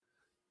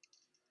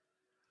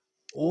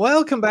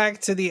Welcome back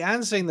to the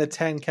Answering the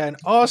 10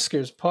 Count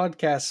Oscars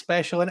podcast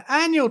special, an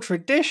annual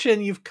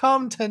tradition you've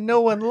come to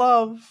know and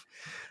love.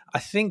 I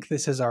think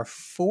this is our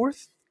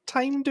fourth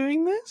time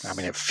doing this. I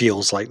mean, it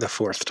feels like the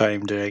fourth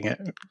time doing it.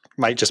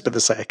 Might just be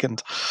the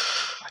second.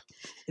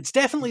 It's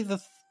definitely the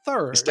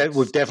third.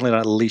 We've definitely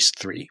done at least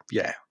three.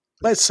 Yeah.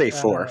 Let's say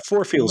four.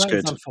 Four feels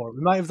good.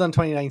 We might have done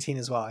 2019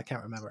 as well. I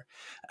can't remember.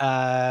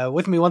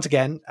 With me once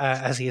again,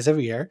 as he is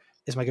every year,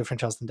 is my good friend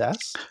Charleston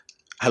Das.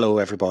 Hello,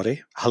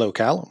 everybody. Hello,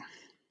 Callum.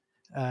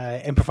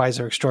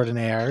 Improviser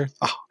extraordinaire.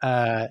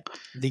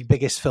 The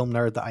biggest film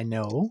nerd that I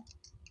know.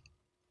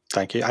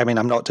 Thank you. I mean,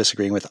 I'm not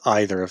disagreeing with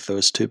either of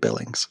those two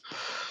billings.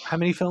 How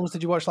many films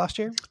did you watch last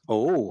year?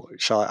 Oh,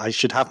 I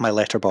should have my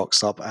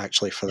letterbox up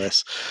actually for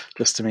this,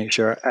 just to make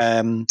sure.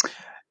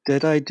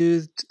 Did I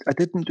do? I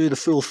didn't do the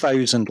full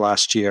 1,000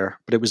 last year,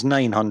 but it was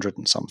 900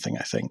 and something,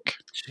 I think.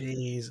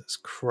 Jesus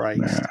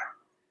Christ! Yeah.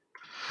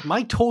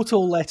 My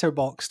total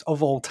letterboxed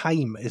of all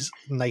time is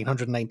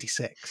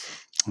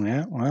 996.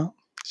 Yeah, well,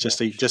 it's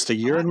just a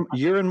year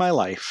in my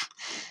life.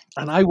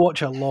 And I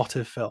watch a lot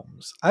of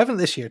films. I haven't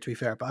this year, to be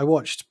fair, but I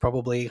watched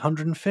probably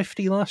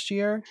 150 last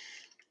year.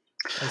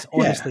 It's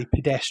honestly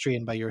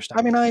pedestrian by your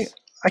standards. I mean,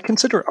 I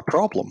consider it a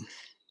problem.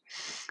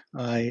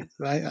 I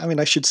mean,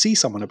 I should see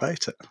someone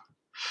about it.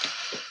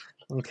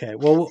 Okay,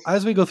 well,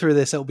 as we go through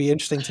this, it'll be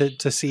interesting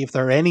to see if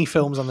there are any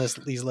films on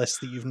these lists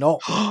that you've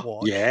not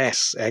watched.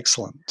 Yes,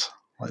 excellent.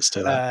 Let's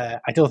do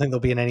that. I don't think there'll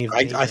be in any of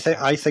them.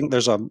 I think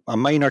there's a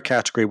minor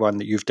category one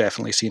that you've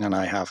definitely seen and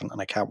I haven't, and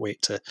I can't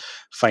wait to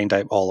find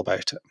out all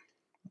about it.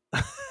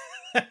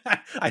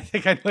 I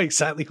think I know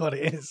exactly what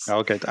it is.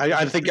 Oh, good.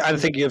 I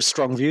think you have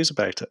strong views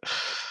about it.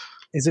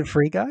 Is it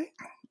Free Guy?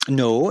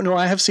 No,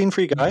 I have seen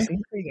Free Guy.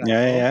 Seen Free Guy?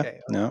 Yeah. Okay.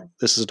 No,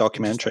 this is a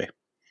documentary.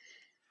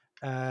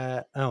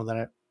 We'll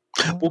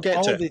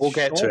get to it.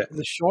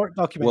 The short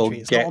documentary.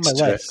 It's not on my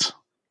list.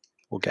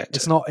 We'll get to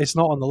it. It's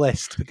not on the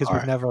list because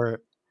we've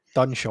never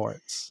done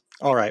shorts.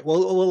 All right.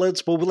 Well,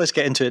 let's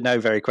get into it now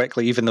very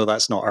quickly, even though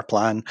that's not our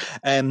plan.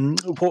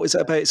 What is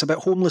it about? It's about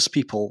homeless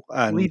people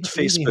and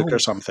Facebook or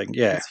something.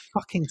 Yeah, it's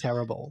fucking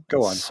terrible.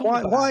 Go on.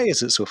 Why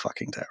is it so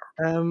fucking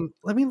terrible?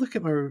 Let me look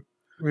at my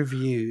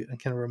review and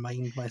kind of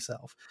remind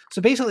myself.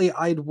 So basically,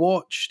 I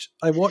watched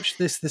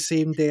this the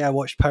same day I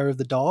watched Power of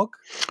the Dog.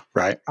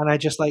 Right. And I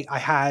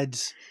had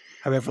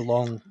however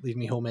long Leave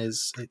Me Home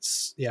is.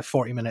 It's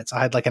 40 minutes. I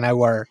had like an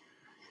hour,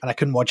 and I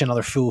couldn't watch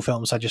another full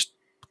film, so I just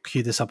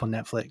queued this up on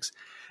Netflix.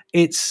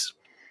 It's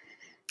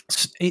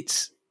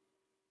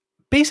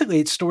basically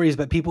it's stories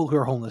about people who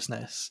are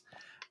homelessness,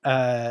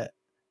 and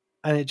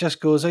it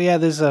just goes, oh yeah,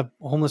 there's a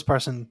homeless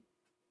person,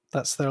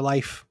 that's their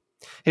life.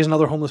 Here's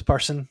another homeless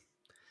person,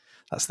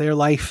 that's their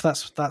life.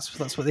 That's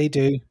what they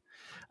do,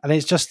 and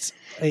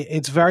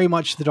it's very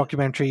much the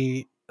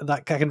documentary,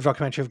 that kind of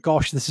documentary of,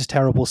 gosh, this is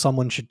terrible,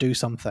 someone should do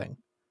something.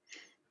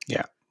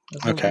 Yeah.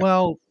 Okay.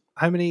 Well,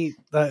 how many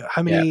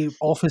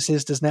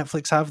offices does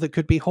Netflix have that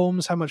could be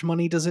homes? How much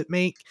money does it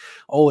make?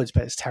 Oh, it's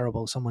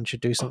terrible. Someone should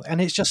do something. And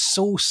it's just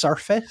so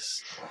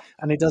surface,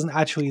 and it doesn't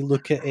actually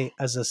look at it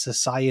as a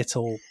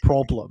societal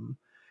problem.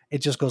 It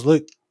just goes,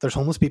 look, there's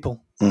homeless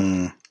people.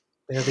 There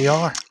they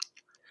are.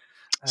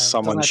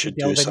 Someone should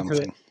do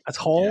something at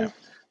all. Yeah.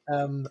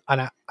 And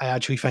I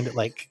actually find it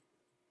like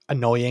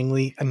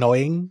annoyingly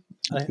annoying.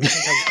 I think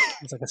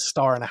it's like a 1.5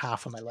 stars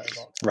on my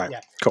letterbox. Right.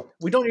 Yeah. Cool.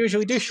 We don't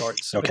usually do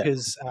shorts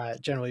because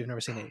generally we've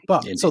never seen it.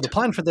 But so the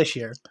plan for this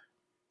year,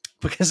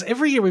 because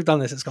every year we've done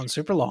this, it's gone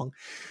super long,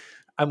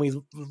 and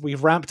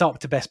we've ramped up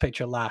to Best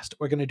Picture last.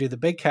 We're going to do the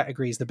big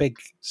categories, the big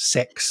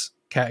 6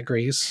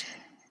 categories,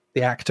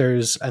 the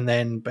actors, and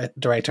then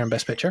director and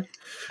Best Picture,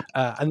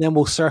 and then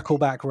we'll circle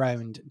back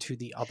round to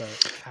the other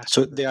categories.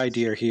 So the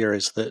idea here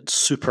is that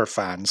super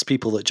fans,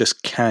 people that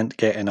just can't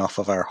get enough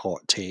of our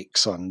hot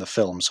takes on the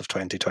films of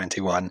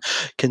 2021,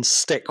 can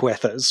stick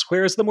with us,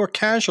 whereas the more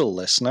casual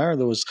listener,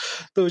 those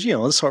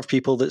the sort of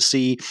people that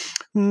see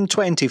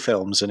 20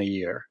 films in a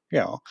year,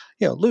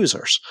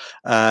 losers,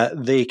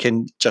 they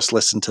can just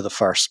listen to the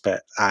first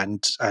bit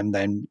and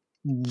then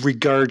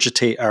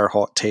regurgitate our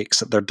hot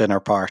takes at their dinner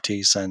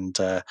parties and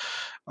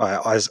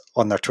as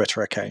on their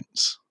Twitter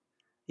accounts.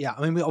 Yeah,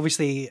 I mean,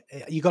 obviously,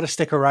 you got to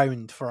stick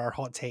around for our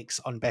hot takes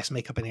on best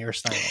makeup and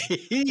hairstyle.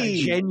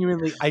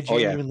 I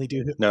genuinely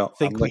do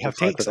think we have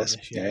takes on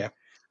this year.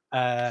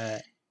 Yeah.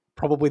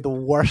 Probably the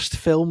worst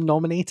film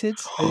nominated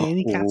in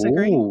any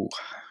category,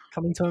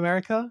 Coming to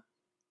America.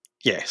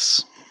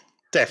 Yes,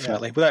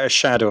 definitely, without a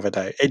shadow of a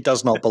doubt. It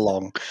does not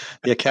belong.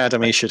 The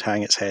Academy should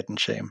hang its head in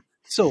shame.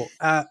 So,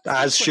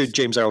 as should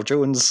James Earl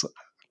Jones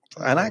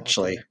and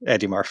actually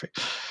Eddie Murphy.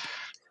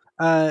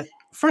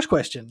 First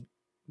question,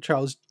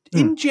 Charles.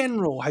 In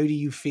general, how do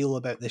you feel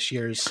about this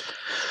year's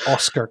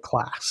Oscar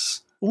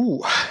class?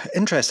 Ooh,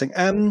 interesting.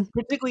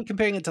 Particularly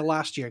comparing it to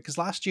last year, because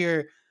last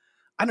year,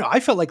 I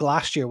felt like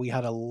last year we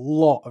had a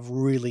lot of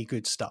really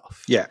good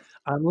stuff. Yeah.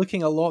 I'm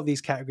looking at a lot of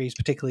these categories,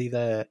 particularly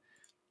the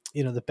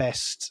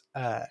best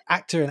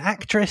actor and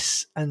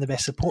actress, and the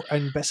best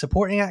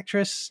supporting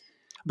actress.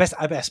 Best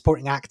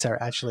supporting actor,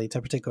 actually, to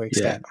a particular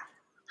extent.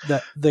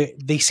 that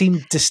they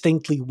seem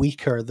distinctly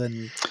weaker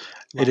than.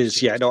 It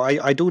is, yeah. No,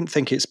 I don't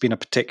think it's been a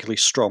particularly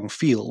strong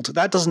field.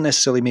 That doesn't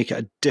necessarily make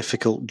it a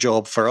difficult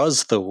job for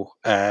us, though,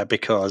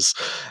 because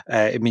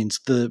it means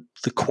the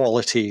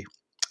quality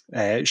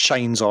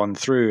shines on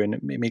through, and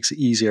it makes it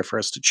easier for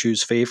us to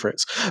choose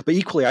favourites. But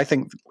equally, I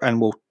think, and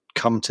we'll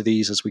come to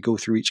these as we go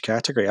through each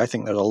category, I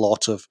think there's a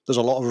lot of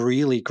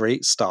really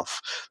great stuff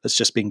that's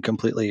just been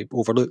completely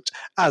overlooked,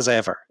 as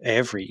ever,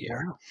 every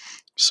year. Wow.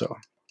 So,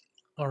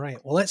 all right.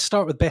 Well, let's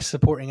start with Best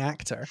Supporting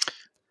Actor.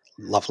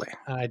 Lovely.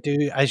 I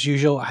do, as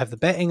usual, I have the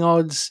betting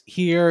odds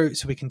here,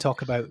 so we can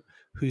talk about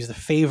who's the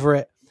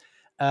favourite.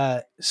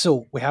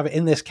 So we have it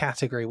in this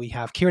category. We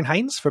have Ciarán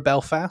Hinds for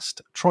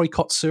Belfast, Troy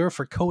Kotsur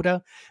for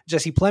Coda,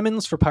 Jesse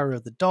Plemons for Power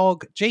of the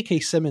Dog, J.K.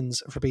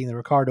 Simmons for Being the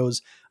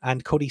Ricardos,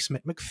 and Kodi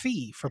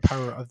Smit-McPhee for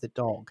Power of the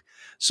Dog.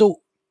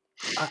 So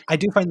I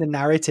do find the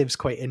narratives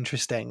quite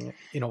interesting,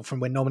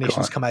 from when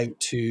nominations come out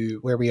to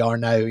where we are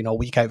now, a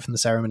week out from the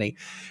ceremony.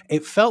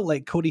 It felt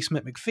like Kodi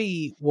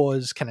Smit-McPhee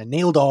was kind of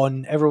nailed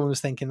on. Everyone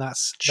was thinking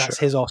that's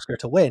his Oscar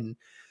to win.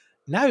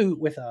 Now,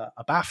 with a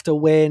BAFTA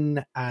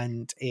win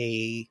and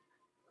a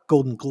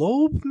Golden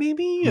Globe,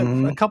 maybe,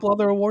 a couple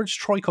other awards,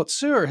 Troy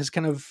Kotsur has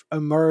kind of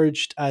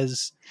emerged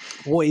as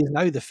what is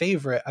now the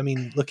favourite. I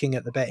mean, looking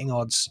at the betting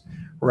odds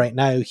right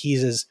now,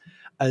 he's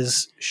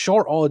as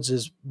short odds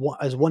as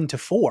 1 to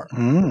 4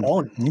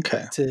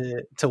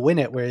 to win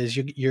it, whereas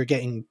you're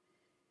getting,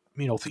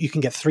 you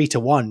can get 3 to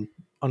 1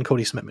 on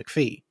Kodi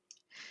Smit-McPhee.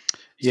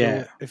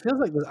 Yeah, so it feels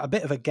like a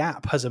bit of a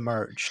gap has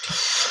emerged.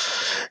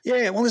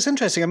 Yeah, well, it's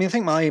interesting. I mean, I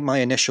think my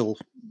initial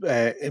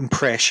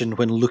impression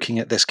when looking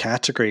at this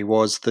category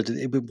was that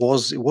it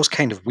was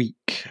kind of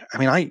weak. I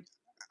mean, I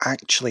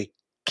actually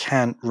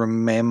can't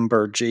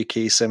remember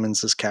J.K.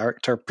 Simmons'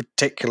 character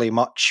particularly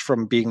much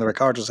from Being the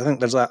Ricardos. I think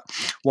there's that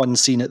one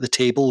scene at the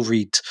table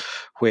read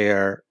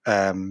where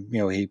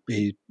he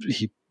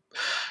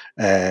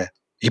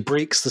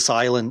breaks the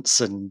silence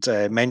and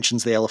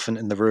mentions the elephant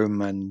in the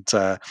room, and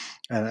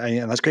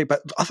that's great.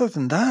 But other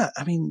than that,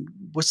 I mean,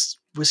 was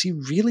he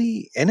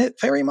really in it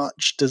very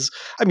much?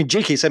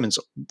 J.K. Simmons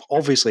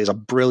obviously is a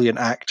brilliant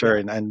actor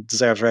and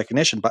deserves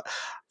recognition, but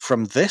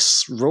from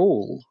this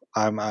role,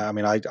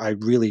 I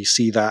really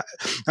see that.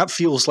 That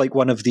feels like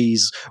one of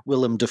these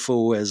Willem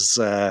Dafoe as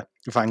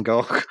Van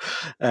Gogh.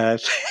 No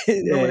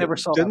one ever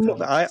saw that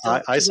film.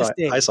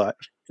 I saw it.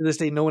 To this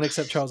day, no one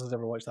except Charles has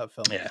ever watched that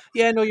film.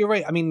 Yeah, no, you're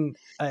right. I mean,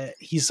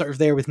 he's sort of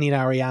there with Nina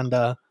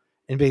Arianda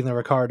in Being the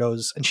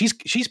Ricardos, and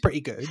she's pretty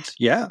good.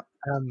 Yeah.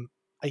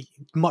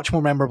 Much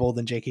more memorable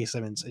than J.K.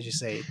 Simmons, as you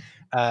say.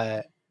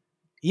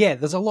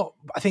 There's a lot.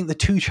 I think the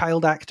two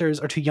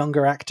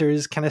younger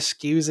actors kind of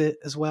skews it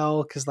as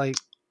well, because like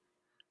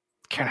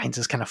Ciarán Hinds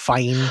is kind of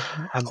fine.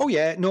 I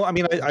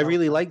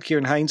really liked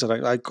Ciarán Hinds,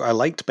 and I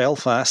liked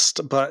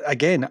Belfast, but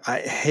again,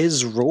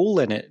 his role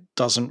in it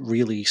doesn't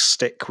really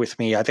stick with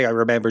me. I think I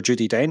remember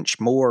Judi Dench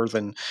more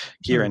than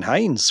Ciarán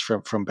Hinds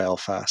from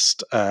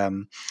Belfast. I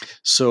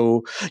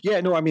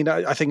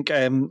think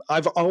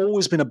I've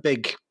always been a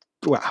big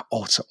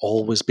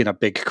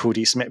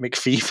Kodi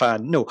Smit-McPhee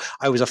fan. No,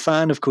 I was a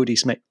fan of Kodi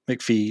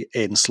Smit-McPhee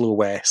in Slow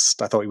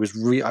West. I thought he was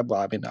I'm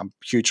a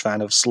huge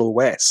fan of Slow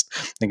West.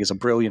 I think it's a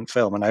brilliant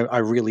film, and I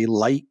really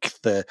like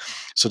the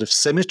sort of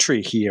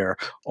symmetry here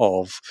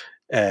of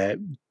the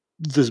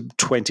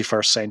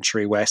 21st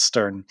century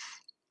Western,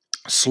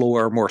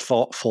 slower, more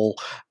thoughtful,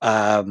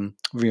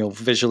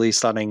 visually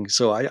stunning.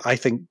 So I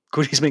think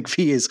Kodi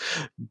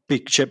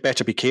Smit-McPhee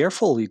better be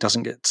careful he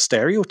doesn't get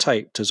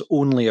stereotyped as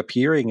only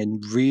appearing in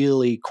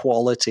really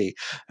quality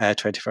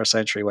 21st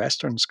century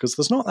Westerns, because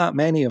there's not that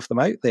many of them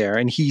out there,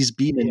 and he's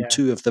been in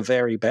two of the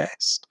very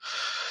best.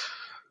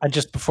 And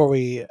just before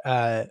we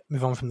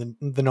move on from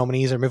the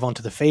nominees or move on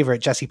to the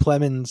favorite, Jesse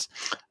Plemons,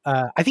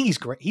 I think he's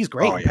great. He's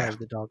great in Power of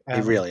the Dog.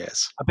 He really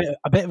is. A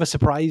bit of a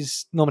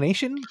surprise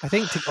nomination, I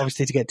think.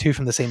 Obviously, to get two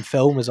from the same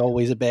film is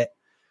always a bit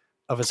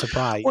of a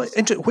surprise. Well,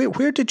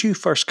 where did you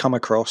first come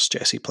across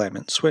Jesse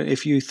Plemons?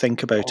 If you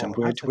think about him,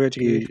 where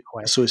do you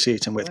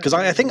associate him with? Because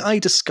I think I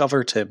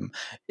discovered him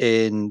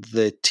in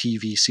the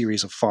TV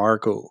series of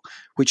Fargo,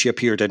 which he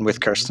appeared in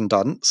with Kirsten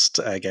Dunst,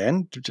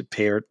 again,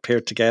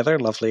 paired together,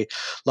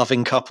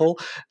 loving couple,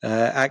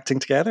 acting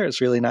together.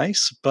 It's really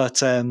nice.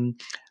 But and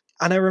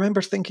I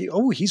remember thinking,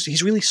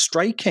 he's really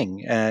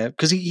striking,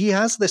 because he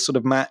has this sort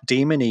of Matt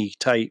Damon-y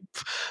type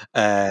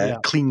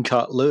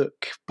clean-cut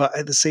look, but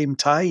at the same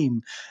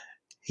time,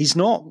 he's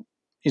not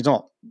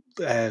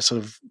sort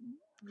of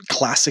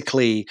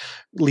classically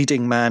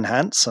leading man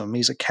handsome.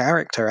 He's a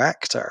character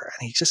actor,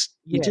 and he just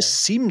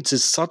seemed to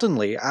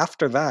suddenly,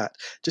 after that,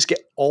 just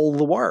get all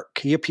the work.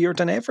 He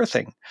appeared in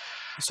everything.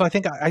 So I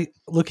think I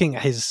looking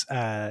at his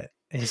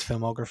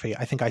filmography,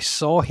 I think I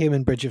saw him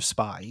in Bridge of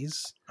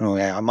Spies. Oh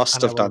yeah, I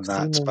must have done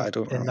that, but I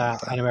don't remember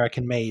that. An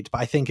American Made,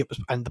 but I think it was,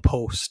 and The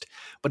Post.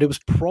 But it was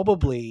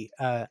probably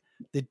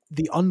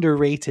the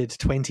underrated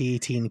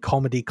 2018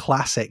 comedy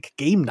classic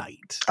Game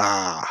Night.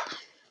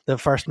 That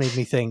first made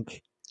me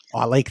think,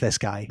 I like this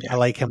guy. Yeah. I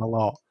like him a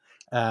lot.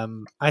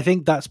 I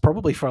think that's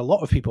probably for a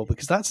lot of people,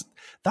 because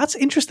that's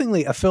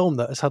interestingly a film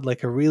that has had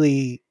like a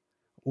really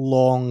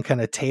long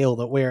kind of tail,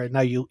 that where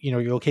now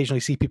you'll occasionally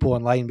see people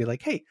online be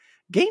like, hey,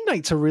 Game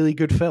Night's a really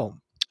good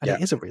film, and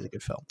it is a really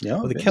good film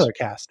with a killer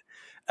cast,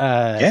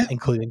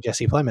 including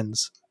Jesse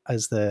Plemons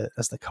as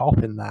the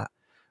cop in that.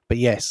 But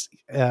yes,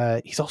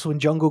 he's also in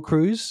Jungle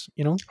Cruise.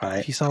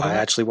 If you saw that. I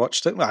actually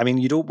watched it. I mean,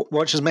 you don't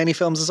watch as many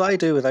films as I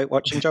do without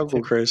watching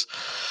Jungle Cruise.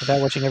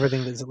 Without watching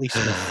everything that's at least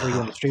free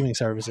on the streaming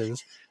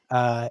services.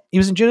 He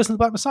was in Judas and the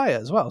Black Messiah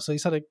as well, so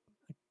he's had a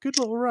good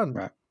little run.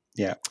 Right.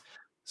 Yeah.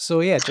 So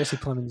yeah, Jesse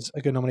Plemons,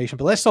 a good nomination.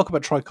 But let's talk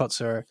about Troy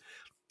Kotsur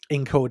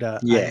in Coda.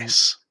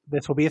 Yes. And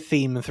this will be a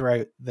theme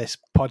throughout this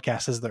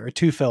podcast, as there are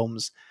two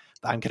films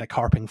that I'm kind of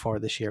carping for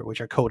this year,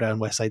 which are Coda and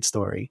West Side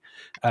Story.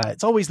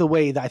 It's always the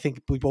way that I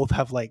think we both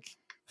have like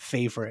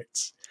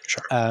favorites.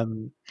 Sure.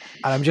 And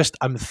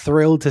I'm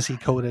thrilled to see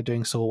Coda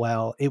doing so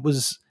well.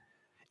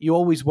 You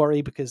always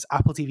worry because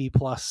Apple TV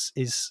Plus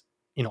is,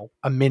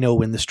 a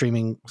minnow in the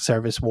streaming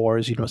service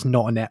wars. It's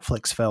not a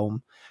Netflix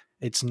film.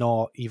 It's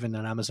not even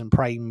an Amazon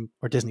Prime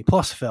or Disney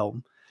Plus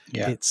film.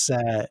 Yeah. It's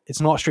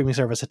not a streaming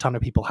service a ton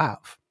of people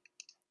have.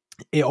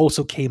 It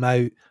also came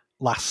out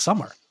last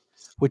summer,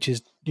 which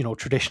is,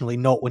 traditionally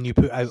not when you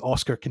put out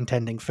Oscar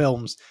contending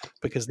films,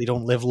 because they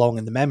don't live long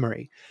in the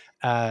memory.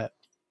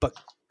 But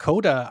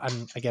Coda,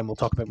 and again, we'll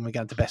talk about when we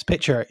get into Best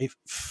Picture, it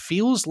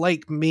feels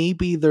like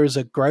maybe there's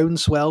a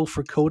groundswell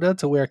for Coda,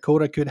 to where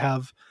Coda could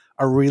have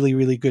a really,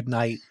 really good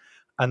night.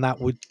 And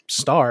that would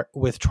start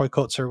with Troy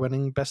Kotsur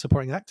winning Best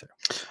Supporting Actor.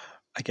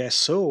 I guess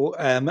so.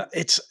 I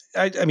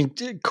mean,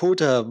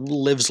 Coda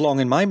lives long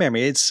in my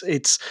memory.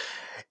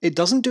 It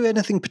doesn't do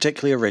anything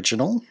particularly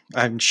original.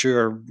 I'm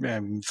sure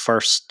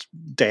first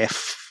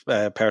deaf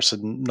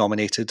person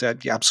nominated,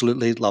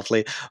 absolutely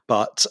lovely.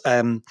 But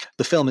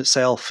the film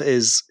itself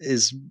is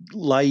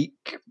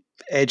like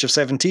Edge of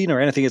 17 or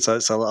anything. It's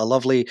a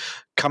lovely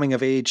coming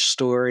of age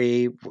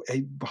story,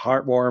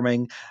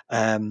 heartwarming.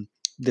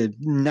 The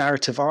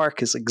narrative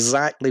arc is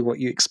exactly what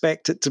you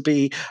expect it to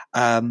be.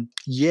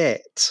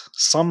 Yet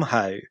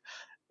somehow,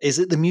 is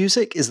it the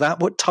music? Is that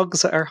what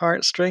tugs at our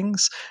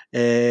heartstrings?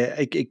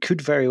 It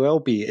could very well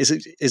be. Is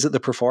it the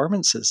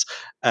performances?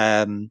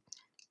 Young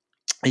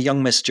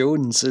Miss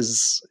Jones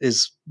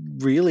is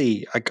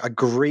really a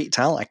great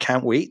talent. I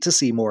can't wait to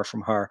see more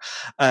from her.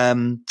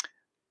 I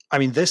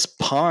mean, this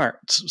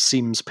part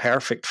seems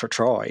perfect for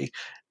Troy.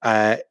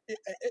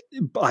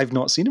 I've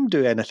not seen him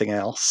do anything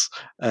else.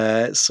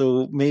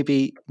 So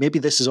maybe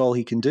this is all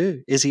he can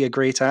do. Is he a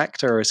great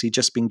actor, or has he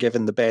just been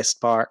given the best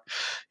part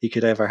he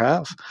could ever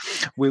have?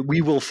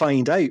 We will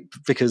find out,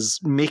 because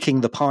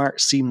making the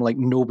part seem like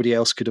nobody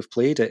else could have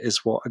played it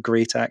is what a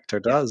great actor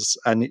does,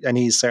 and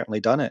he's certainly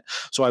done it.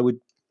 So I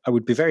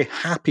would be very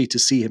happy to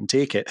see him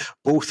take it,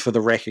 both for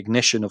the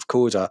recognition of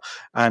Coda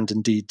and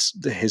indeed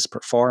his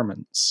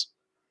performance.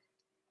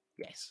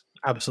 Yes,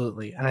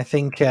 absolutely. And I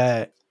think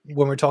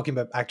when we're talking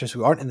about actors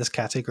who aren't in this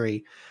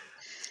category,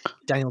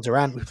 Daniel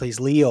Durant, who plays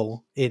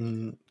Leo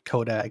in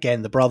Coda,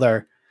 again, the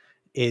brother,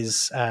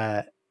 is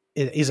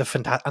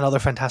another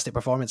fantastic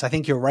performance. I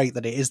think you're right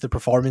that it is the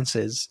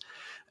performances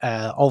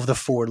of the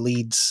four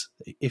leads,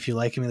 if you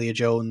like, Emilia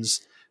Jones,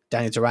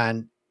 Daniel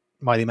Durant,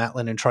 Marlee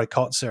Matlin, and Troy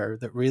Kotsur,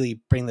 that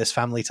really bring this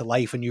family to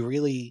life, and you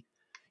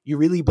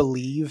really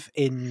believe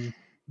in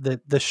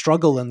the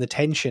struggle and the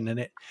tension. And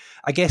it,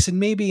 I guess, and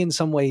maybe in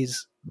some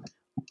ways,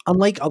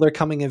 unlike other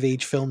coming of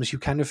age films, you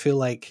kind of feel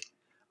like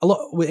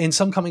in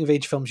some coming of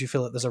age films, you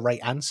feel like there's a right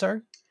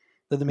answer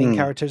that the main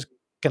character's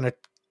going to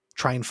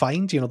try and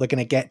find. They're going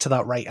to get to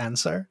that right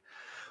answer.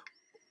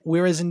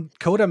 Whereas in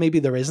Coda, maybe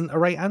there isn't a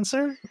right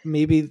answer.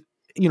 Maybe,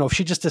 if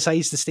she just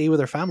decides to stay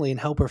with her family and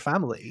help her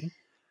family,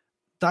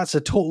 that's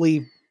a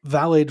totally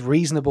valid,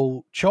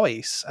 reasonable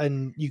choice.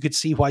 And you could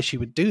see why she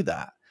would do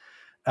that.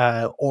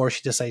 Or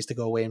she decides to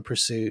go away and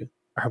pursue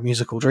her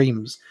musical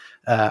dreams.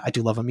 I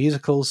do love a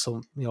musical,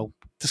 so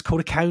does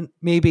Coda count?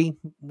 Maybe.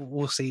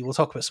 We'll see. We'll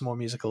talk about some more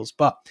musicals,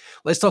 but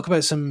let's talk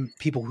about some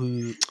people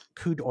who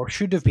could or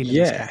should have been in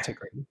this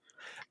category.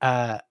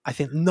 I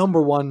think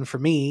number one for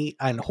me,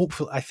 and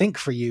hopefully I think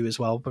for you as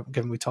well, but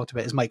given we talked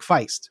about it, is Mike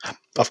Feist.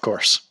 Of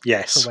course,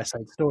 yes. For West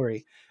Side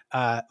Story,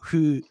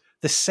 who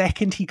the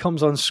second he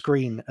comes on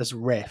screen as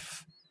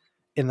Riff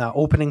in that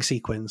opening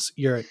sequence,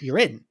 you're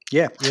in.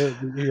 Yeah,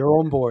 you're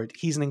on board.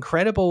 He's an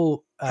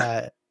incredible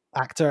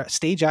actor,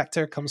 stage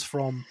actor. Comes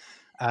from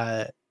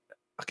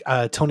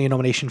a Tony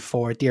nomination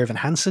for Dear Evan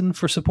Hansen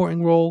for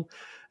supporting role.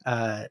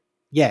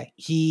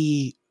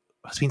 He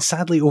has been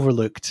sadly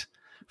overlooked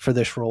for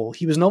this role.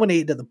 He was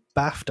nominated at the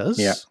BAFTAs.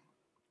 Yeah.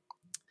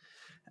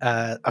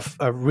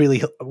 A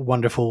really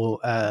wonderful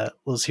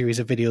little series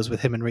of videos with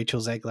him and Rachel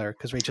Zegler,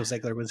 because Rachel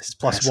Zegler was his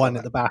plus one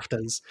at the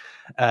BAFTAs,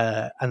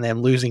 and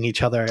them losing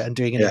each other and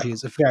doing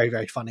interviews. It's very,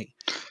 very funny.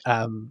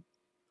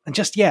 And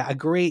just, a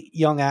great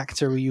young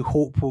actor who you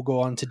hope will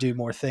go on to do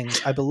more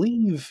things. I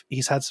believe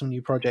he's had some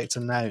new projects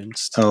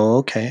announced. Oh,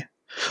 okay.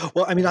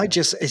 Well, I mean,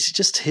 it's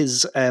just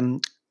his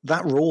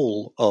that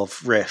role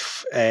of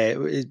Riff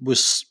it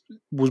was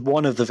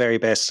one of the very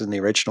best in the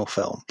original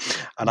film,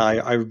 and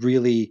I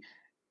really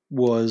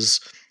was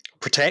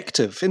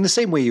protective in the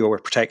same way you were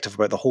protective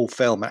about the whole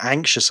film and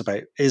anxious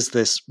about, is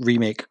this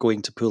remake going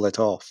to pull it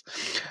off?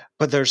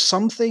 But there's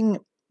something,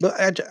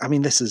 I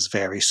mean, this is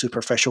very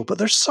superficial, but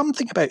there's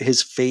something about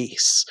his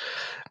face.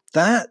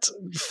 That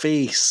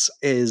face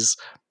has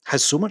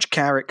so much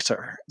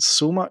character,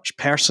 so much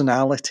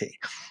personality.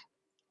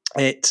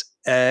 It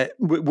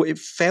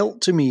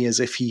felt to me as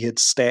if he had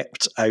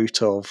stepped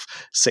out of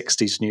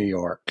 60s New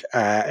York,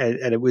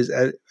 and it was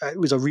a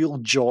real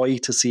joy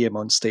to see him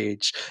on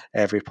stage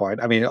every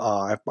point. I mean,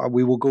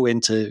 we will go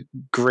into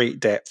great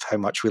depth how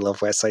much we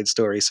love West Side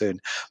Story soon,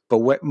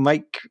 but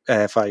Mike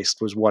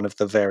Feist was one of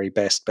the very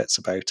best bits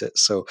about it.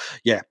 So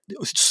yeah,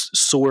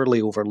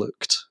 sorely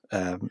overlooked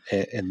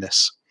in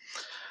this.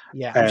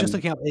 Yeah, I'm just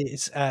looking up.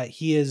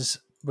 He is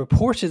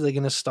reportedly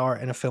going to star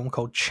in a film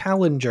called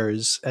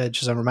Challengers,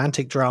 which is a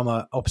romantic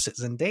drama opposite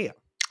Zendaya.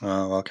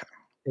 Oh, okay.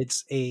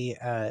 It's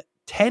a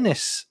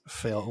tennis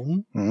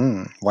film.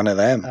 One of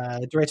them.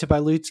 Directed by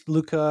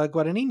Luca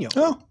Guadagnino.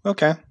 Oh,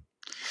 okay.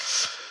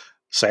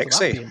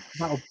 Sexy.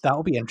 So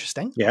that'll be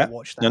interesting. Yeah. I'll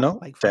watch that. No,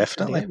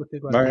 definitely.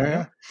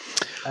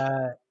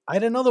 I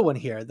had another one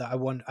here that I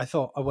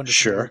wanted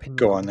Sure,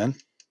 go on then.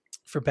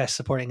 For Best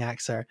Supporting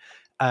Actor.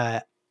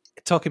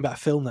 Talking about a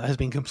film that has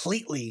been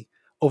completely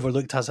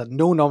overlooked, has had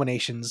no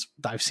nominations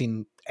that I've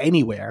seen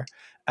anywhere.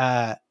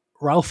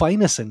 Ralph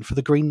Ineson for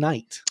The Green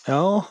Knight.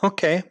 Oh,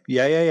 okay.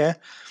 Yeah.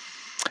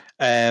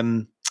 I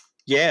mean,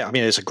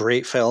 it's a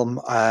great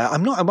film.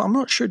 I'm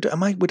not sure.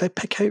 Would I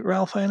pick out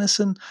Ralph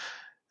Ineson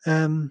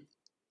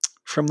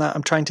from that?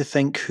 I'm trying to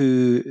think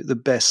who the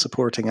best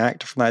supporting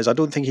actor from that is. I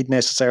don't think he'd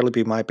necessarily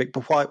be my pick,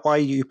 but why are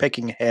you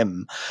picking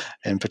him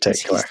in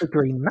particular? He's The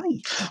Green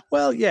Knight.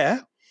 Well, yeah.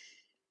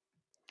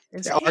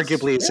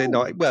 Arguably, is it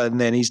not? Well,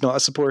 and then he's not a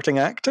supporting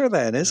actor,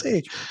 then, is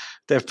he?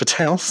 Dev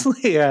Patel's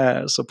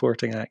a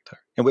supporting actor.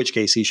 In which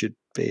case, he should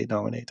be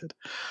nominated.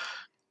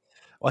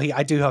 Well,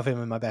 I do have him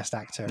in my best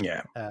actor.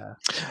 Yeah.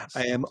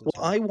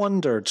 I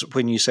wondered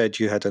when you said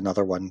you had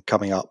another one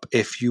coming up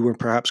if you were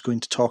perhaps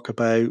going to talk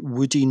about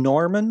Woody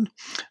Norman,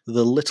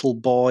 the little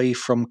boy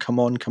from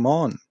Come On, Come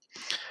On.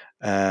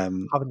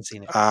 Haven't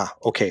seen it.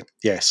 Okay.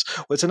 Yes.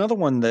 Well, it's another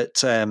one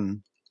that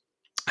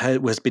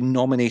has been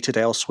nominated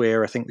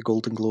elsewhere. I think the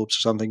Golden Globes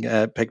or something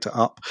picked it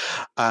up,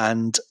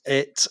 and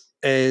it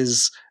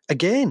is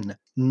again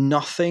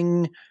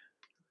nothing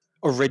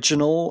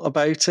original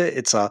about it.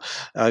 It's a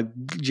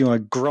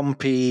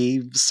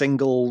grumpy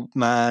single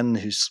man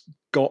who's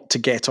got to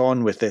get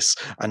on with this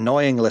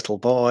annoying little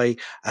boy,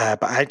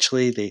 but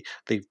actually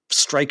they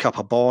strike up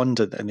a bond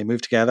and they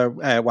move together.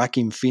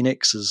 Joaquin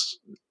Phoenix is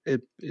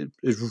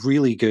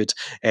really good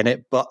in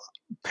it, but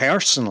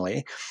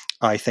personally,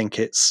 I think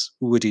it's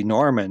Woody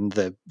Norman,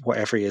 the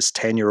whatever he is,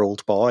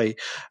 10-year-old boy,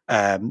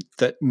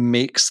 that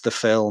makes the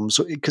film.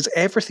 So, because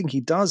everything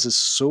he does is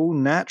so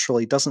natural,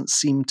 he doesn't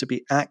seem to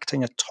be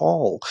acting at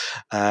all.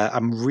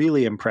 I'm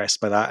really impressed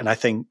by that, and I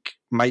think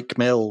Mike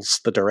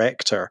Mills, the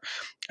director,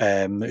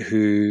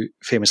 who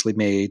famously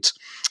made,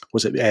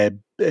 was it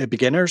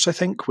Beginners, I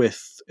think,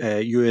 with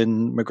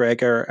Ewan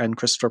McGregor and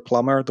Christopher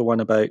Plummer, the one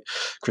about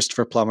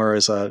Christopher Plummer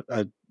as a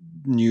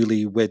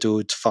newly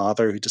widowed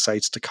father who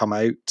decides to come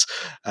out,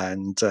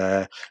 and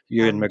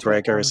Ewan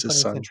McGregor is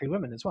his son. 20th Century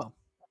Women as well.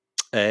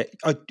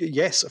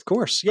 Yes, of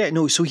course. Yeah,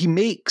 no, so he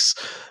makes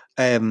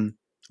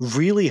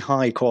really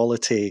high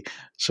quality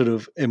sort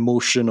of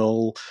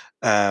emotional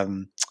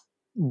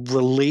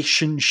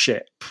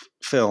relationship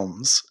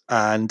films,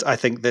 and I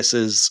think this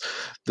is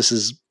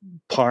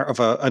part of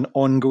an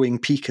ongoing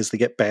peak as they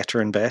get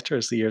better and better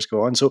as the years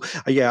go on. So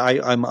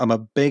I'm a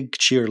big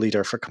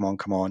cheerleader for Come On,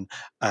 Come On.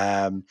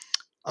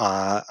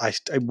 I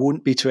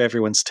won't be to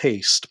everyone's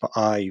taste, but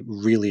I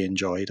really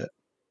enjoyed it.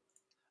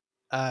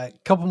 A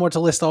couple more to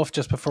list off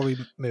just before we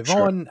move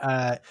on.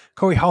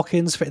 Corey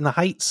Hawkins for In the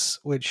Heights,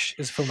 which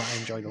is a film that I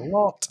enjoyed a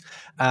lot,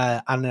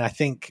 and I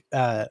think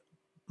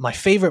my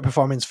favorite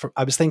performance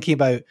I was thinking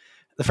about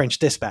The French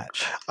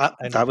Dispatch.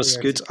 That was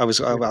good. I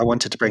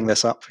wanted to bring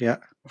this up. Yeah.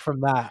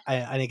 From that,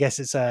 and I guess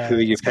it's who are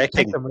you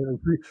picking?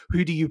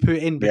 Who do you put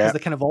in? Because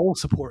they're kind of all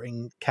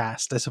supporting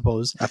cast, I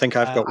suppose. I think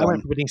I've got one. I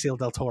went for Benicio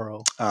del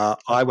Toro.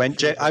 I went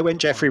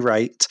Jeffrey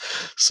Wright.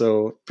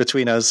 So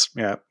between us,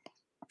 yeah.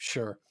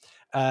 Sure.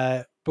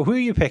 But who are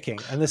you picking?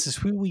 And this is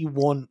who we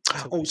want.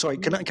 Sorry.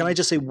 Can I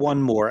just say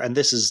one more? And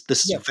this is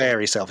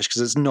very selfish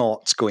because it's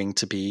not going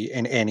to be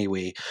in any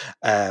way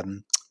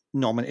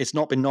it's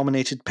not been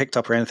nominated, picked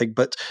up, or anything.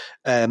 But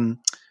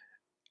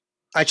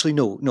actually,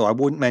 no, I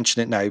won't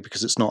mention it now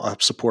because it's not a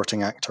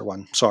supporting actor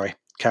one. Sorry.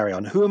 Carry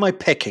on. Who am I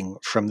picking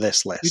from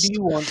this list? Who do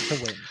you want to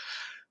win?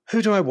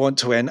 Who do I want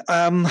to win?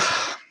 I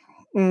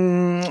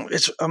mean,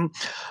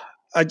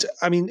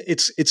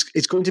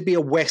 it's going to be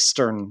a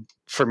Western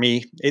for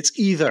me. It's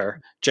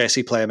either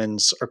Jesse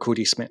Plemons or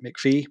Kodi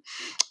Smit-McPhee.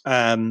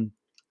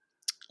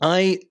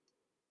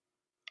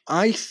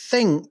 I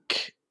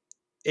think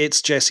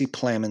it's Jesse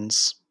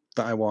Plemons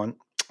that I want.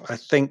 I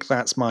think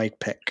that's my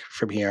pick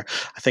from here.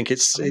 I think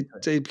it's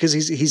because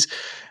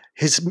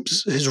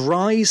his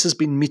rise has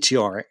been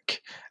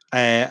meteoric.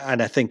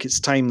 And I think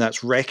it's time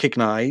that's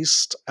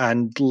recognized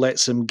and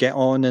lets him get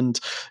on and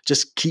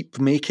just keep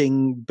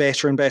making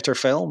better and better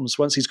films.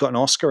 Once he's got an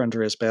Oscar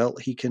under his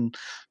belt, he can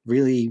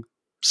really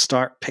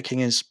start picking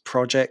his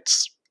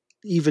projects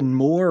even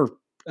more.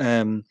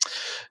 What's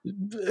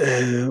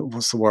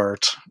the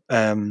word?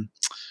 I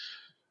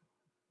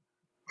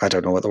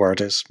don't know what the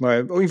word is.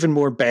 Even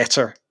more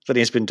better than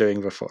he's been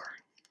doing before.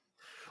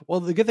 Well,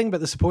 the good thing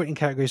about the supporting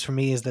categories for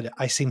me is that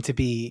I seem to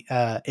be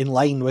in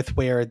line with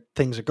where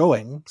things are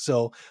going.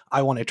 So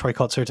I wanted Troy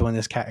Kotsur to win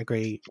this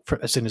category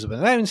as soon as it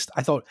was announced.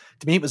 I thought,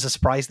 to me, it was a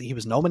surprise that he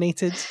was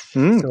nominated.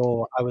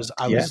 So I was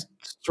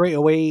straight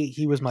away,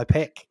 he was my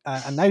pick.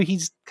 And now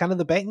he's kind of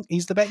the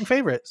betting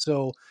favorite.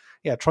 So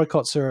yeah, Troy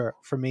Kotsur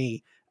for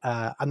me.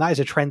 And that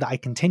is a trend that I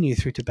continue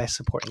through to Best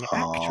Supporting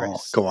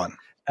Actress. Go on.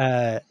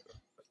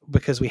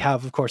 Because we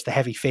have, of course, the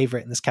heavy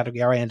favorite in this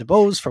category, Ariana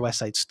DeBose for West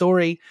Side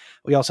Story.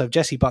 We also have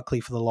Jessie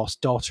Buckley for The Lost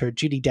Daughter,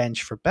 Judi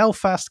Dench for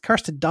Belfast,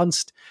 Kirsten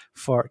Dunst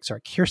for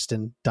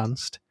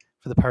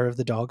The Power of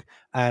the Dog,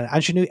 and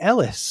Aunjanue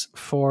Ellis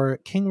for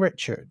King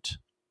Richard.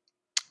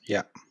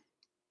 Yeah.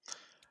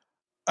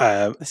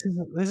 This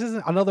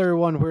isn't another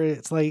one where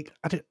it's like,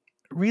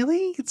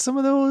 really? Some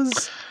of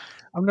those,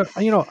 I'm not,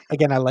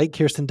 again, I like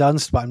Kirsten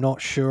Dunst, but I'm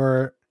not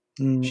sure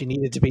she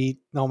needed to be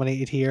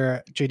nominated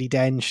here. Judi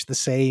Dench, the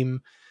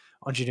same.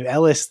 Aunjanue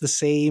Ellis, the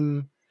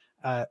same.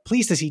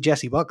 Pleased to see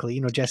Jessie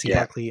Buckley, Jessie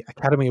Buckley,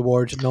 Academy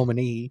Award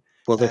nominee.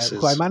 Well,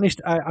 who I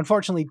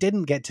unfortunately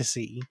didn't get to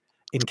see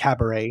in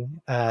Cabaret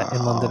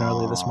in London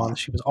earlier this month.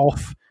 She was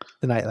off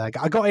the night that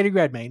I got Eddie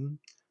Redmayne,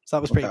 so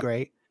that was pretty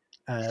great.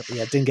 But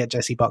yeah, didn't get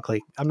Jessie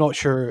Buckley. I'm not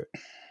sure.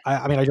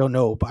 I mean, I don't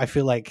know, but I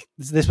feel like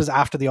this was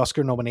after the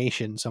Oscar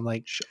nomination, so I'm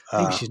like,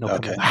 maybe she's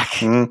not coming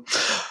back.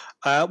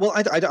 Well,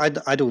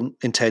 I don't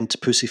intend to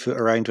pussyfoot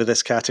around with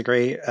this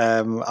category.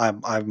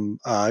 I'm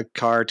a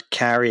card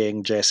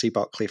carrying Jessie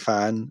Buckley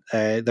fan.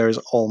 There's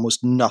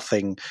almost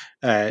nothing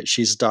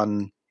she's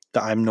done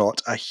that I'm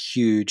not a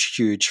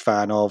huge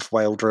fan of.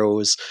 Wild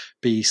Rose,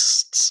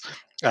 Beasts,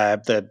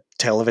 the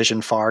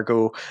television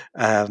Fargo.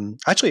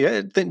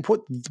 Actually,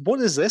 what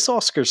does this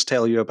Oscars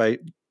tell you about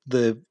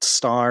the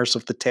stars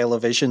of the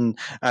television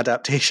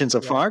adaptations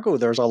of Fargo?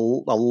 There's a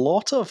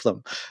lot of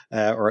them,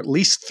 or at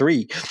least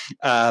 3.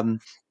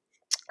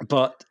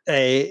 But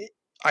I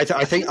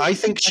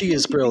think she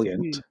is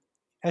brilliant.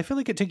 I feel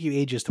like it took you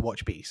ages to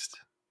watch Beast.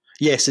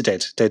 Yes, it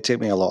did. It did take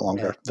me a lot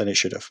longer than it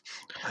should have.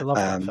 I love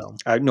that film.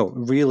 No,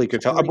 really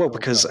good film. Well,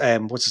 because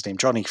what's his name?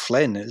 Johnny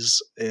Flynn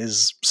is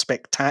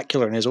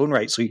spectacular in his own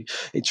right. So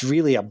it's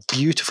really a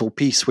beautiful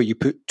piece where you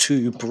put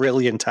 2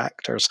 brilliant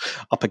actors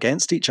up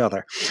against each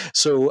other.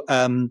 So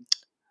I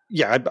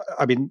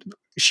mean,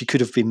 she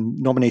could have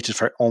been nominated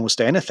for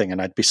almost anything,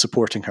 and I'd be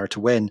supporting her to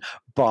win.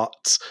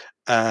 But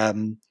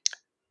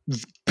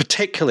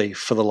particularly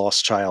for The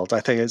Lost Child, I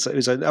think it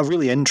was a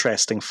really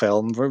interesting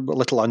film, a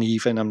little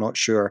uneven. I'm not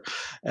sure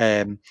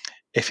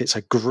if it's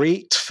a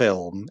great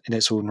film in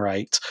its own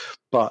right,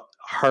 but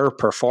her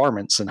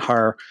performance and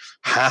her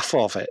half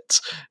of it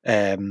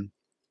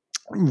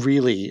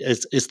really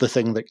is the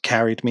thing that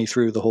carried me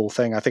through the whole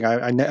thing. I think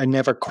I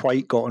never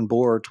quite got on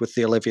board with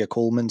the Olivia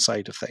Colman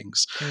side of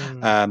things.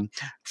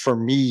 For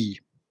me,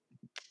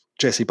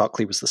 Jessie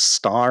Buckley was the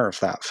star of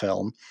that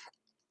film.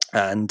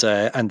 And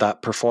that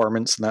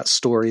performance and that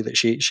story that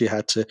she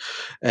had to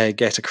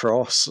get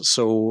across.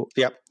 So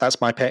yeah, that's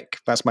my pick.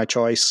 That's my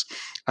choice.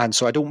 And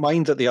so I don't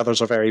mind that the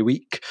others are very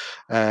weak.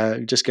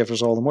 Just give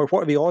us all the more.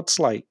 What are the odds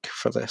like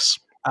for this?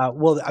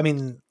 Well, I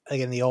mean,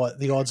 again, the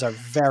odds are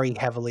very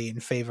heavily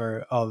in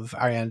favor of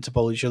Ariana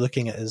DeBose. You're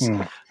looking at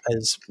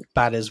as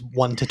bad as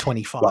 1 to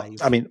 25. Well,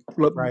 I mean,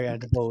 look, Ariana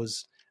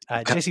DeBose.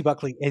 Jessie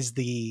Buckley is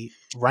the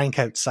rank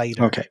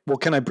outsider. Okay. Well,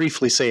 can I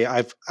briefly say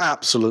I've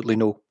absolutely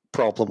no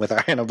problem with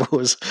Ariana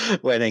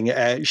DeBose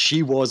winning.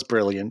 She was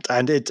brilliant,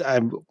 and it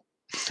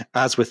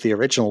as with the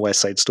original West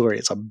Side Story,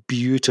 it's a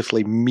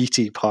beautifully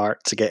meaty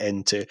part to get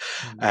into,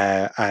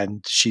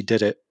 and she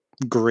did it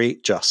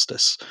great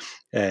justice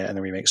in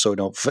the remake. So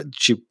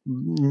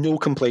no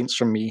complaints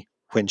from me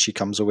when she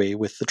comes away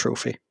with the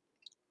trophy.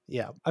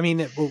 Yeah, I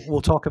mean,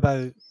 we'll talk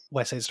about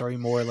West Side Story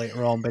more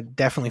later on, but it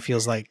definitely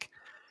feels like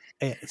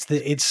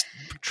it's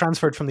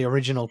transferred from the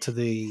original to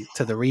the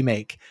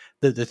remake.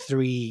 The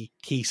 3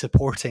 key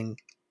supporting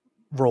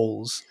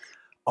roles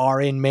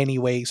are in many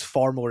ways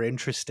far more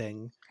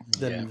interesting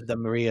than the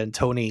Maria and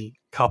Tony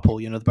couple.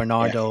 The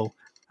Bernardo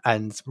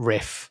and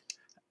Riff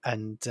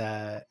and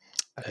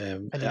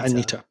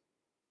Anita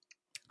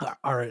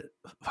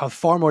have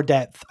far more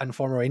depth and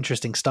far more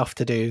interesting stuff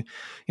to do.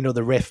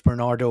 The Riff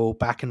Bernardo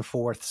back and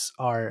forths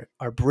are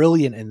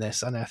brilliant in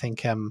this, and I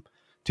think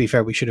to be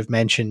fair, we should have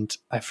mentioned,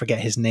 I forget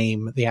his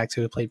name, the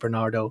actor who played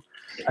Bernardo,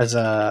 as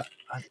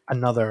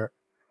another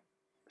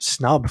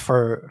snub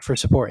for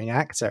supporting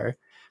actor,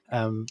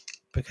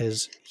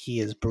 because he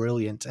is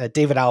brilliant.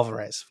 David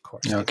Alvarez, of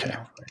course. Okay.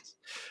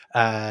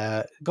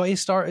 Got his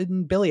start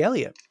in Billy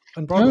Elliot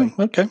on Broadway.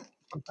 Oh, okay.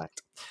 Fun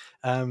fact.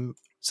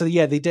 So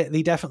yeah, they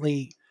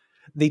definitely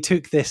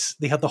took this.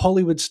 They had the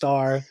Hollywood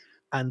star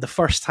and the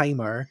first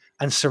timer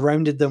and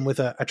surrounded them with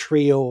a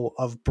trio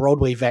of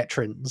Broadway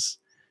veterans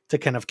to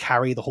kind of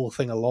carry the whole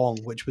thing along,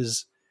 which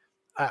was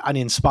an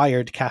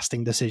inspired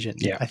casting decision,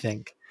 I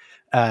think.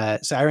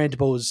 So Ariana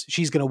DeBose,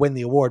 she's going to win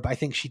the award, but I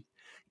think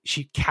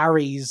she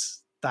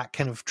carries that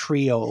kind of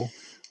trio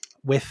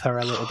with her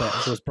a little bit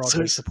of those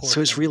Broadway support.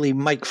 So it's really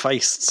Mike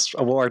Feist's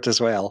award as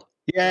well.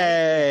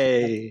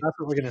 Yay! That's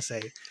what we're going to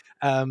say.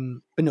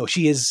 But no,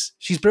 she's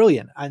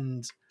brilliant,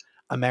 and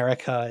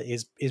America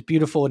is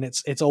beautiful, and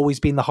it's always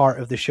been the heart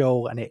of the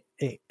show, and it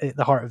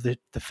the heart of the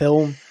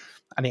film,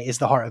 and it is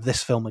the heart of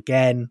this film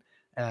again.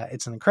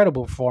 It's an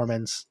incredible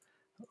performance.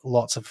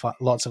 Lots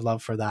of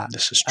love for that.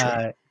 This is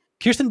true.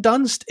 Kirsten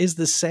Dunst is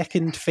the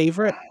second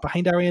favorite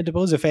behind Ariana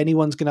DeBose. If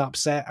anyone's going to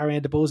upset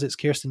Ariana DeBose, it's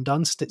Kirsten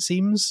Dunst, it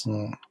seems.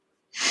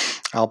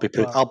 I'll be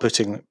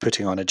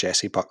putting on a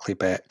Jessie Buckley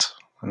bet,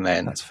 and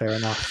then that's fair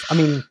enough. I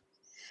mean,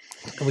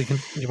 do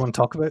you want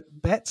to talk about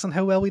bets and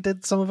how well we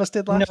did? Some of us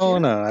did last year.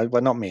 No,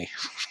 well, not me.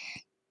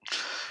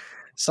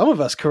 Some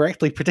of us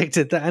correctly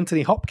predicted that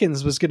Anthony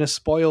Hopkins was going to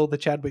spoil the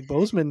Chadwick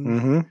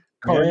Boseman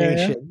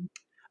coronation.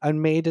 And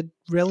made a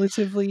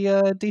relatively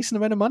decent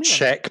amount of money.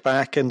 Check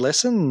back and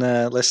listen,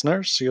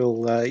 listeners.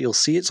 You'll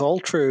see it's all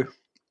true.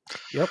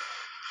 Yep.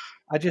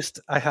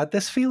 I had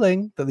this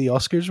feeling that the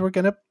Oscars were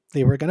gonna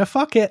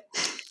fuck it,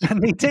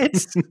 and they did.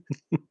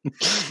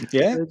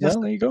 Yeah,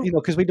 well, there you go.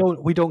 Because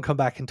we don't come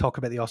back and talk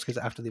about the Oscars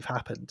after they've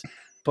happened,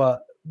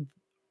 but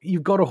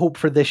you've got to hope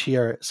for this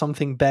year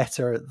something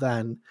better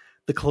than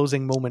the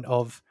closing moment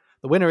of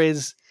the winner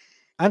is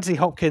Anthony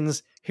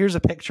Hopkins. Here's a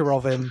picture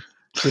of him.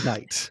 Good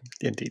night.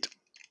 Indeed.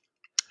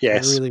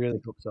 Yes. I really,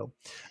 really hope so.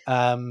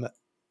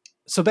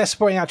 So best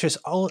supporting actress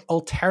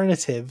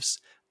alternatives.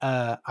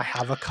 I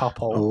have a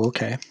couple. Oh,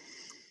 okay.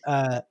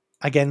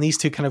 Again, these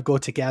two kind of go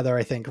together.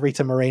 I think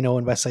Rita Moreno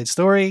in West Side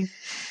Story.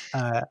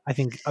 I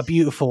think a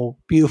beautiful,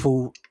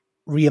 beautiful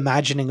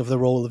reimagining of the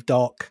role of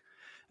Doc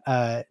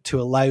to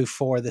allow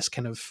for this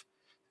kind of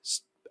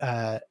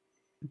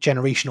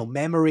generational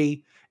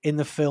memory in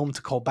the film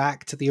to call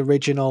back to the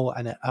original,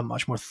 and a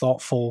much more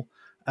thoughtful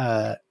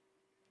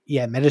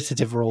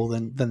meditative role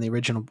than the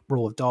original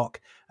role of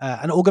Doc.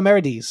 And Olga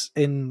Merediz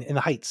in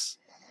The Heights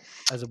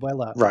as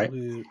Abuela, right?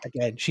 Who,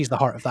 again, she's the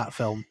heart of that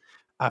film.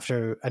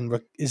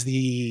 Is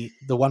the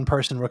one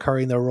person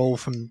recurring their role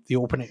from the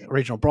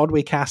original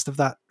Broadway cast of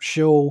that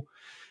show.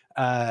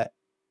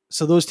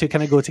 So those two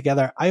kind of go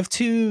together. I have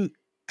two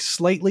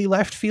slightly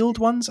left field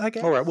ones, I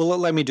guess. All right. Well,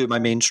 let me do my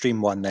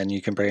mainstream one. Then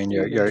you can bring in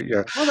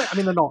your. Well, I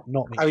mean, they're not.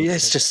 I mean,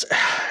 it's just.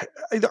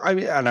 And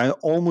I'm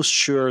almost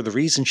sure the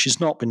reason she's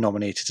not been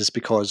nominated is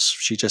because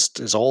she just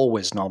is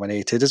always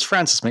nominated. Is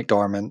Frances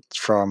McDormand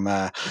from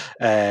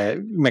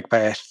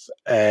Macbeth.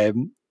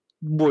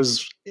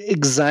 Was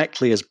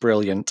exactly as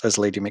brilliant as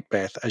Lady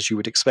Macbeth as you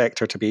would expect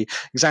her to be,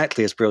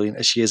 exactly as brilliant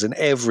as she is in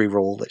every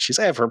role that she's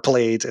ever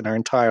played in her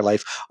entire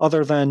life,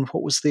 other than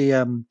what's the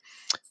Liam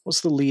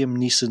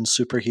Neeson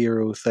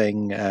superhero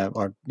thing,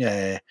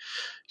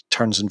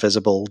 turns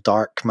invisible,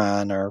 Dark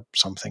Man or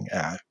something.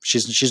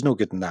 She's no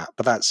good in that,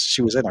 but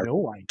she was in her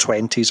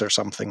 20s or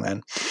something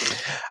then.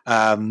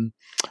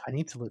 I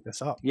need to look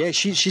this up. Yeah,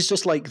 she's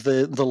just like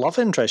the love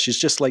interest. She's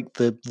just like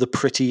the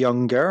pretty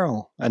young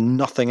girl and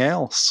nothing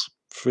else.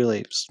 Really,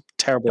 it's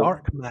terrible.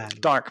 Dark Man.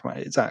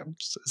 Is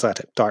that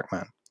it? Dark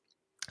Man.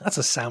 That's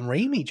a Sam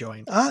Raimi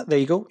joint. There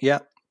you go. Yeah.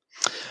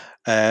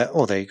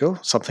 There you go.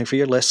 Something for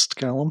your list,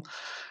 Callum.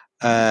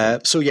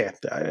 So yeah,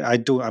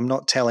 I'm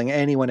not telling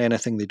anyone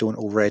anything they don't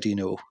already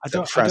know. I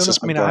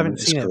haven't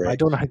seen it. But I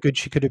don't know how good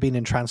she could have been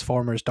in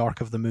Transformers: Dark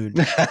of the Moon.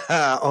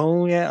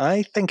 Oh yeah,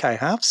 I think I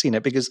have seen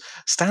it because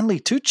Stanley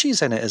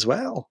Tucci's in it as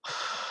well.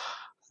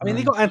 I mean,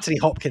 they got Anthony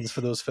Hopkins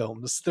for those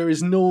films. There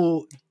is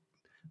no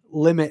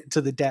limit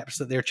to the depths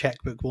that their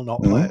checkbook will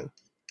not plow.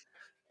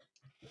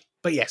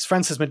 But yes,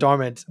 Frances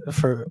McDormand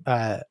for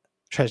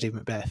Tragedy of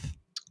Macbeth,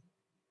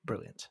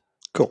 brilliant.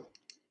 Cool.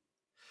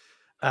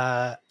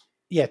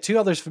 Yeah, two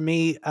others for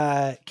me.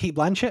 Cate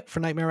Blanchett for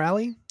Nightmare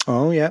Alley.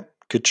 Oh yeah,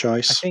 good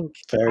choice. I think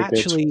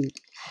good.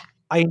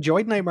 I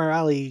enjoyed Nightmare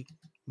Alley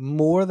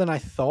more than I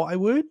thought I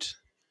would.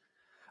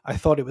 I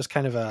thought it was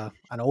kind of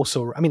an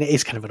also. I mean, it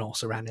is kind of an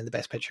also ran in the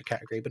Best Picture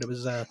category, but it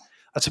was a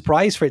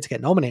surprise for it to get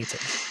nominated.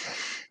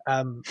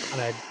 And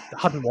I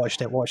hadn't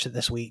watched it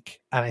this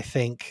week, and I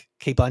think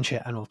Cate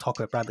Blanchett, and we'll talk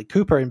about Bradley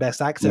Cooper in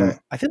Best Actor. Yeah.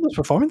 I think those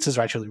performances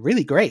are actually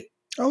really great.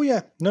 Oh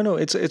yeah, no,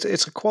 it's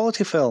a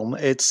quality film.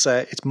 It's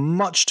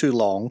much too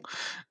long,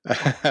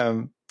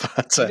 but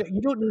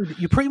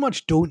you pretty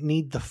much don't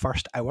need the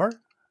first hour.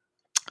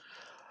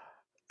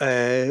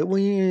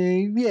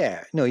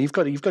 You've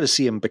got to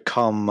see him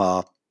become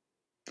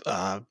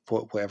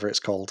whatever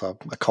it's called,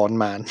 a con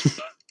man.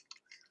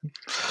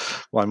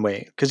 One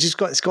way, because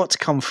it's got to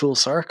come full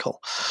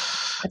circle.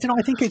 I don't know.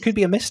 I think it could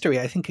be a mystery.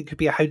 I think it could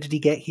be how did he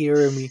get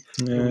here, and we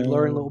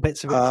learn little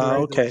bits of it.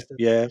 Okay,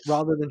 yeah.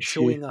 Rather than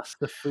showing us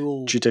the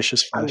full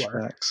judicious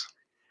flashbacks,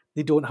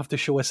 they don't have to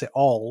show us it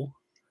all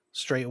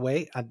straight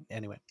away. And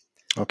anyway,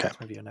 okay. That's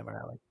my view on Nightmare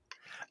Alley.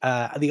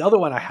 The other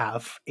one I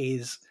have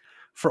is,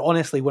 for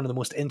honestly, one of the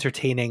most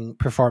entertaining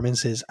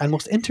performances and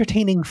most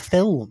entertaining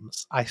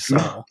films I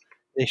saw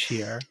this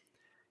year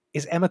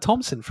is Emma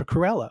Thompson for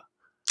Cruella.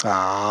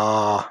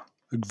 Ah,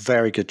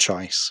 very good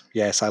choice.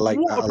 Yes, I like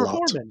that a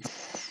lot.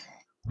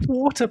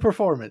 What a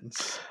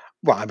performance!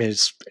 Well, I mean,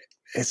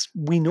 it's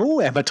we know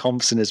Emma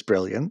Thompson is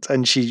brilliant,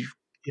 and she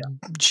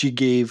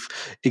gave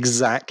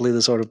exactly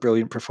the sort of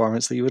brilliant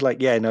performance that you would like.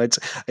 Yeah, no,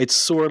 it's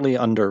sorely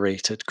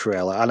underrated,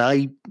 Cruella, and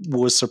I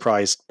was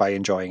surprised by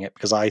enjoying it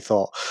because I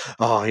thought,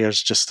 oh,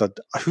 here's just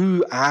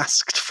who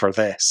asked for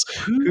this?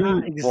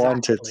 Who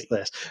wanted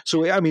this?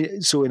 So I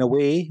mean, so in a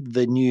way,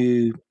 the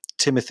new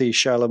Timothée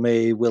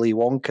Chalamet Willy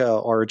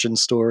Wonka origin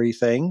story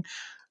thing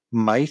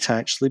might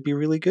actually be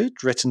really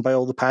good, written by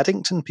all the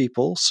Paddington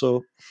people.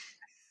 So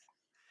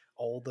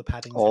all the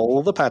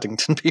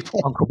Paddington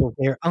people,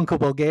 Uncle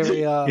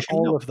Bulgaria,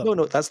 all of them.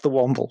 No, that's the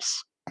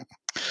Wombles.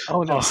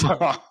 Oh no,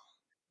 sorry.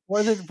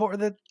 What are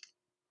the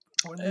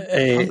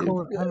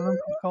Uncle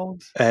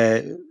called?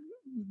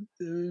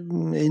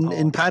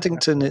 In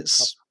Paddington,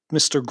 it's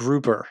Mr.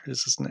 Gruber,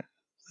 isn't it?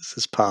 This is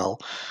his pal.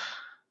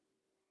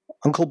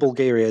 Uncle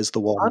Bulgaria is the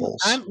Wombles.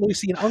 Aunt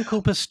Lucy and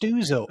Uncle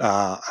Pastuzo.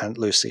 Aunt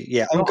Lucy.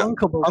 Yeah,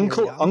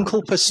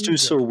 Uncle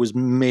Pastuzo was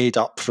made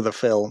up for the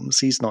films.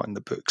 He's not in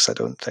the books, I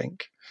don't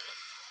think.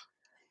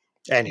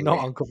 Anyway. Not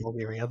Uncle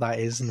Bulgaria. That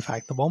is, in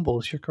fact, the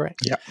Wombles. You're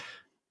correct.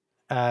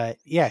 Yeah.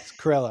 Yes,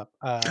 Cruella.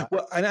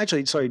 Well, and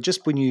actually, sorry,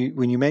 just when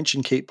you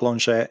mentioned Cate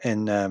Blanchett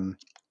in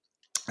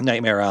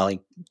Nightmare Alley,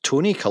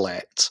 Toni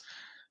Collette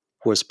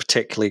was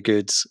particularly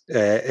good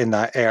in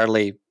that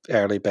early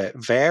bit.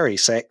 Very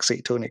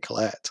sexy Toni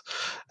Collette.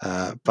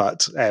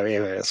 But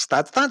anyways,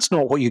 that's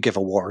not what you give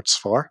awards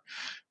for.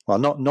 Well,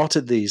 not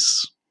at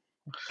these.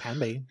 Can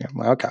be.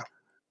 Yeah, okay.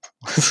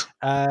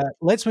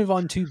 Let's move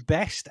on to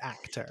Best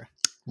Actor.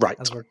 Right.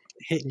 As we're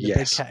hitting the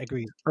big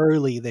categories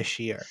early this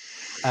year.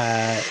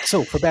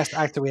 So for Best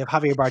Actor, we have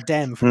Javier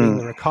Bardem for being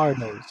the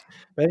Ricardos,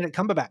 Benedict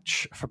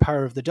Cumberbatch for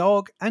Power of the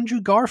Dog, Andrew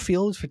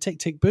Garfield for Tick,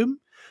 Tick, Boom,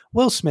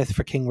 Will Smith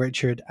for King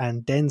Richard,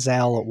 and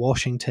Denzel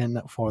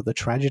Washington for The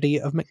Tragedy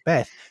of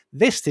Macbeth.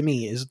 This, to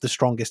me, is the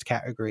strongest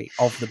category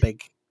of the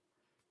big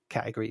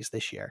categories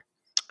this year.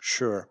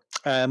 Sure.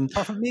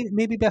 Apart from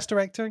maybe Best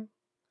Director.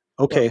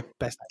 Okay. Well,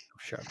 Best Actor,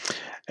 sure.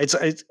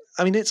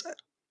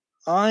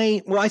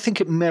 I think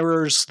it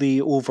mirrors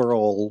the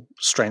overall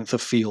strength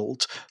of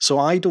field. So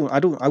I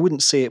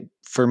wouldn't say it,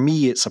 for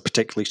me it's a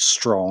particularly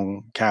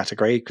strong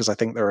category, because I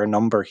think there are a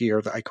number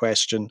here that I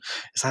question,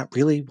 is that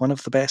really one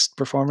of the best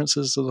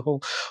performances of the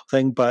whole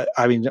thing? But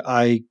I mean,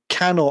 I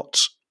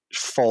cannot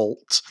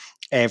fault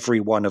every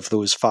one of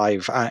those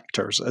 5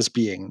 actors as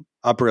being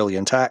a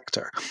brilliant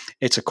actor.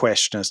 It's a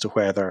question as to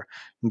whether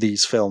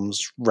these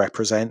films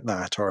represent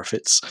that, or if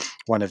it's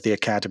one of the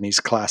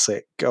Academy's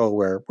classic,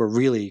 we're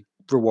really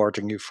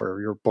rewarding you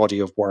for your body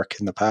of work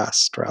in the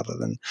past rather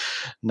than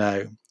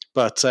now.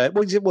 But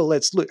well,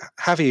 let's look.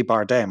 Javier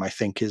Bardem, I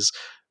think, is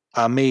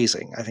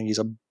amazing. I think he's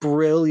a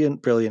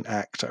brilliant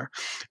actor.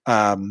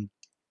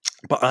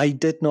 But I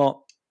did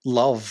not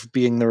love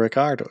being the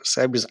Ricardos.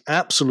 It was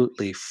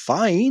absolutely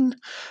fine,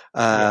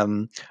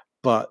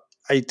 but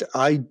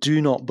I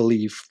do not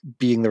believe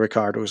being the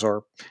Ricardos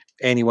or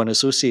anyone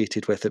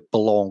associated with it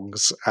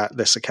belongs at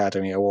this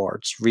Academy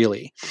Awards.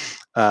 Really,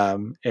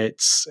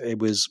 it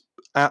was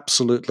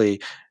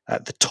absolutely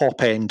at the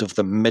top end of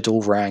the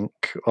middle rank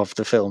of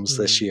the films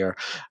this year.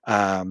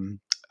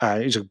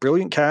 It was a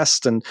brilliant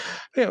cast, and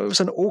it was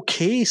an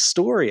okay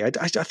story. I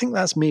think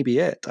that's maybe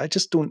it. I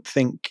just don't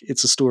think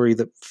it's a story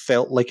that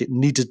felt like it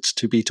needed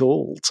to be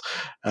told.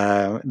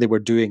 They were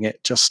doing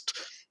it just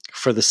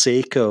for the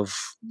sake of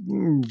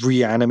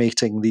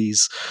reanimating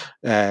these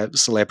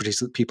celebrities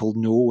that people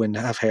know and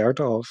have heard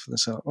of. And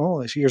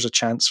so, here's a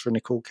chance for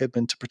Nicole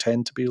Kidman to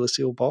pretend to be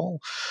Lucille Ball.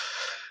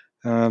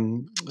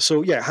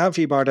 So yeah,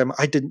 Javier Bardem,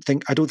 I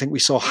don't think we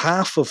saw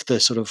half of the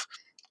sort of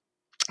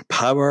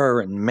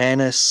power and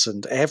menace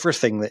and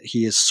everything that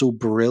he is so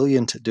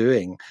brilliant at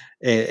doing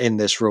in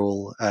this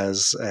role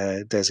as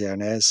Desi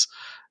Arnaz.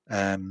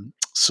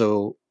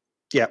 So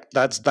yeah,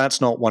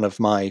 that's not one of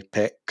my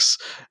picks.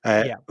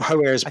 However,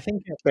 I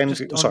think go on.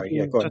 Just on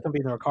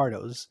being the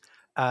Ricardos,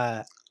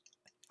 I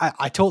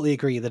totally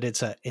agree that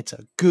it's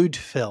a good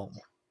film.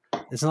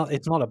 It's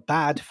not a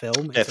bad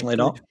film. It's definitely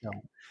not.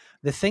 Film.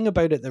 The thing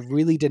about it that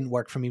really didn't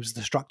work for me was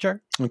the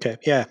structure. Okay,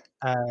 yeah.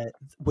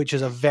 Which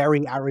is a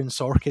very Aaron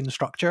Sorkin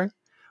structure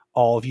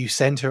of you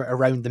center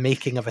around the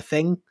making of a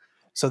thing.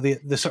 So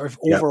the sort of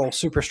overall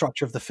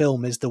superstructure of the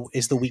film is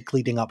the week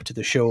leading up to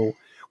the show,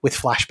 with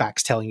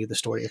flashbacks telling you the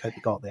story of how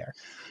they got there.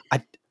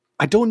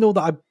 I don't know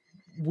that I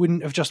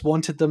wouldn't have just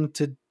wanted them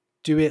to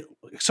do it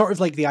sort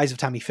of like The Eyes of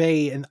Tammy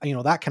Faye and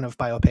that kind of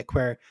biopic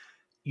where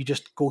you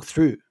just go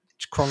through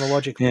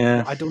chronologically.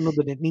 Yeah. I don't know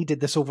that it needed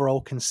this overall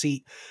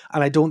conceit,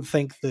 and I don't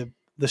think the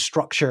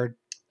structure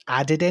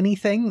added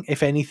anything.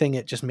 If anything,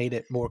 it just made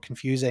it more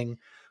confusing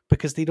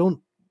because they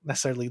don't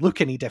necessarily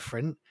look any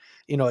different.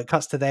 It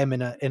cuts to them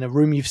in a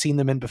room you've seen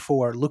them in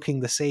before,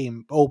 looking the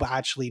same. But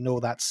actually, no,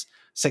 that's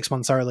 6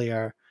 months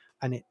earlier,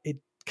 and it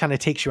kind of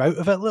takes you out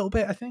of it a little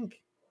bit, I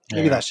think.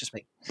 Maybe that's just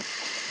me.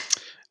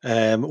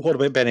 What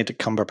about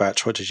Benedict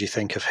Cumberbatch? What did you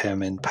think of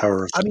him in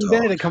Power of the Dog?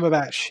 Benedict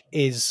Cumberbatch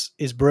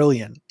is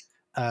brilliant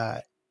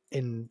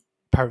in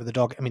Power of the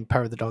Dog. I mean,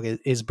 Power of the Dog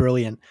is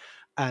brilliant.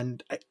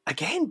 And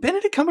again,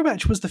 Benedict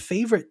Cumberbatch was the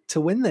favorite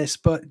to win this,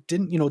 but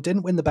didn't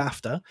win the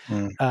BAFTA,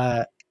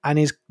 and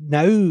is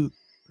now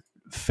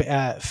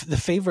the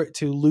favorite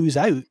to lose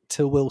out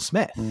to Will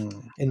Smith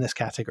in this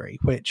category.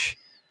 Which,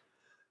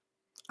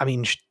 I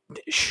mean,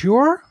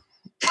 sure.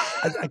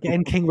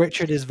 Again, King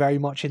Richard is very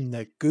much in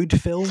the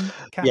good film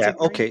category. Yeah,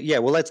 okay. Yeah,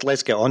 well,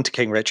 let's get on to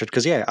King Richard,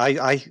 because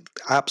I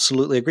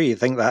absolutely agree. I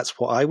think that's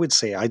what I would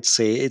say. I'd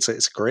say it's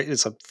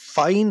a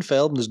fine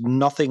film. There's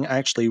nothing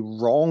actually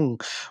wrong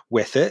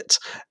with it.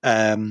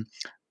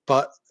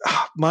 But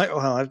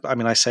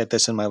I said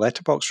this in my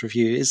Letterboxd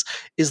review,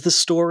 is the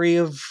story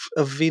of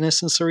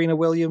Venus and Serena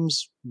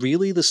Williams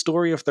really the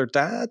story of their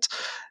dad?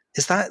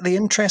 Is that the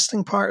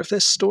interesting part of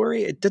this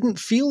story? It didn't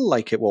feel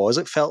like it was.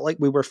 It felt like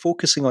we were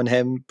focusing on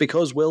him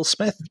because Will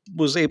Smith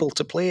was able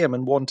to play him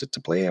and wanted to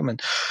play him. And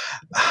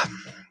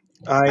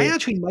I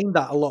actually mind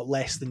that a lot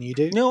less than you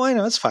do. No, I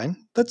know, it's fine.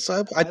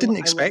 I didn't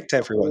expect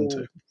everyone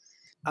to.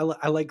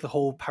 I like the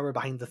whole power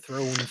behind the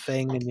throne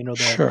thing, and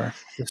the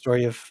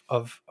story of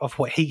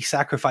what he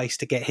sacrificed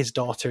to get his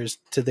daughters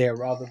to there,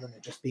 rather than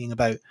it just being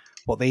about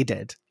what they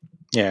did.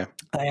 Yeah,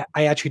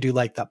 I actually do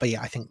like that, but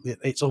yeah, I think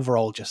it's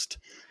overall just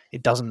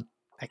it doesn't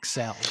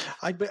excel.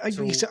 I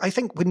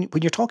think when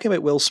you're talking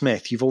about Will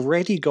Smith, you've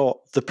already got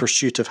The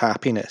Pursuit of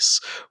Happiness,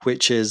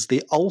 which is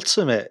the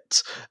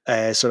ultimate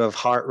sort of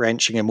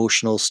heart-wrenching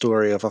emotional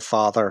story of a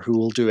father who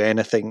will do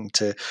anything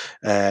to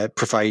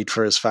provide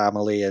for his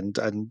family and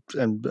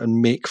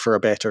make for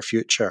a better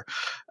future.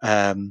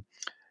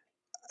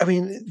 I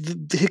mean,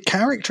 the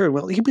character,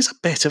 well, he was a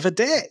bit of a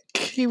dick.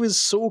 He was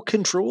so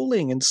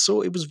controlling, and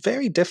so it was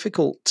very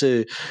difficult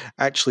to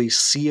actually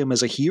see him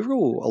as a hero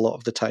a lot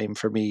of the time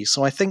for me.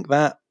 So I think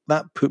that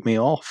put me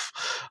off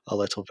a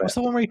little bit. What's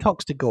the one where he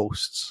talks to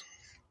ghosts?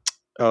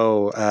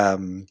 Oh,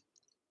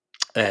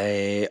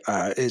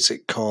 is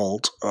it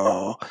called?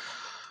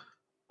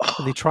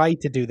 They tried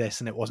to do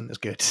this and it wasn't as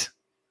good.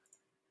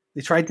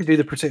 They tried to do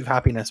The Pursuit of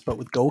Happiness, but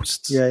with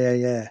ghosts.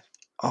 Yeah.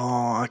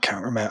 Oh, I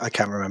can't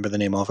remember the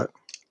name of it.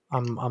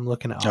 I'm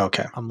looking it up.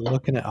 Okay. I'm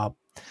looking it up.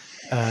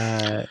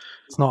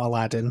 It's not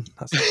Aladdin.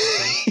 That's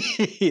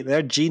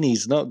They're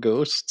genies, not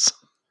ghosts.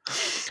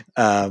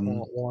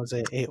 What was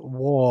it? It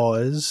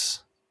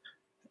was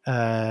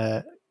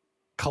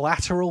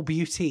Collateral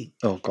Beauty.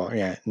 Oh god,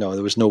 yeah. No,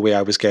 there was no way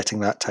I was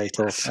getting that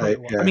title.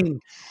 I mean,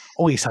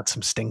 he's had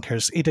some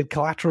stinkers. He did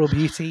Collateral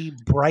Beauty,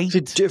 Bright.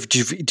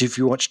 Did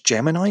you watch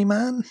Gemini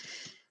Man?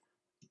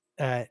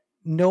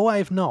 No,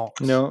 I've not.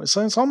 No, it's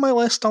on my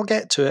list. I'll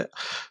get to it,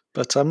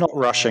 but I'm not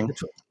rushing.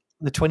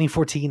 The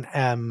 2014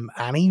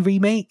 Annie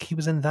remake, he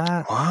was in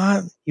that.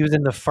 What? He was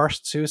in the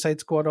first Suicide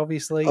Squad,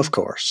 obviously. Of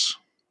course.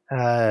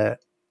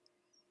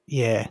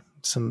 Yeah,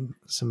 some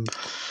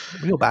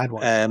real bad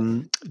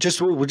ones. Just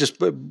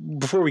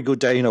before we go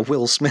down a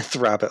Will Smith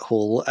rabbit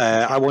hole,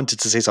 I wanted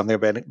to say something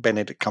about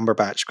Benedict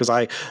Cumberbatch, because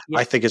I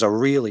think it's a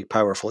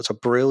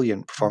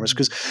brilliant performance,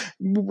 because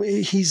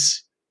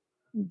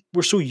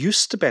we're so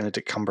used to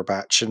Benedict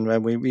Cumberbatch, and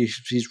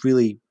he's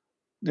really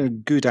a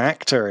good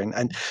actor,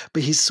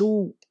 but he's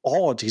so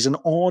odd. He's an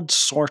odd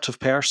sort of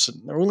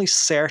person. There are only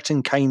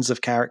certain kinds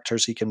of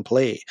characters he can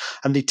play,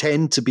 and they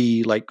tend to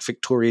be like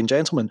Victorian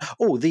gentlemen.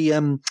 Oh,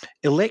 the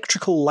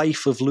Electrical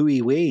Life of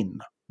Louis Wain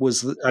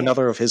was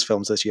another of his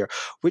films this year,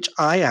 which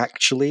I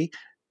actually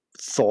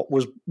thought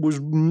was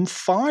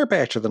far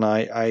better than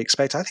I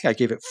expected. I think I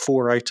gave it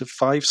 4 out of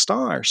 5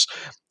 stars.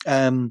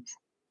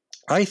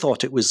 I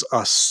thought it was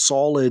a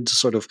solid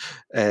sort of.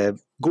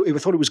 I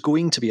thought it was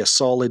going to be a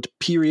solid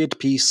period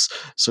piece,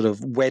 sort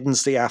of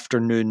Wednesday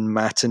afternoon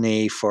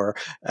matinee for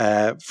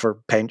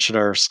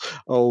pensioners.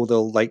 Oh,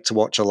 they'll like to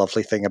watch a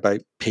lovely thing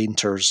about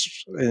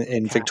painters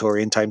in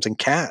Victorian times and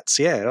cats.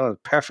 Yeah,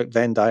 perfect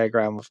Venn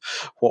diagram of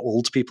what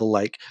old people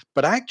like.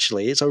 But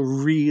actually, it's a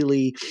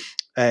really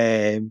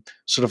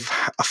sort of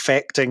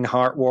affecting,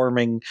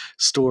 heartwarming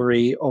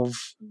story of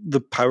the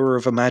power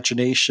of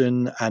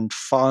imagination and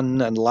fun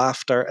and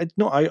laughter.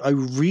 I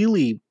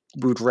really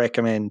would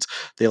recommend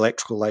The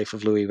Electrical Life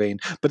of Louis Wain.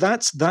 But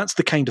that's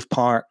the kind of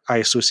part I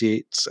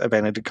associate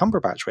Benedict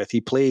Cumberbatch with.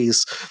 He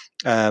plays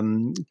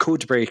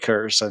code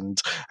breakers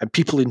and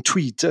people in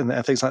tweed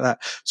and things like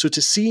that. So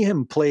to see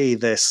him play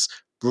this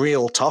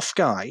real tough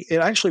guy, it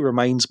actually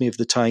reminds me of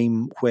the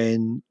time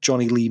when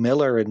Johnny Lee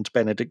Miller and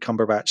Benedict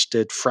Cumberbatch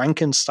did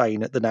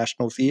Frankenstein at the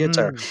National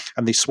Theatre,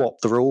 and they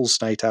swapped the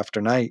roles night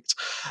after night.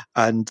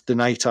 And the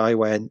night I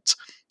went,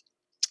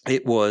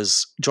 it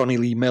was Johnny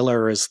Lee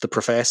Miller as the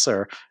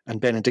professor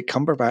and Benedict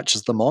Cumberbatch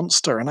as the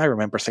monster. And I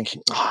remember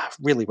thinking, I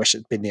really wish it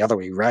had been the other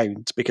way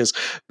round, because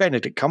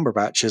Benedict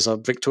Cumberbatch is a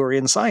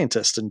Victorian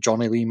scientist and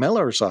Johnny Lee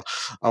Miller's a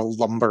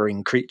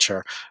lumbering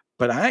creature.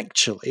 But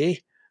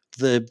actually,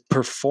 the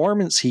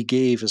performance he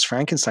gave as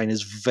Frankenstein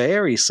is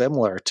very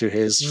similar to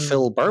his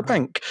Phil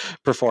Burbank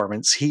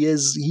performance. He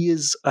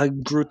is a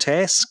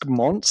grotesque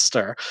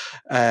monster.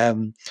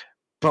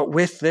 But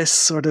with this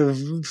sort of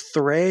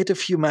thread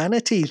of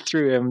humanity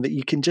through him that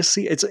you can just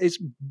see, it's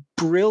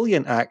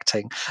brilliant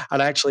acting.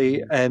 And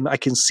actually, I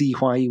can see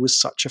why he was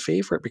such a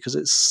favorite, because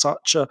it's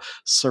such a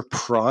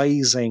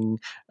surprising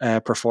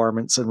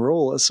performance and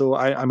role. So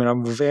I mean,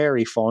 I'm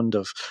very fond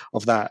of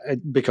that,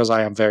 because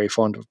I am very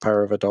fond of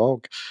Power of a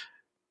Dog.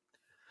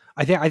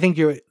 I think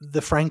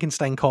the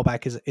Frankenstein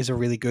callback is a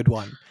really good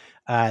one.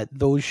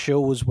 Those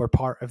shows were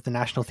part of the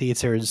National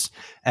Theatre's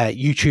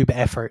YouTube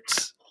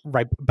efforts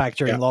right back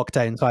during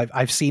lockdown. So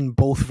I've seen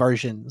both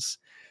versions,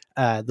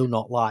 though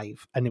not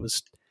live, and it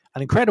was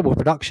an incredible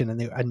production.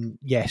 And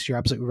yes, you're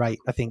absolutely right.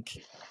 I think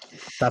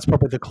that's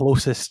probably the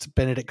closest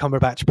Benedict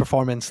Cumberbatch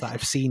performance that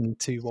I've seen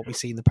to what we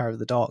see in The Power of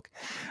the Dog.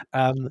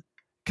 Can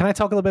I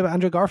talk a little bit about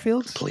Andrew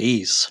Garfield?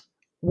 Please.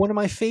 One of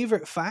my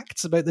favorite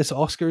facts about this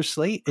Oscars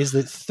slate is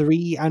that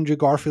 3 Andrew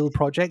Garfield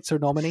projects are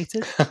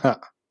nominated. And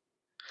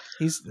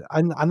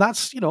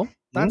that's,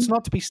 that's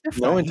not to be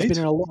sniffed at. He's been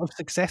in a lot of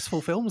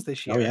successful films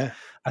this year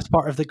as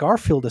part of the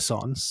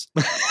Garfield-a-sons.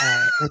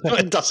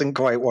 It doesn't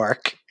quite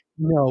work.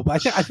 No,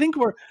 but I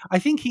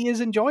think he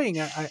is enjoying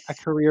a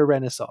career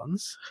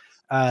renaissance.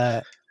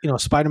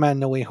 Spider-Man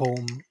No Way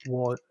Home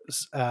was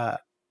a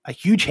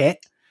huge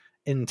hit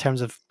in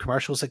terms of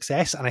commercial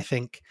success, and I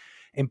think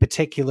in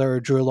particular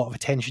drew a lot of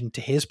attention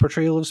to his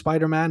portrayal of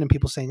Spider-Man, and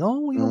people saying,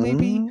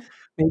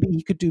 maybe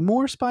he could do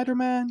more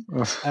Spider-Man.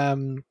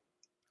 And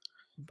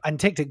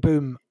Tick, Tick,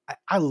 Boom,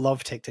 I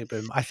love Tick, Tick,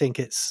 Boom. I think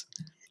it's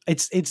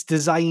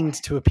designed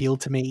to appeal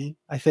to me,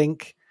 I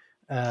think,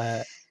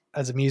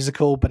 as a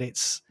musical, but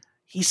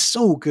he's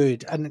so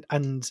good.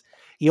 And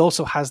he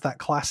also has that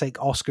classic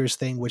Oscars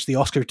thing, which the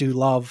Oscars do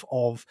love,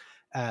 of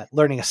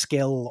learning a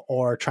skill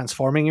or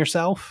transforming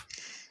yourself.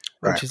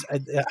 Right. Which is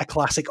a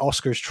classic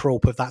Oscars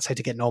trope of that's how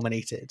to get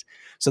nominated.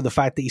 So the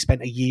fact that he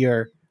spent a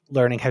year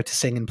learning how to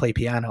sing and play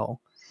piano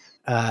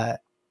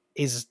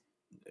is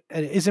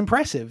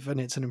impressive, and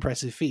it's an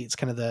impressive feat. It's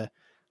kind of the,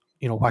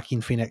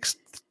 Joaquin Phoenix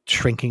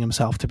shrinking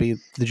himself to be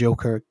the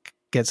Joker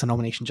gets a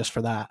nomination just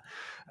for that.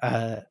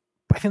 But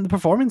I think the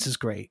performance is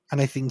great,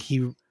 and I think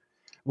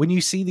when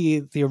you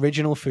see the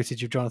original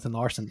footage of Jonathan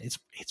Larson, it's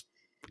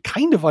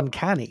kind of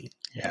uncanny.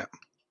 Yeah.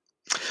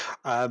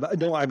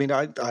 No, I mean,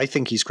 I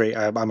think he's great.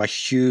 I'm a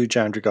huge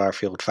Andrew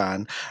Garfield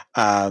fan.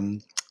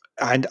 And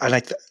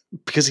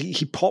because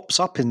he pops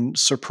up in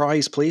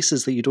surprise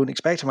places that you don't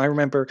expect him. I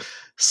remember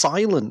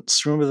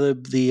Silence. Remember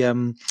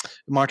the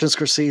Martin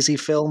Scorsese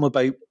film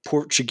about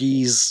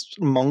Portuguese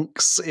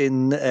monks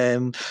in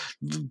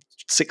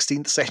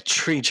 16th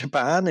century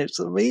Japan? It's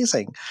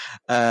amazing.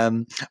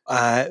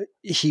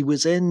 He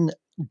was in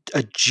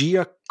a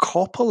Gia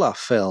Coppola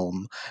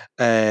film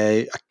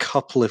a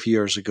couple of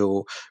years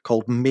ago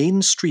called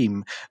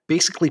Mainstream,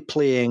 basically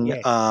playing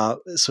a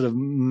sort of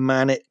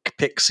manic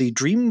pixie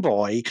dream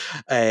boy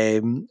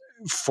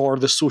for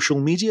the social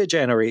media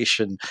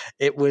generation.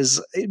 It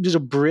was a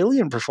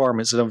brilliant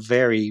performance in a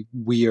very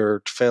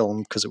weird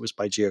film because it was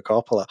by Gia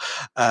Coppola.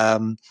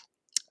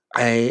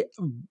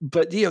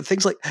 But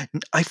things like,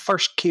 I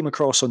first came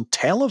across on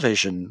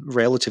television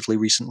relatively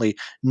recently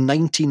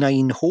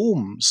 99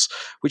 Homes,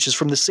 which is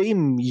from the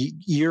same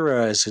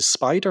era as his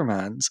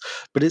Spider-Man's,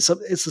 but it's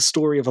the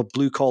story of a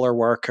blue-collar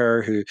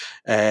worker who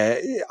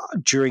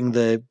during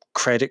the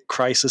credit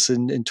crisis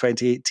in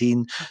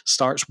 2018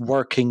 starts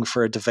working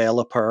for a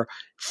developer,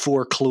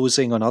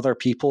 foreclosing on other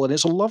people, and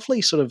it's a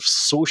lovely sort of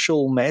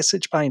social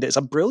message behind it. It's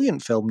a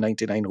brilliant film,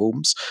 99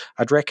 Homes.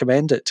 I'd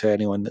recommend it to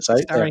anyone that's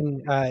out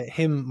starring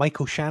him,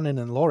 Michael Shannon,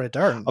 and Laura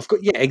Dern.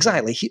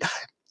 Exactly.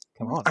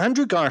 Come on.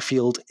 Andrew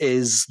Garfield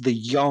is the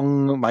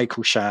young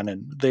Michael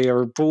Shannon. They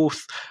are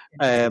both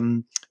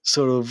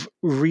sort of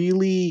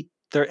really,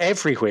 they're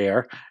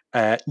everywhere.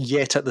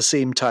 Yet at the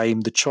same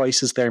time, the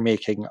choices they're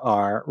making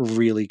are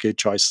really good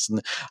choices.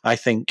 And I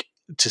think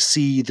to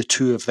see the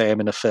two of them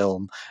in a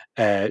film,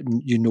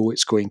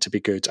 it's going to be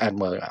good. And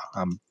Laura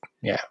Dern,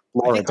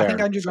 I think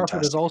Andrew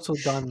Garfield has also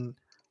done,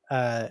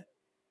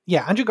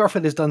 Andrew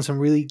Garfield has done some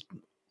really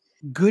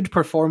good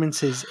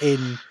performances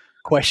in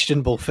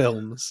questionable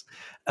films.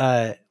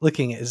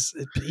 Looking at his,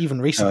 even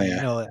recently,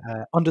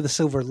 Under the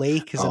Silver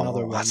Lake is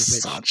another one.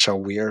 That's such a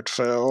weird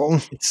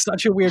film. It's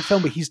such a weird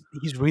film, but he's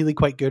really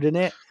quite good in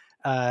it.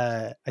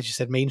 As you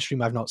said,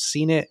 Mainstream, I've not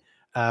seen it.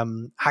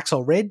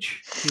 Hacksaw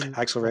Ridge.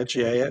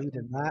 Yeah.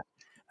 In that.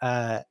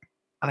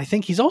 And I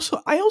think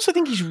I also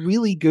think he's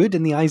really good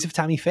in The Eyes of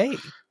Tammy Faye.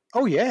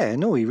 Oh yeah,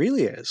 no, he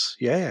really is.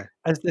 Yeah.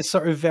 As this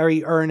sort of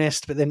very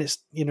earnest, but then it's,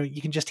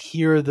 you can just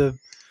hear the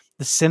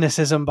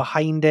cynicism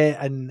behind it,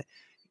 and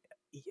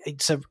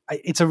it's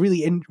a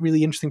really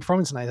really interesting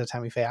performance in Eyes of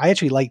Tammy Faye. I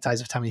actually liked Eyes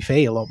of Tammy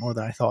Faye a lot more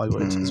than I thought I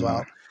would as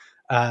well.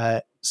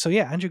 So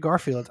Andrew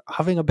Garfield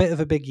having a bit of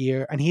a big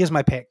year, and he is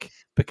my pick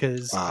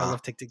because I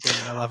love Tick, Tick, Boom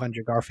and I love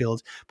Andrew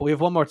Garfield. But we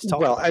have one more to talk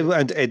about. Well,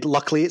 and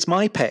luckily it's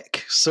my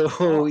pick. So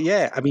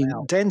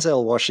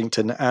Denzel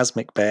Washington as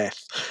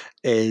Macbeth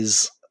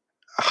is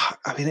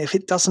I mean, if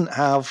it doesn't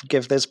have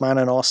 "Give This Man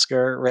an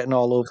Oscar" written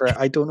all over it,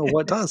 I don't know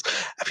what does.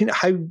 I mean,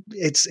 how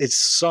it's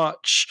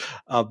such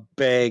a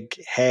big,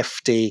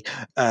 hefty,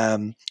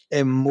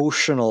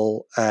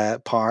 emotional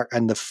part,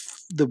 and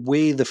the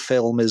way the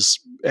film is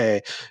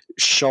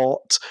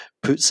shot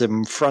puts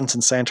him front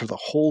and center the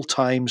whole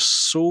time.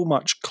 So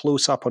much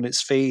close up on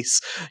his face.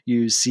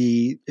 You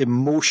see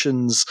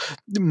emotions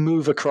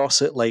move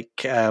across it like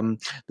the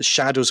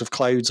shadows of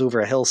clouds over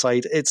a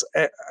hillside.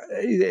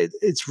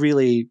 It's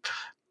really.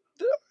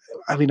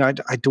 I mean, I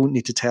don't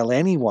need to tell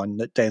anyone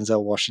that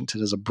Denzel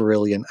Washington is a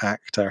brilliant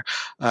actor.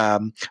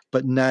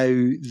 But now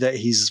that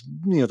he's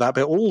that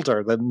bit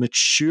older, the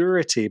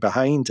maturity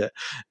behind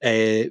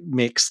it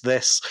makes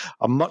this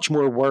a much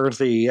more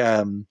worthy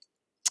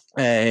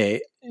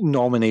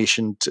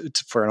nomination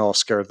for an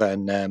Oscar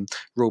than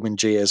Roman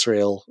J.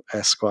 Israel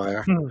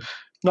Esquire.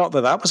 Not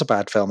that was a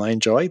bad film. I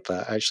enjoyed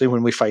that actually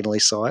when we finally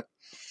saw it.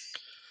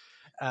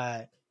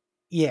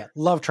 Yeah,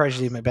 love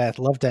Tragedy of Macbeth.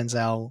 Love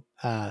Denzel.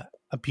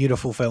 A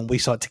beautiful film. We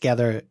saw it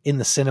together in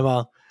the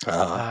cinema.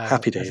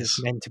 Happy days.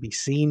 It's meant to be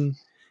seen.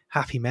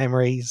 Happy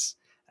memories.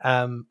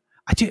 Isn't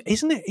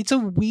it? It's a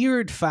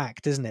weird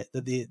fact, isn't it,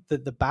 that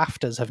the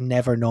BAFTAs have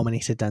never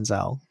nominated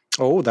Denzel.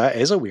 Oh, that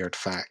is a weird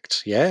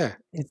fact. Yeah,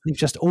 they've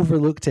just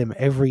overlooked him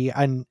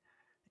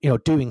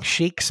doing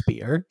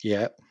Shakespeare.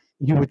 Yeah,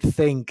 you would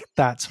think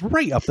that's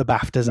right up the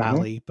BAFTAs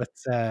alley, but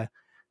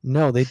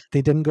no, they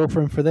didn't go for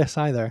him for this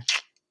either.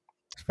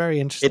 It's very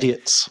interesting.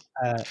 Idiots.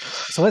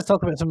 So let's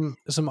talk about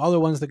some other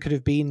ones that could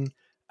have been.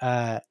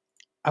 I've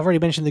already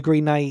mentioned The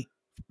Green Knight,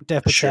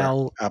 Dev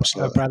Patel,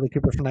 Bradley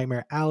Cooper for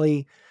Nightmare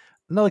Alley.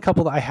 Another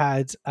couple that I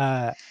had.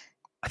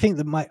 I think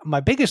that my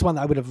biggest one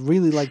that I would have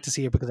really liked to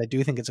see here, because I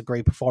do think it's a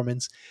great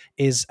performance,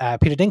 is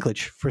Peter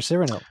Dinklage for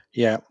Cyrano.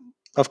 Yeah,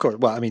 of course.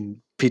 Well, I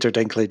mean, Peter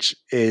Dinklage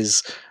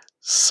is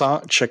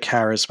such a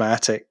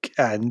charismatic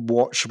and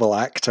watchable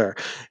actor.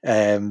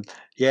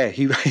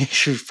 He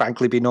should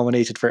frankly be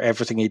nominated for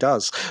everything he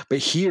does. But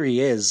here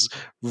he is,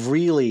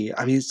 really.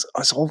 I mean,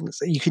 it's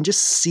almost, you can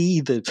just see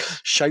the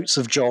shouts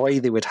of joy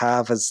they would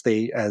have as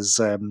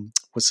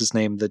what's his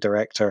name, the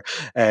director,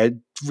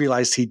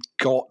 realized he'd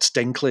got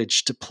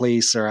Dinklage to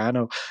play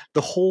Cyrano.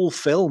 The whole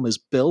film is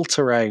built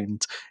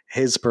around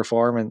his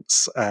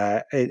performance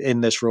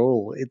in this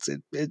role.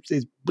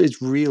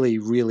 It's really,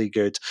 really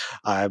good.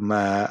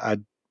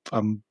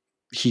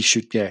 He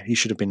should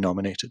have been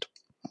nominated.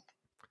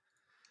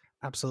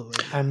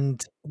 Absolutely.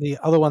 And the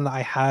other one that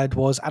I had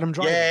was Adam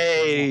Driver.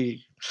 Yay!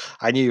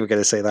 I knew you were going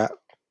to say that.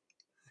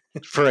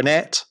 For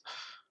Annette?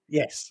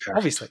 Yes, Perfect.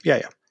 Obviously.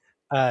 Yeah.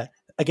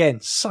 Again,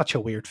 such a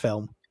weird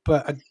film,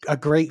 but a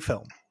great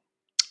film.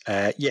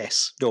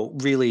 Yes. No,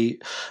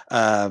 really.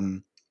 I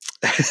mean,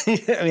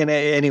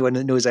 anyone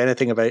that knows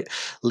anything about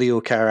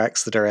Leo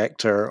Carax, the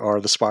director,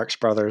 or the Sparks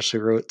brothers who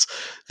wrote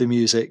the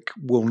music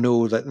will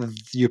know that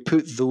you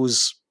put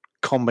those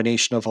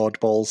combination of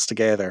oddballs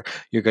together,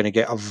 you're going to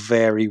get a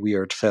very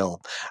weird film.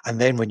 And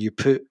then when you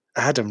put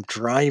Adam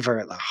Driver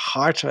at the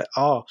heart of it,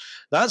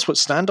 that's what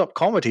stand-up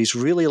comedy is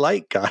really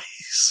like,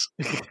 guys.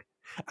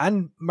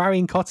 And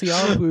Marion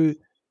Cotillard, who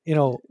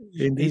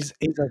is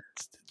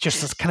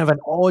just kind of an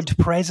odd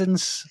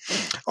presence.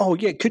 Oh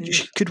yeah,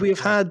 could we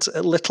have had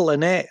Little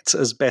Annette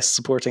as Best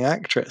Supporting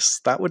Actress?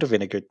 That would have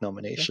been a good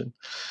nomination.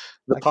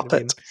 The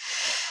Puppet.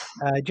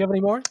 Do you have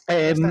any more?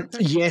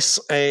 Yes.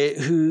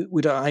 Who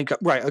would I got?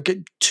 Right, I'll get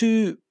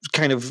two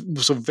kind of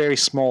very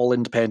small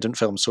independent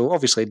films, so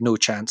obviously no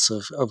chance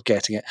of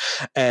getting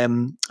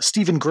it.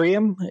 Stephen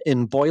Graham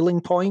in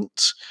Boiling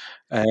Point.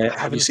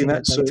 Have you seen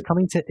that? So it's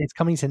coming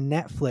to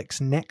Netflix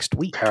next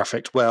week.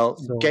 Perfect. Well,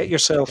 get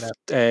yourself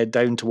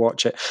down to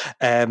watch it.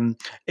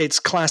 It's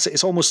classic.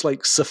 It's almost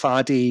like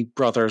Safdie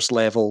brothers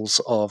levels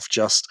of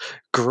just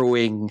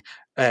growing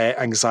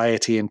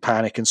anxiety and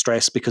panic and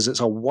stress, because it's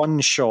a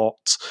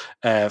one-shot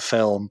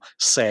film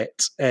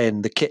set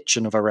in the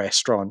kitchen of a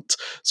restaurant.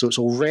 So it's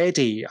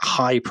already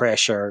high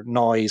pressure,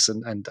 noise,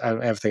 and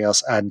everything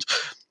else, and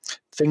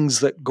things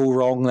that go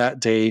wrong that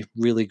day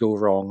really go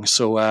wrong.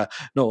 So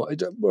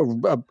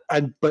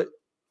but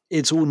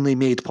it's only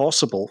made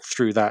possible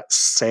through that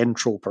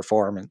central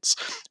performance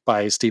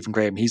by Stephen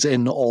Graham. He's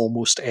in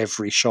almost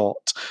every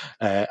shot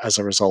as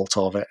a result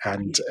of it.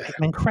 And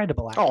an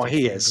incredible actor. Oh,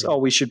 he is. Oh,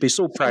 we should be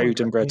so proud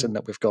in Britain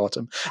that we've got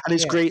him. And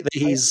it's great that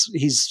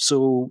he's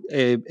so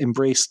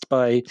embraced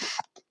by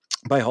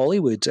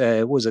Hollywood.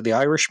 Was it The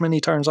Irishman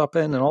he turns up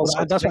in? And all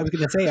that's what I was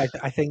going to say.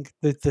 I think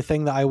the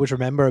thing that I always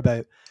remember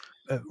about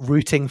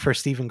rooting for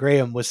Stephen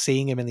Graham was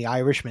seeing him in The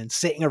Irishman,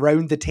 sitting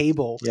around the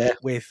table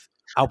with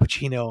Al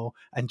Pacino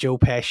and Joe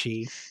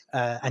Pesci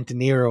and De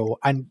Niro,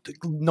 and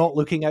not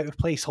looking out of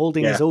place,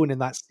 holding his own in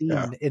that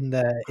scene in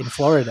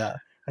Florida.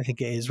 I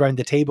think it is, round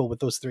the table with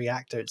those three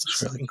actors.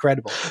 It's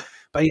incredible.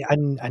 But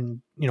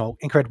and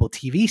incredible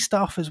TV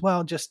stuff as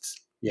well.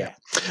 Just Yeah.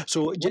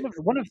 So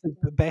one of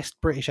the best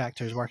British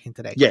actors working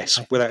today. Yes,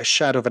 without a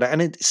shadow of a doubt.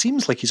 And it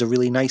seems like he's a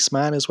really nice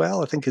man as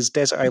well. I think his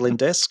Desert Island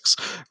Discs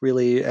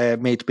really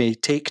made me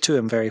take to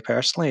him very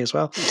personally as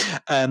well.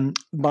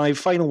 My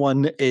final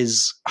one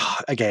is,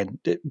 again,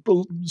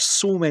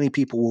 so many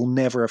people will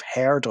never have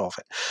heard of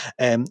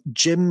it.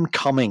 Jim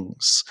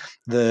Cummings,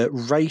 the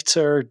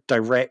writer,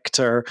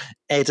 director,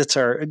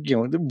 editor,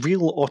 the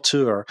real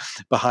auteur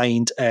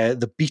behind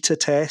The Beta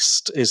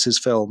Test is his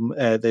film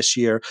this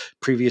year.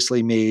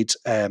 Previously made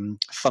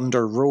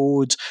Thunder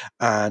Road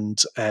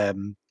and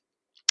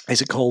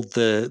is it called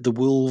the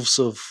Wolves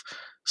of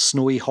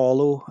Snowy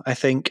Hollow? I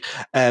think.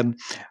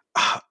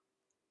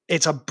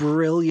 It's a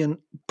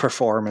brilliant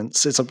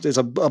performance. It's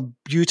a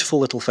beautiful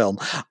little film.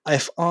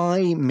 If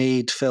I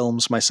made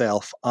films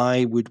myself,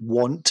 I would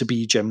want to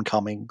be Jim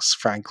Cummings,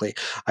 frankly.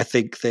 I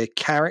think the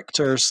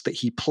characters that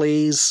he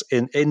plays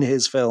in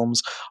his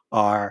films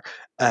are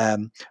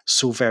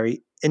so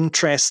very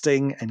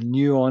interesting and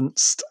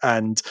nuanced,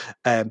 and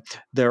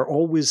they're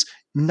always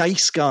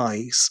nice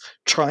guys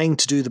trying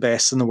to do the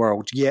best in the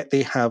world, yet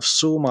they have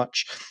so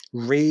much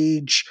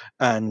rage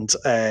and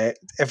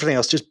everything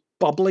else just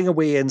bubbling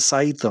away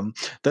inside them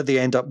that they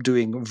end up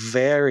doing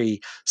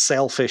very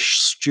selfish,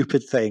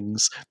 stupid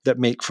things that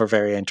make for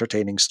very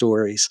entertaining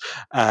stories.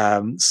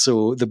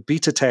 So the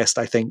Beta Test,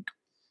 I think,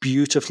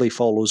 beautifully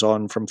follows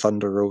on from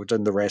Thunder Road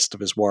and the rest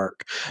of his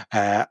work.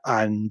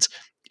 And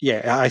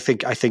yeah, I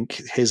think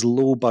his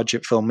low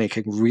budget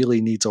filmmaking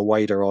really needs a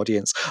wider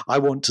audience. I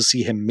want to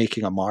see him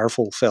making a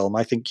Marvel film.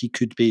 I think he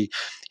could be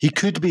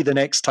the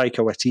next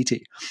Taika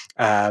Waititi.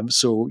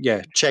 So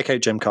yeah, check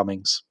out Jim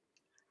Cummings.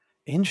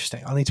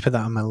 Interesting. I'll need to put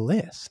that on my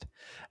list.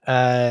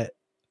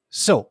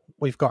 So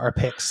we've got our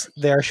picks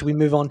there. Should we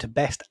move on to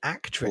Best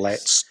Actress?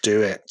 Let's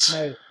do it.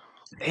 Now,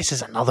 this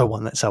is another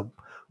one that's a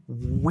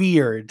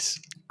weird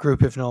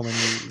group of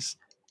nominees.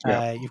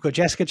 Yeah. You've got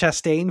Jessica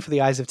Chastain for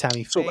The Eyes of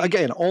Tammy Faye. So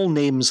again, all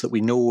names that we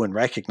know and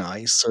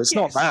recognize, so it's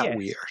not that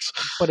weird.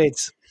 But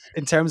it's,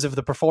 in terms of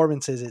the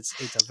performances,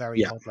 it's a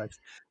very odd list.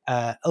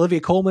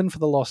 Olivia Colman for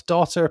The Lost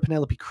Daughter,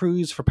 Penelope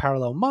Cruz for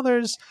Parallel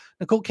Mothers,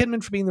 Nicole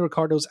Kidman for Being the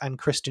Ricardos, and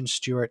Kristen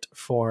Stewart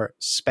for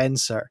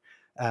Spencer.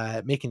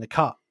 Making the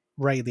cut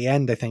right at the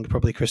end, I think,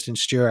 probably Kristen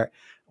Stewart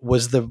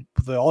was the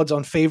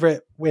odds-on favourite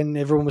when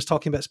everyone was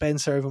talking about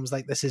Spencer. Everyone was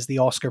like, this is the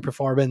Oscar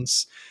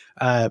performance,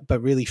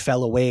 but really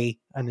fell away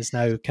and is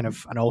now kind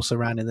of, and also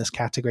ran in this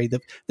category.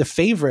 The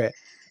favourite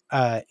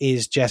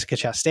is Jessica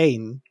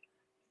Chastain,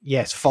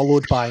 yes,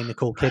 followed by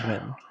Nicole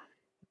Kidman.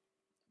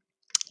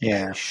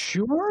 Yeah.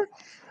 Sure?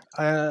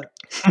 Yeah.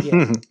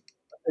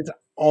 It's an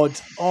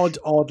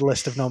odd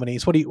list of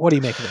nominees. What do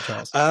you make of it,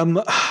 Charles?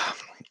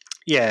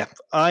 Yeah,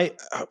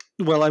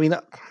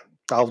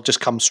 I'll just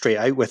come straight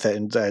out with it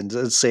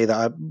and say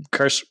that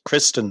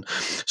Kristen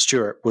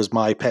Stewart was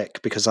my pick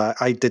because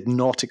I did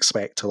not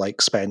expect to like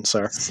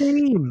Spencer.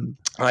 Same.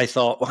 I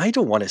thought, well, I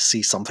don't want to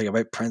see something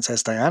about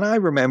Princess Diana. I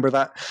remember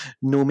that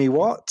Naomi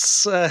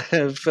Watts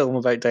film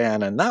about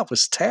Diana, and that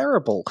was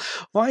terrible.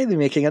 Why are they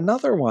making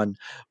another one?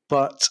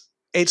 But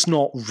it's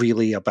not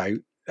really about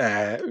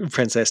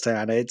Princess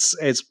Diana. It's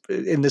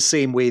in the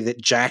same way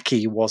that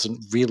Jackie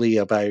wasn't really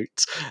about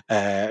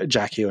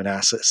Jackie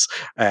Onassis.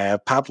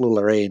 Pablo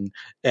Larraín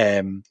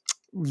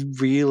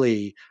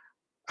really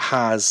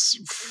has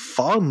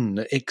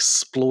fun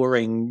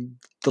exploring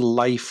the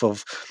life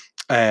of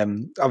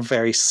a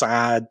very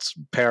sad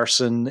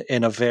person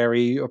in a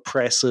very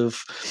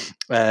oppressive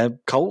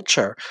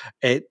culture.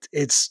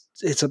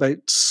 It's about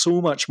so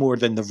much more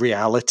than the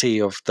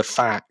reality of the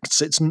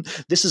facts.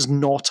 This is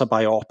not a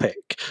biopic.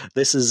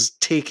 This is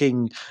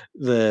taking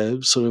the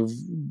sort of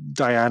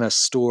Diana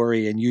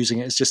story and using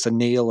it as just a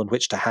nail on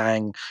which to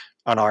hang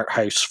an art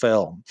house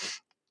film.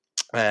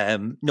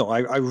 No,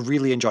 I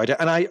really enjoyed it,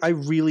 and I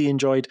really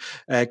enjoyed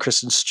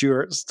Kristen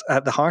Stewart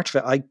at the heart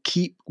of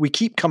it. We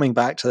keep coming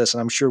back to this,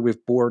 and I'm sure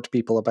we've bored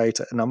people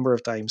about it a number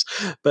of times.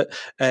 But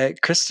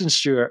Kristen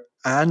Stewart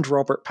and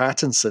Robert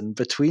Pattinson,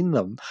 between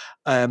them,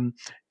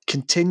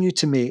 continue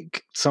to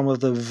make some of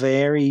the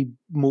very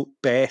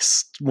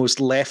best, most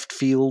left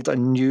field,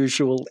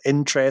 unusual,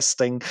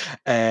 interesting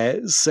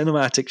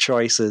cinematic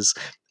choices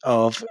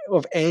of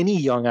any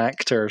young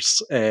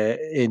actors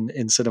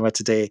in cinema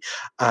today,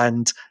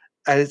 and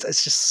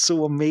it's just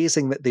so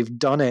amazing that they've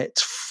done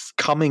it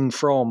coming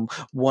from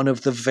one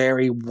of the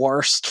very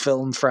worst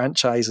film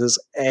franchises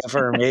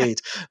ever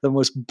made. The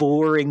most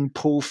boring,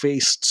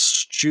 po-faced,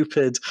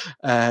 stupid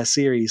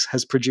series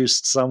has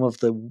produced some of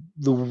the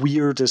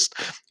weirdest,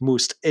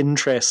 most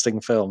interesting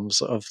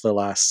films of the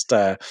last,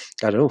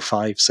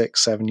 5,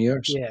 6, 7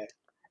 years. Yeah.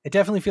 It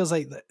definitely feels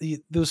like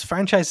those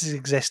franchises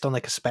exist on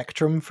like a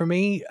spectrum for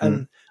me.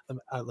 And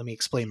let me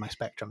explain my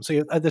spectrum.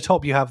 So at the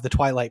top, you have the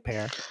Twilight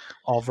pair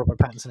of Robert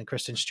Pattinson and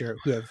Kristen Stewart,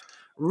 who have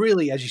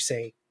really, as you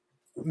say,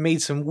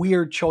 made some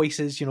weird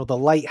choices. The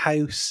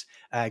Lighthouse,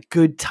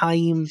 Good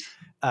Time,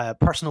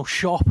 Personal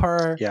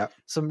Shopper,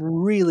 some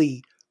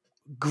really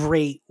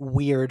great,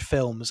 weird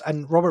films.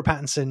 And Robert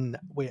Pattinson,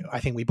 I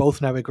think we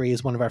both now agree,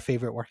 is one of our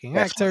favorite working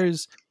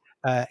actors.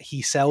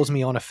 he sells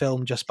me on a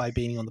film just by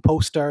being on the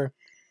poster.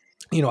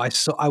 You know,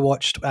 I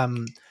watched what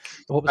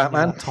was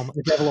Batman?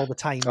 The Devil All the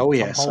Time. Oh, Tom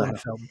yes, Holland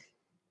film.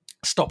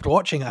 Stopped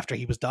watching after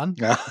he was done.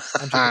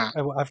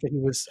 After he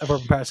was a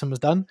Robert Pattinson was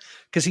done,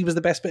 because he was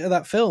the best bit of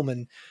that film.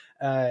 And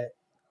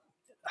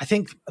I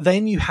think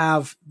then you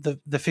have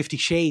the 50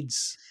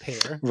 Shades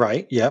pair,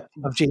 right? Yep.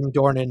 Of Jamie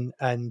Dornan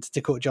and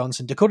Dakota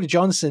Johnson. Dakota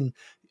Johnson,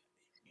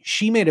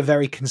 she made a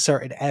very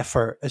concerted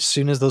effort as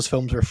soon as those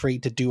films were free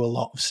to do a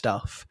lot of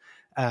stuff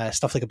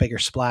like A Bigger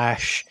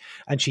Splash,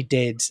 and she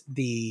did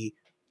the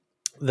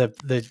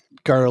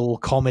girl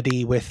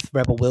comedy with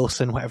Rebel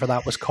Wilson, whatever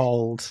that was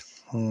called.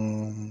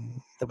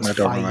 That was I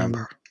don't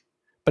remember.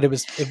 But it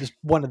was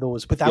one of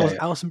those. But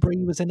Alison Brie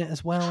was in it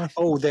as well.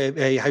 Oh,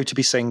 the How to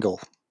Be Single.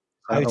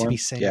 How to Be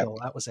Single.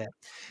 That was it.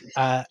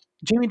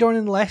 Jamie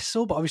Dornan less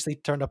so, but obviously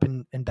turned up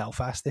in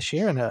Belfast this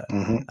year, and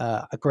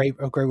a great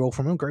role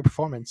from him, great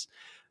performance.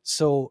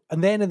 So,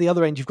 and then at the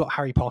other end, you've got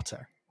Harry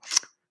Potter,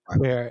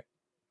 where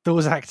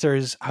those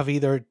actors have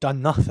either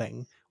done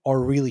nothing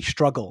or really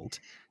struggled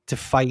to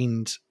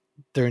find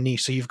their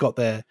niche. So you've got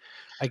the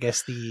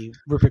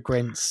Rupert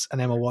Grint's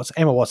and Emma Watson.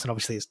 Emma Watson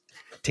obviously is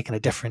taking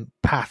a different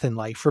path in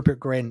life. Rupert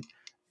Grint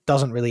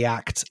doesn't really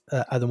act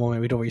at the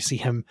moment. We don't really see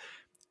him.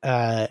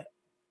 What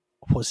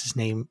was his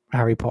name?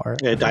 Harry Potter.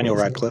 Yeah, Daniel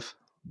Radcliffe.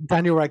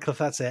 Daniel Radcliffe,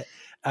 that's it.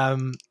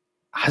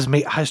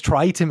 Has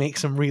tried to make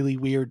some really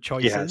weird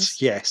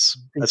choices. Yes.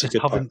 That's a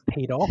good point.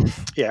 Paid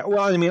off. Yeah,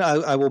 well, I mean,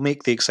 I will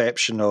make the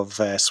exception of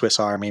Swiss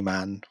Army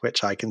Man,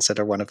 which I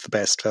consider one of the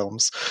best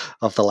films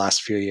of the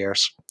last few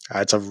years.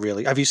 It's a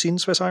really. Have you seen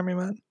Swiss Army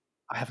Man?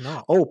 I have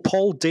not. Oh,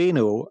 Paul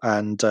Dano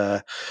and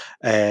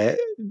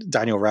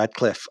Daniel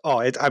Radcliffe.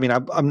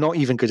 I'm not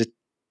even going to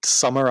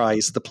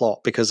summarize the plot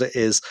because it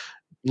is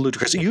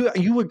ludicrous. You're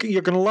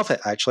going to love it.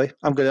 Actually,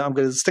 I'm going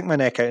to stick my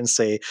neck out and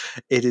say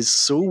it is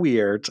so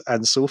weird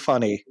and so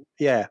funny.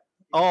 Yeah.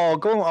 Oh,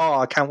 go! Oh,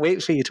 I can't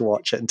wait for you to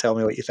watch it and tell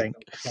me what you think.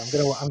 Yeah,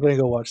 I'm going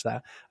to go watch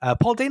that.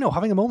 Paul Dano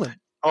having a moment.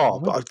 Oh,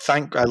 about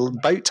time.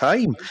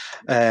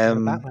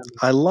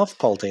 I love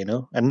Paul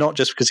Dano, and not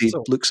just because he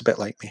looks a bit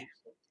like me.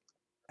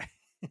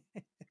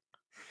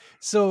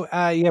 So,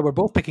 we're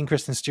both picking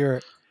Kristen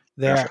Stewart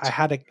there.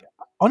 Perfect.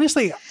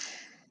 Honestly,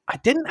 I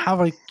didn't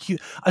have a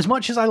cute, as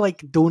much as I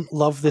don't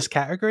love this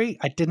category,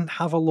 I didn't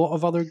have a lot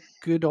of other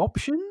good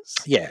options.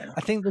 Yeah.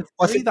 I think the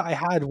three that I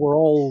had were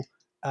all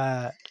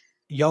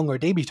young or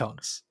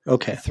debutantes.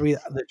 Okay.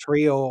 The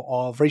trio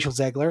of Rachel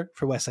Zegler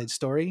for West Side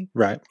Story,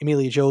 right?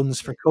 Emilia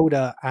Jones for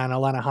Coda, and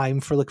Alana Haim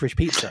for Licorice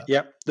Pizza.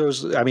 Yep,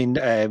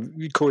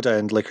 Coda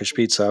and Licorice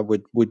Pizza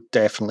would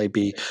definitely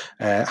be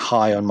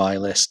high on my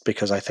list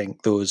because I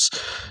think those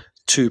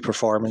two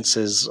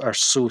performances are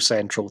so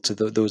central to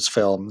those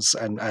films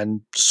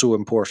and so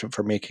important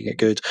for making it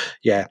good.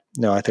 Yeah,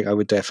 no, I think I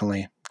would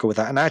definitely go with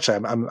that. And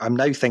actually, I'm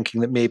now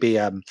thinking that maybe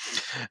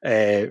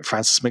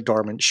Frances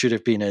McDormand should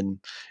have been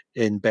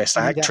in Best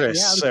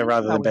Actress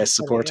rather than Best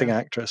Supporting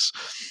Actress.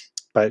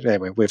 But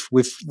anyway,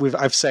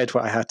 I've said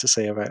what I had to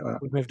say about that.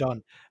 We've moved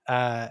on.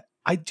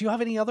 Do you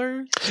have any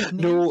other?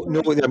 No.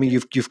 I mean,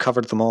 you've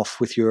covered them off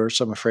with yours,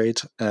 I'm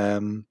afraid.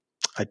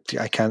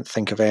 I can't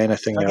think of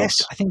anything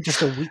else. I think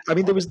just a week. I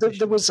mean,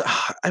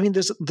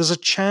 there's a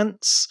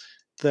chance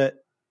that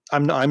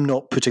I'm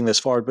not putting this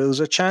forward, but there's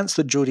a chance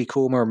that Jodie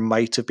Comer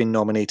might have been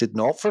nominated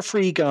not for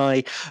Free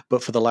Guy,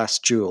 but for The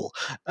Last Duel.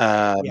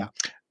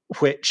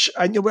 Which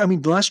I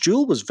mean, The Last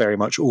Duel was very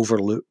much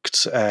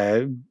overlooked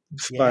by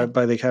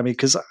the Academy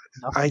because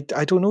I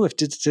don't know if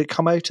did it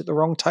come out at the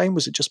wrong time?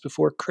 Was it just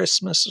before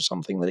Christmas or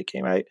something that it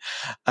came out?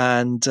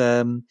 And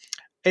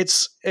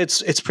it's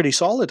pretty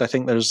solid. I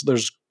think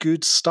there's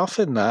good stuff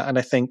in that, and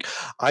I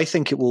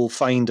think it will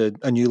find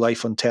a new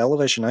life on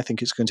television. I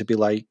think it's going to be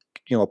like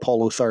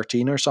Apollo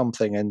 13 or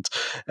something, and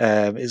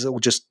it will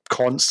just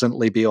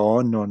constantly be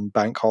on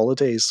bank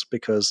holidays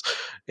because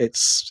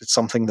it's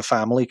something the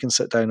family can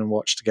sit down and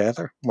watch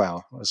together.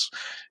 Well,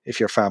 if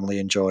your family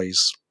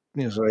enjoys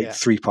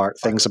 3-part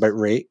things about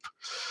rape.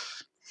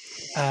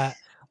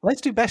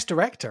 Let's do Best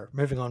Director.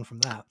 Moving on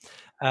from that.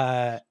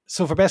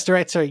 So for Best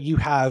Director, you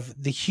have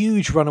the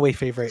huge runaway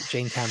favorite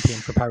Jane Campion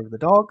for Power of the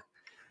Dog,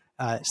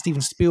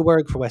 Steven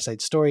Spielberg for West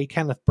Side Story,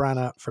 Kenneth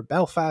Branagh for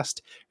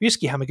Belfast,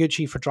 Ryusuke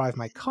Hamaguchi for Drive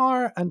My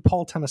Car, and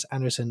Paul Thomas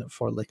Anderson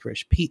for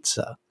Licorice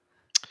Pizza.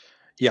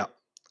 Yeah.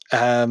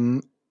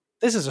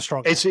 This is a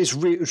strong.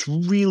 It's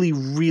really,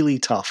 really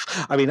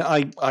tough. I mean,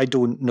 I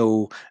don't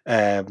know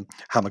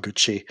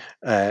Hamaguchi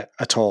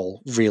at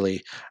all,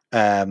 really,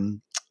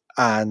 and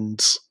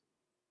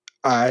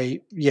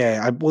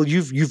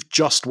you've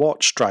just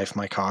watched Drive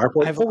My Car.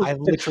 I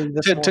literally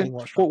this morning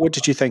watched. What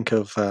did you think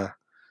of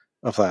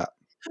that?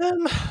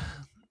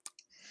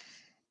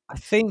 I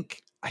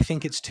think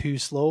it's too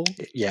slow.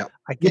 Yeah,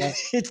 I get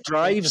it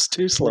drives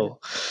too slow.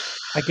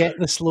 I get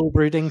the slow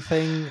brooding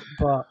thing,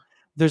 but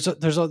there's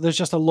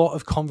just a lot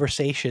of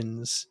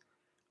conversations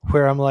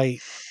where I'm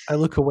like, I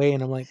look away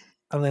and I'm like,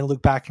 and then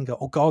look back and go,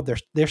 oh God,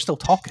 they're still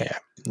talking. Yeah,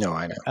 no,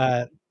 I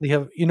know. They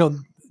have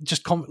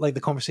just like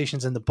the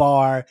conversations in the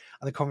bar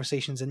and the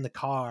conversations in the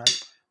car.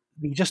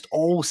 they just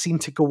all seem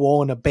to go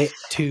on a bit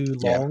too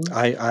long.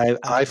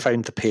 I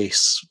found the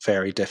pace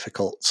very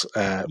difficult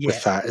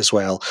with that as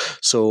well.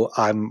 So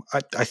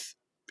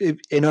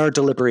in our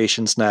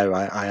deliberations now,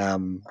 I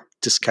am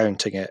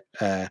discounting it.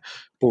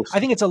 Both.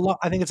 I think it's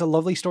a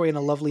lovely story and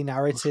a lovely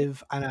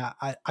narrative, and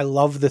I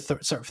love the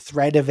sort of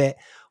thread of it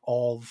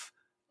of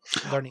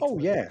learning.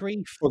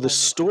 Grief. Well, the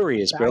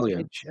story is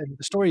brilliant. And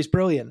the story is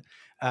brilliant.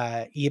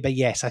 But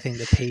yes, I think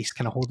the pace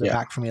kind of holds it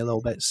back for me a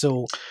little bit.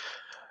 So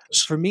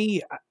for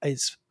me, I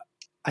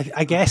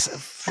guess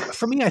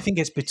for me, I think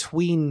it's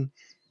between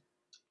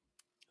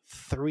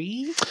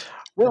 3.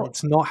 Well,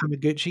 it's not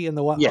Hamaguchi, and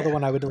the other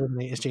one I would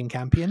eliminate is Jane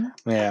Campion.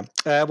 Yeah,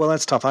 well,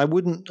 that's tough. I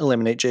wouldn't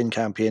eliminate Jane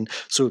Campion,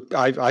 so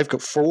I've got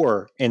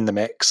 4 in the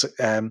mix.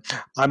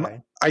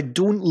 I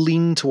don't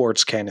lean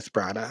towards Kenneth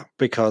Branagh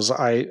because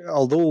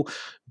although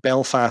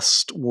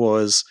Belfast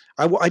was,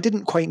 I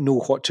didn't quite know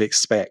what to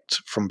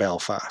expect from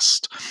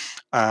Belfast,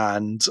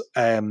 and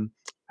I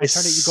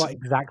heard you got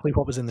exactly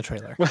what was in the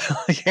trailer.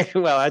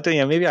 Well, I don't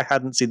know. Maybe I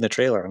hadn't seen the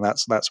trailer, and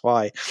that's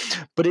why.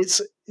 But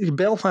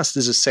Belfast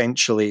is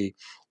essentially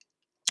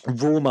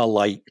Roma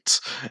light,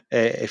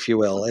 if you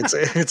will. It's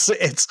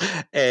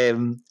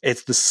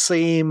the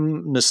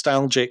same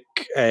nostalgic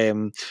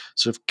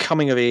sort of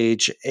coming of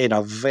age in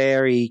a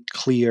very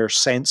clear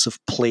sense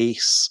of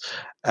place.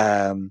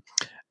 All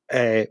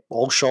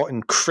shot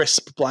in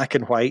crisp black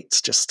and white,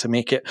 just to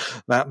make it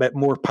that bit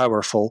more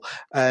powerful.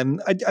 I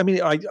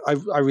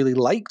really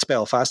liked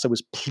Belfast. I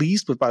was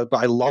pleased with it,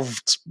 but I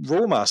loved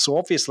Roma, so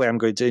obviously I'm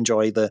going to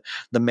enjoy the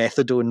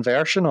methadone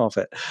version of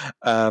it.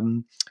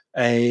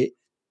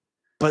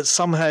 But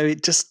somehow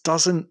it just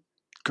doesn't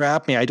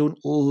grab me. I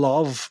don't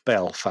love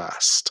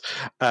Belfast.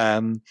 I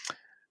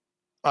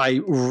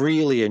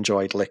really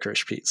enjoyed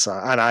Licorice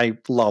Pizza, and I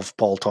love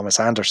Paul Thomas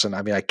Anderson.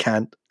 I mean, I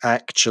can't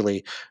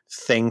actually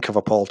think of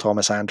a Paul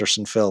Thomas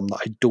Anderson film that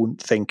I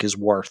don't think is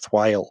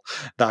worthwhile,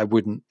 that I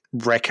wouldn't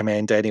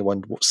recommend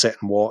anyone sit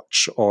and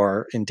watch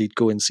or indeed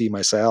go and see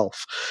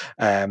myself.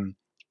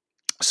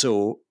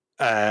 So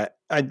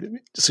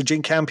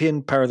Jane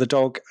Campion, Power of the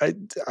Dog,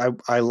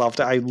 I loved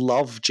it. I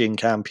love Jane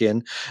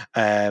Campion.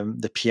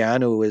 The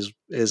piano is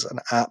an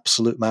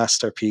absolute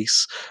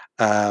masterpiece.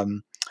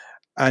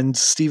 And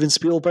Steven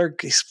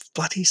Spielberg is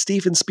bloody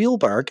Steven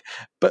Spielberg.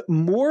 But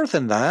more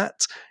than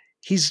that,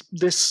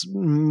 this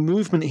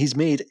movement he's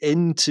made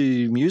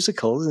into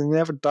musicals. He's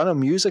never done a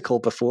musical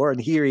before, and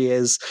here he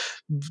is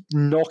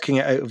knocking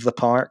it out of the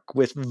park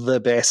with the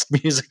best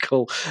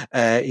musical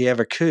he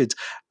ever could.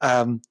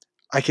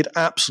 I could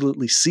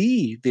absolutely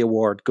see the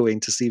award going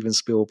to Steven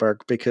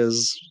Spielberg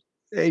because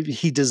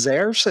he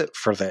deserves it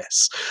for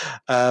this.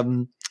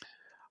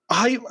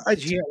 He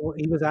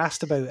was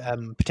asked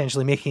about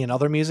potentially making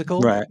another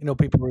musical. Right.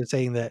 People were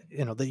saying that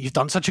that you've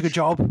done such a good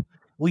job.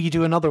 Will you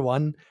do another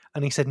one?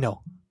 And he said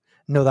no.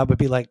 That would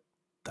be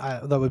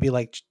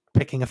like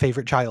picking a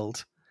favorite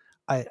child.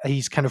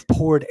 He's kind of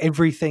poured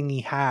everything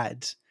he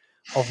had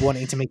of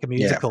wanting to make a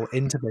musical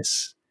into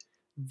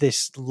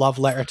this love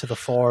letter to the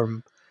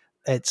form.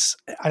 And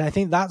I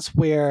think that's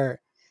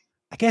where,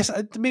 I guess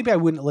maybe I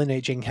wouldn't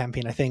eliminate Jane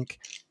Campion. I think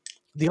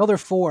the other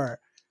 4,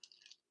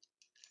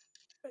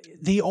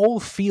 they all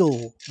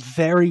feel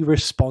very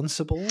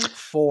responsible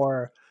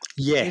for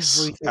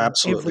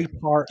every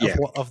part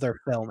of their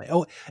film.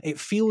 It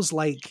feels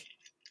like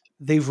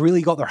they've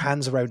really got their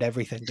hands around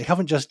everything. They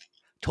haven't just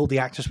told the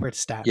actors where to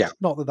stand. Yeah.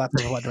 Not that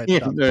that's what director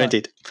does. No,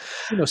 indeed.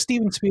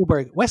 Steven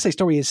Spielberg, West Side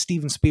Story is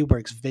Steven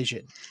Spielberg's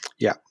vision.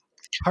 Yeah.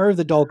 Power of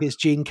the Dog is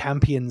Jane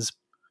Campion's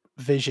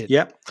vision.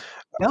 Yeah.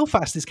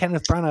 Belfast is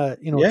Kenneth Branagh,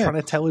 trying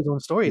to tell his own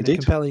story in a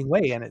compelling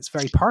way, and it's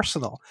very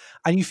personal.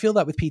 And you feel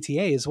that with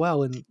PTA as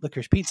well in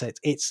Licorice Pizza.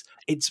 It's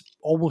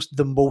almost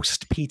the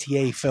most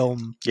PTA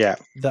film that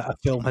a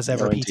film has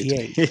ever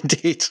PTA'd.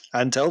 Indeed.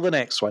 Until the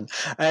next one.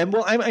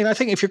 Well, I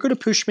think if you're going to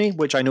push me,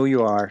 which I know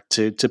you are,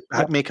 to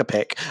make a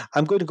pick,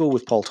 I'm going to go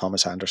with Paul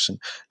Thomas Anderson,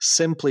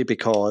 simply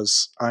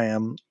because I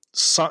am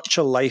such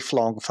a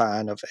lifelong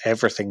fan of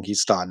everything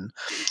he's done.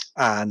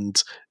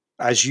 And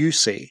as you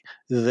say,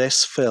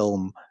 this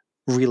film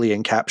really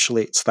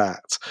encapsulates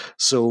that.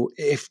 So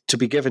if to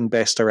be given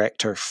Best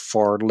Director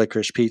for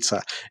Licorice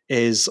Pizza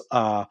is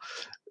an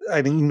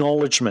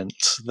acknowledgement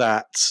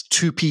that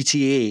to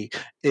PTA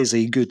is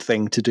a good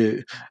thing to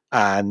do,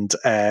 and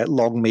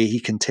long may he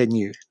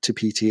continue to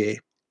PTA.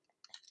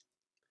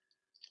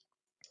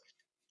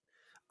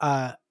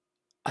 I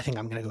think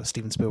I'm going to go with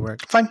Steven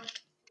Spielberg. Fine.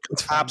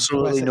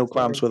 Absolutely no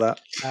qualms with that.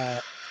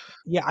 I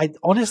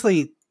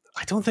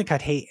don't think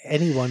I'd hate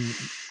anyone.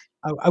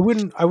 I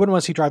wouldn't want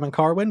to see Drive My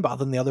Car win, but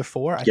other than the other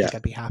 4, I think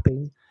I'd be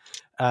happy.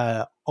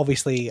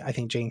 Obviously, I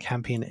think Jane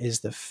Campion is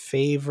the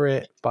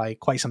favorite by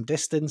quite some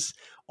distance.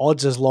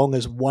 Odds as long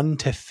as 1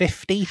 to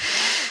 50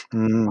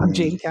 on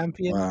Jane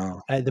Campion.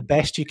 Wow. The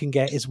best you can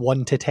get is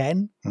 1 to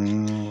 10.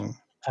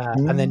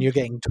 And then you're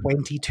getting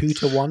 22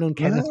 to 1 on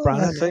Kenneth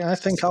Branagh. I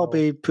think I'll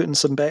be putting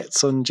some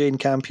bets on Jane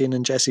Campion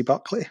and Jessie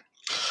Buckley.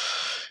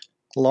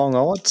 Long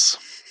odds.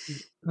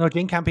 No,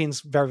 Jane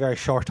Campion's very, very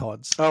short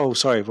odds. Oh,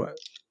 sorry.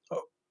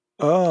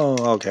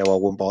 Oh, okay. Well, I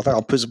won't bother.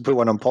 I'll put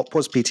one on pop.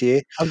 What's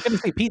PTA? I was going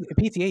to say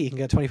PTA. You can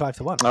get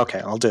 25-1. Okay,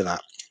 I'll do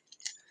that.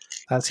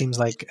 That seems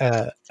like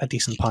a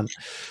decent punt.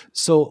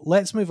 So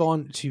let's move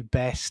on to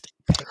Best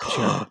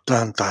Picture.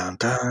 Dun, dun,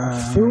 dun.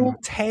 A full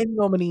 10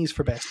 nominees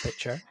for Best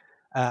Picture.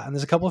 And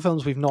there's a couple of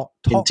films we've not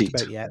talked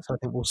about yet, so I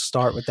think we'll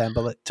start with them.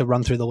 But to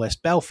run through the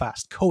list: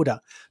 Belfast,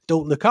 Coda,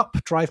 Don't Look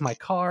Up, Drive My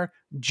Car,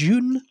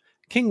 Dune,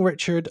 King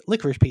Richard,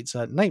 Licorice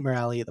Pizza, Nightmare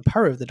Alley, The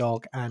Power of the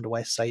Dog, and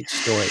West Side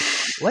Story.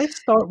 Let's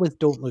start with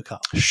Don't Look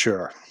Up.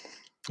 Sure.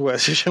 Well,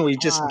 shall we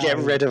just get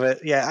rid of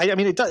it? Yeah, I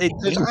mean,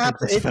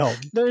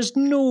 there's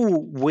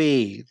no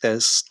way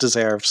this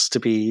deserves to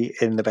be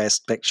in the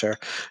Best Picture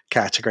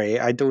category.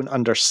 I don't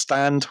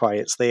understand why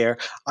it's there.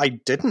 I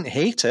didn't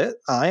hate it.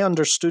 I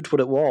understood what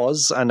it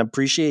was and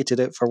appreciated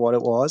it for what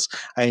it was.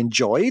 I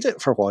enjoyed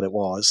it for what it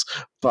was,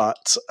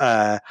 but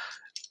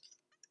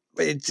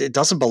it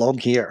doesn't belong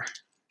here.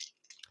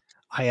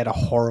 I had a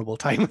horrible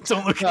time with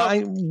Don't Look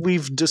Up.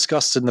 We've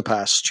discussed in the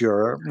past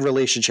your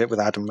relationship with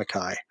Adam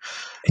McKay.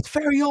 It's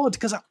very odd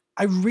because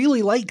I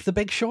really like The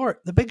Big Short.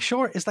 The Big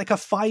Short is like a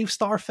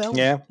 5-star film.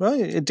 Yeah, well,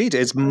 indeed.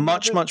 It's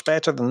much, much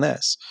better than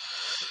this.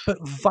 But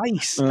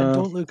Vice and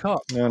Don't Look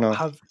Up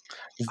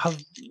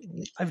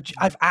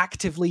I've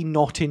actively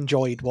not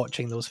enjoyed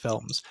watching those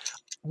films.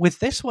 With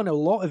this one, a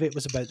lot of it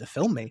was about the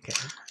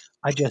filmmaking.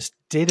 I just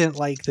didn't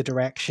like the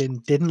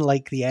direction, didn't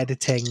like the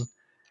editing.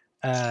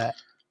 I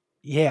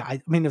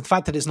mean, the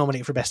fact that it's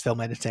nominated for Best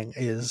Film Editing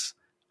is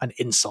an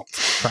insult,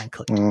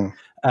 frankly.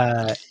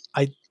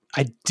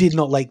 I did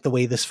not like the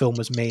way this film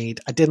was made.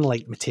 I didn't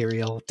like the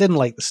material, didn't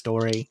like the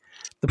story.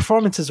 The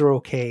performances are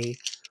okay,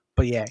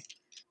 but yeah,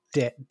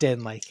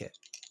 didn't like it.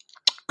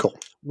 Cool.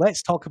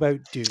 Let's talk about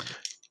Dune.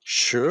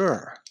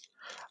 Sure.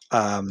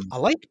 I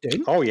like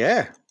Dune. Oh,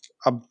 yeah.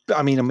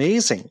 I mean,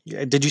 amazing.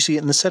 Did you see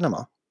it in the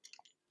cinema?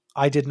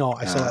 I did not.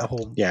 I saw it at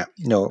home. Yeah,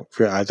 no.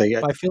 I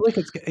feel like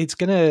it's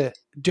gonna.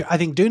 I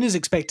think Dune is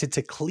expected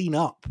to clean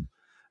up.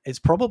 It's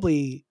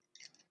probably,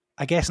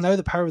 I guess now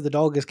The Power of the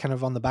Dog is kind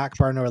of on the back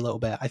burner a little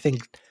bit. I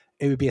think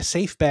it would be a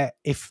safe bet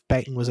if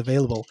betting was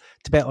available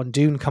to bet on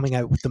Dune coming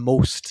out with the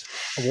most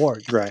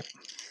awards, right?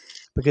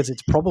 Because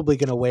it's probably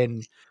going to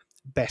win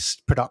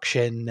Best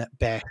Production,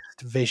 Best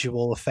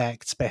Visual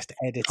Effects, Best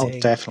Editing. Oh,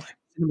 definitely.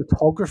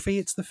 Cinematography,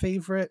 it's the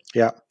favorite.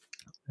 Yeah.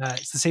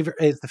 It's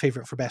the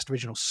favorite for Best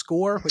Original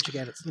Score, which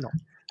again, it's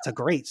a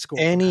great score.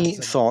 Any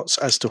thoughts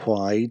as to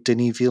why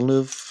Denis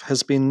Villeneuve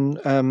has been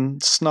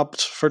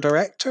snubbed for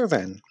director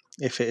then,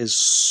 if it is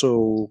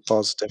so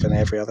positive in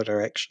every other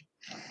direction?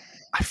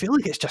 I feel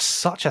like it's just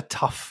such a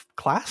tough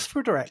class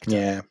for director.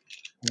 Yeah,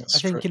 I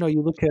think true.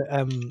 You look at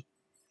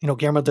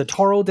Guillermo del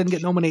Toro didn't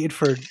get nominated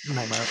for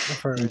Nightmare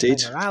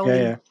Alley.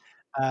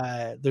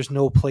 Yeah. There's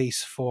no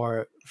place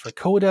for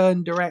Coda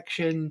in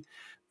direction.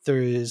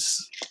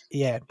 It's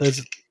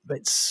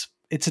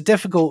a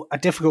difficult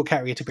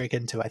category to break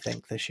into, I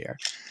think, this year.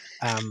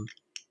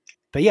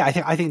 But yeah,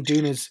 I think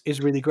Dune is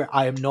really great.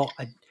 I am not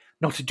a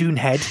Dune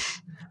head,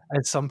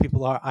 as some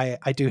people are.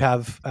 I do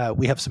have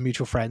we have some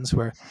mutual friends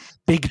who are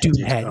big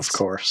Dune heads, of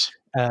course.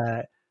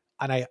 And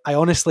I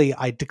honestly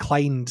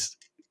declined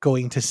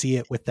going to see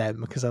it with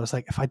them because I was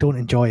like, if I don't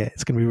enjoy it,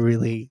 it's going to be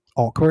really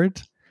awkward.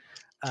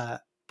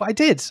 But I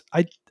did.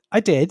 I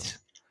did.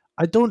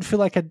 I don't feel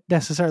like I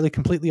necessarily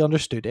completely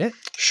understood it.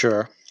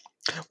 Sure.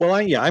 Well,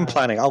 I'm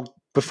planning.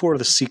 Before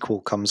the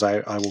sequel comes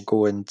out, I will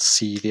go and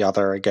see the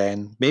other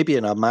again, maybe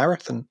in a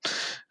marathon.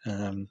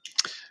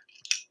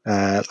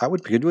 That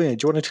would be good. Do you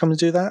want to come and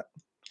do that?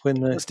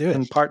 Let's do it.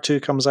 When part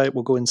 2 comes out,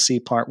 we'll go and see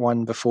part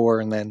 1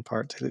 before and then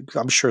part 2.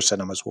 I'm sure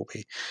cinemas will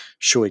be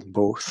showing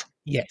both.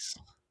 Yes.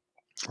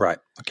 Right.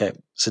 Okay.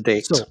 It's a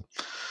date. So,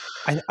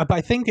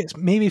 I think it's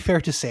maybe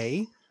fair to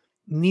say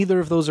neither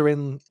of those are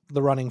in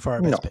the running for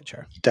our Best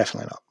Picture.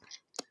 Definitely not.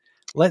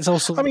 Let's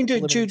also. I mean,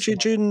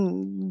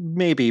 June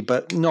maybe,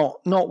 but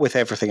not with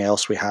everything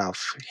else we have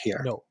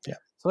here. No. Yeah.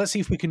 So let's see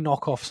if we can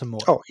knock off some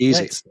more. Oh,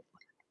 easy.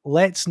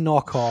 Let's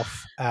knock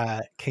off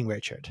King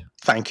Richard.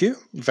 Thank you.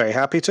 Very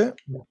happy to.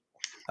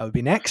 That would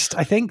be next.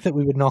 I think that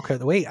we would knock out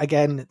the way.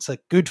 Again, it's a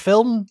good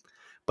film,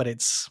 but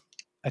it's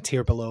a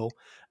tier below.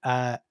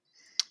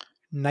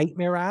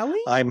 Nightmare Alley?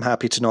 I'm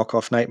happy to knock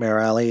off Nightmare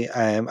Alley.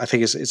 I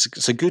think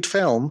it's a good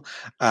film.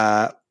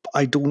 I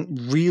don't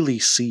really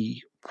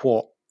see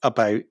what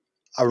about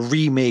a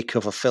remake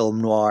of a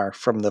film noir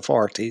from the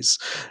 40s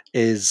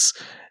is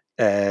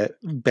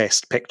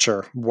Best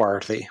Picture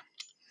worthy.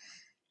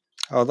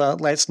 Although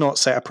let's not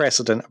set a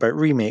precedent about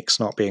remakes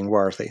not being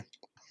worthy.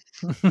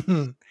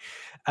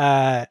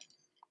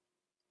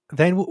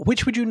 Then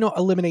which would you not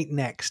eliminate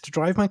next?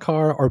 Drive My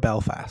Car or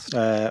Belfast?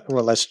 Well,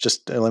 let's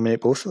just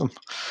eliminate both of them.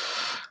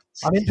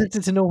 I'm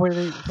interested to know where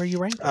you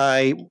rank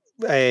them.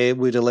 I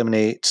would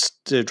eliminate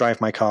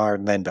Drive My Car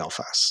and then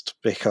Belfast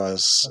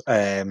because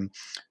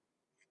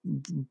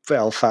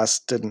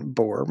Belfast didn't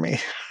bore me.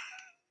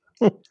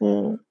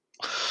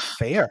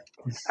 Fair.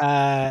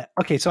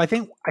 Okay, so I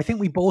think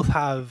we both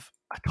have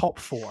a top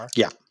 4.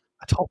 Yeah.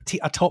 A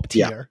top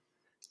tier.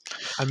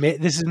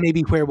 This is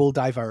maybe where we'll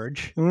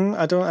diverge.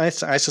 I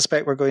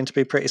suspect we're going to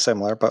be pretty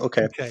similar, but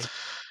okay.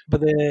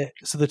 But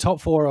the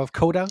top four of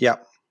Coda,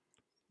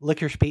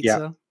 Licorice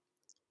Pizza,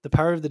 The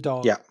Power of the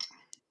Dog,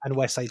 and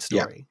West Side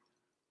Story.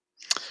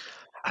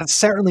 It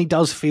certainly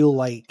does feel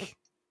like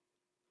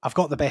I've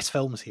got the best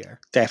films here.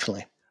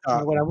 Definitely.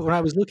 When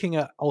I was looking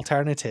at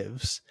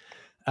alternatives,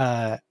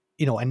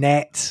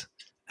 Annette,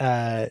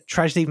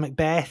 Tragedy of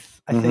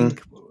Macbeth, I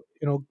think,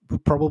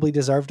 probably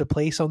deserved a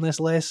place on this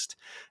list.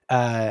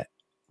 But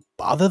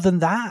other than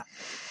that,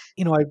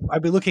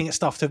 I'd be looking at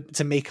stuff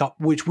to make up,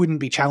 which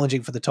wouldn't be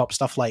challenging for the top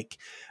stuff like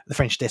The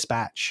French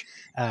Dispatch,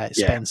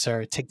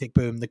 Spencer, Tick, Tick,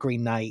 Boom, The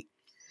Green Knight.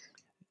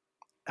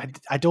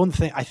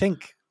 I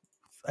think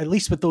at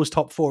least with those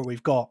top four,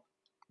 we've got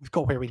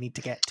where we need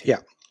to get to. Yeah.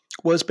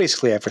 Well, it's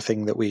basically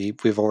everything that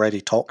we've already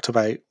talked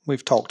about.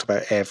 We've talked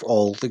about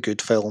all the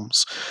good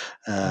films.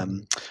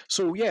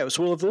 So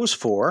of those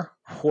four,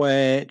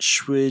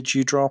 which would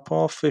you drop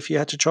off if you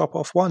had to chop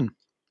off one?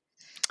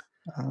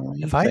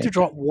 If I had to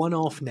drop one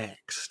off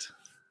next,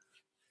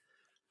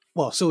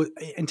 well, so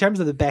in terms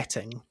of the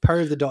betting,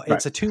 Power of the Dog,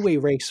 it's a two-way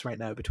race right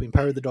now between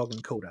Power of the Dog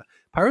and Coda.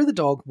 Power of the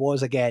Dog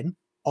was, again,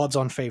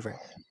 odds-on favorite.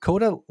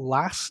 Coda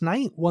last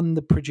night won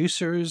the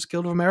Producers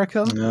Guild of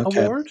America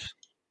award,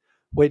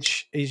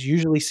 which is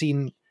usually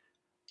seen.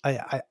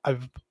 I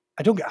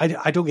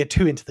don't get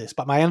too into this,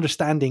 but my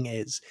understanding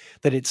is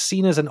that it's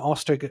seen as an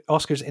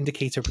Oscars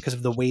indicator because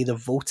of the way the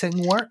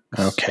voting works.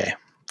 Okay,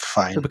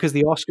 fine. So because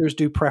the Oscars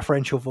do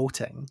preferential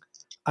voting,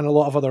 and a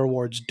lot of other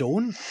awards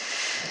don't,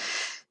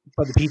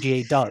 but the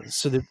PGA does.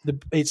 So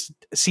it's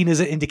seen as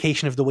an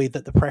indication of the way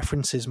that the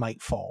preferences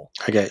might fall.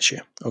 I get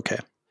you. Okay.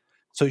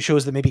 So it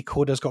shows that maybe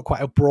Coda's got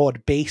quite a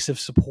broad base of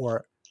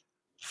support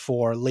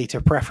for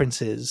later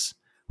preferences,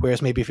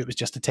 whereas maybe if it was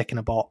just a tick in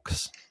a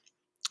box,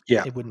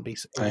 it wouldn't be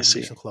so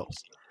close.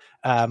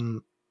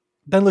 Then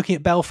looking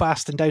at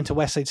Belfast and down to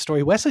West Side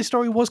Story. West Side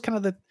Story was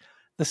kind of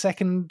the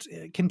second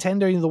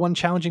contender, the one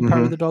challenging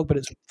Power of the Dog, but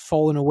it's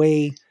fallen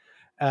away.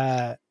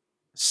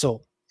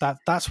 So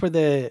that's where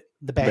the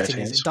betting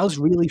is. It does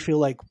really feel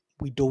like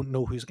we don't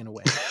know who's going to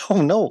win.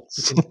 Oh no!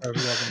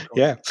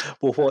 Yeah.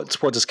 Well,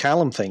 what does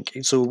Callum think?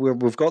 So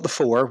we've got the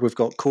four. We've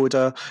got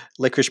Coda,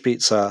 Licorice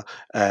Pizza,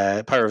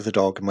 Power of the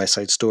Dog, and West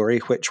Side Story.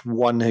 Which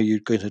one are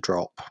you going to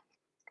drop?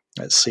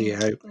 Let's see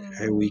how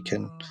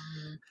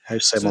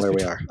similar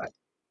we are.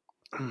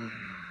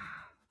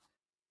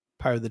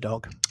 Power of the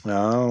Dog.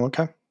 Oh,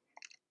 okay.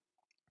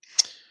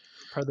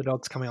 Power of the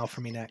Dog's coming off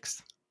for me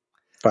next.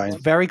 Fine.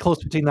 It's very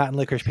close between that and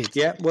Licorice Pizza.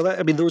 Yeah, well,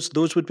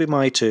 those would be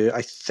my two.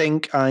 I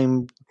think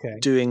I'm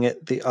doing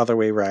it the other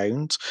way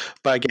round,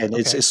 but again,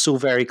 it's so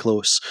very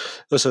close.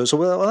 So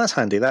that's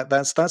handy.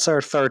 That's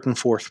our third and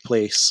fourth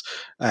place,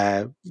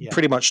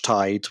 pretty much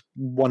tied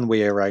one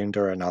way around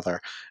or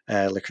another.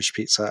 Licorice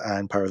Pizza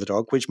and Power of the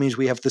Dog, which means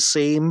we have the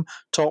same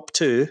top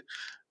two.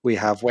 We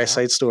have West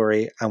Side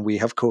Story and we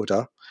have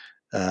Coda.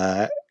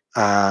 Is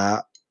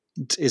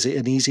it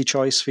an easy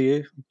choice for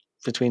you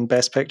between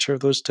Best Picture of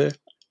those two?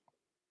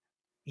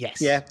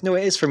 Yes. Yeah, no,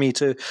 it is for me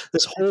too.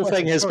 This whole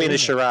thing has been a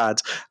charade.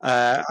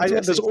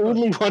 There's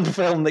only one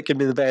film that can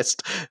be the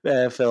best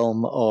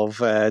film of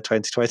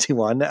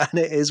 2021, and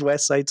it is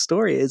West Side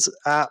Story. It's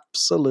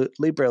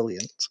absolutely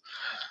brilliant.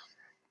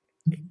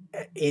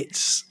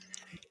 It's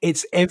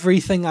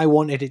everything I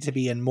wanted it to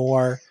be and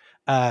more.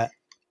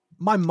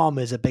 My mum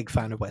is a big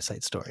fan of West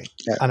Side Story,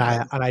 and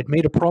I'd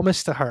made a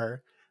promise to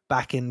her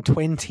back in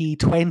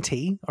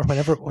 2020 or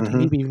whenever,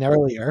 maybe even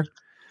earlier,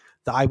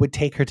 that I would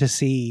take her to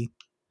see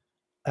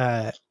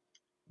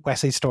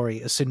West Side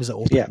Story as soon as it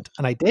opened,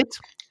 and I did.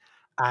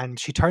 And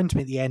she turned to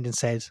me at the end and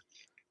said,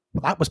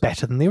 "Well, that was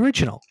better than the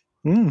original."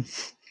 And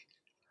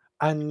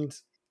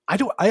I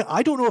don't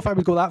know if I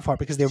would go that far,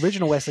 because the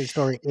original West Side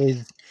Story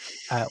is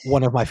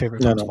one of my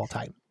favorite films of all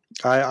time.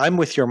 I'm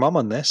with your mum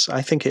on this.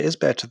 I think it is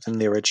better than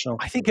the original.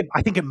 I think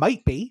it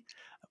might be,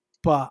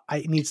 but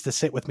it needs to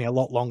sit with me a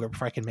lot longer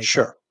before I can make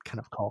that kind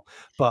of call.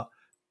 But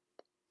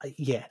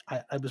yeah,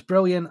 it was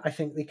brilliant. I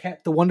think they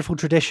kept the wonderful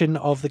tradition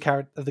of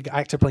the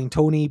actor playing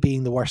Tony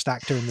being the worst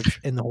actor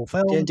in the whole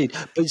film. Yeah, indeed,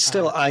 but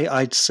still,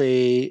 I'd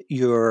say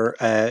your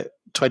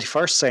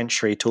 21st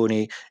century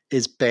Tony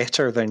is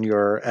better than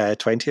your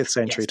 20th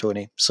century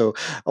Tony. So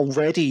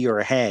already you're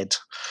ahead.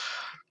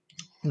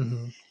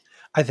 Mm-hmm.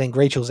 I think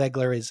Rachel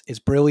Zegler is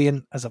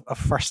brilliant as a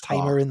first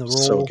timer in the role.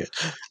 So good,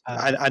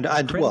 and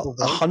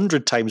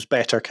 100 times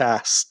better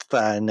cast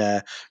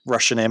than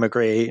Russian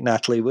emigre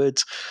Natalie Wood.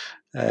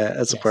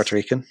 As a Puerto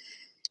Rican.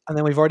 And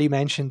then we've already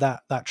mentioned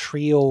that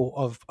trio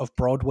of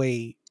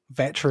Broadway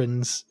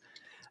veterans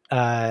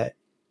who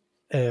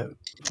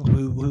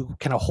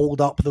kind of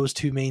hold up those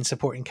two main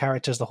supporting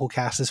characters. The whole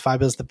cast is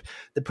fabulous.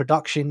 The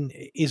production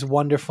is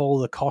wonderful.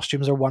 The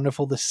costumes are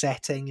wonderful. The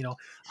setting,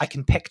 I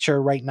can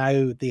picture right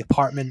now the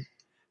apartment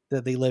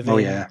that they live in.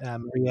 Maria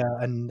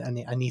and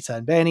Anita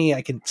and Benny.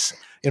 I can,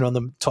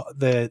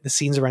 the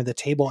scenes around the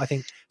table. I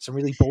think some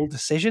really bold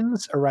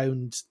decisions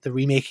around the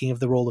remaking of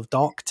the role of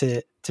Doc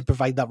to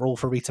provide that role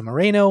for Rita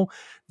Moreno.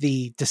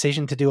 The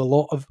decision to do a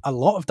lot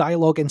of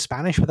dialogue in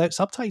Spanish without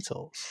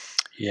subtitles.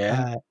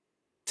 Yeah.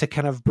 To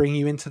kind of bring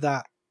you into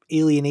that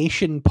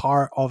alienation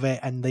part of it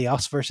and the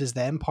us versus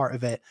them part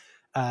of it.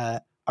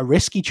 A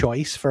risky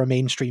choice for a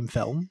mainstream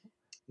film,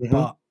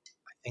 but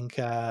I think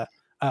a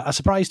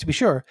surprise to be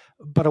sure,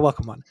 but a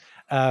welcome one,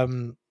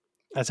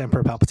 as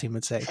Emperor Palpatine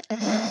would say.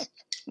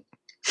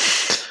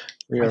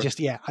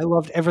 I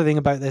loved everything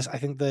about this. I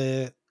think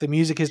the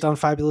music is done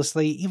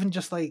fabulously. Even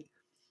just like,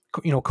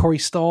 Corey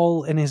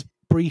Stoll in his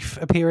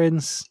brief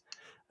appearance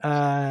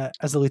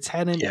as the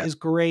lieutenant is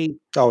great.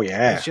 Oh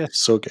yeah, it's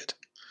just so good.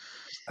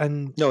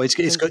 And no,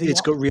 it's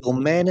got real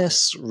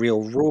menace,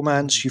 real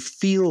romance. You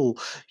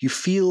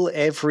feel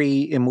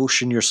every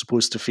emotion you're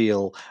supposed to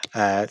feel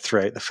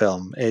throughout the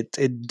film.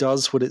 It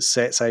does what it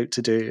sets out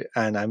to do,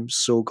 and I'm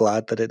so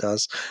glad that it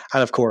does.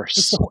 And of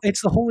course,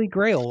 it's the holy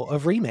grail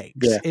of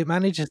remakes. Yeah. It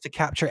manages to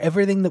capture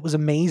everything that was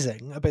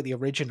amazing about the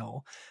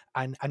original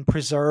and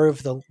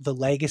preserve the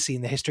legacy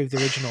and the history of the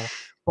original,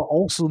 but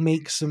also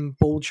make some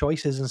bold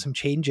choices and some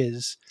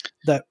changes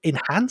that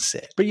enhance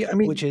it. But yeah, I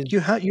mean, which is you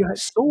have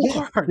so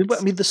hard.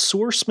 I mean, the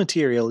source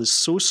material is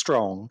so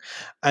strong,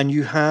 and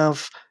you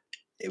have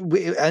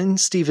in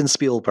Steven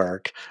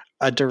Spielberg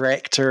a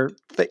director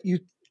that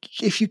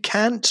if you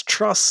can't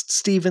trust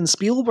Steven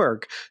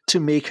Spielberg to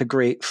make a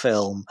great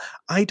film,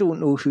 I don't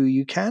know who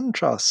you can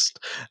trust.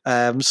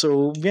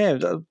 So yeah,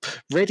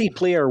 Ready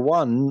Player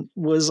One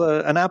was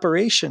an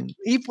aberration.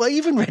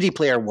 Even Ready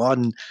Player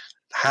One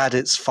had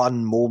its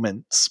fun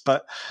moments,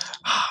 but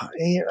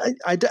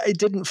I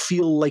didn't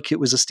feel like it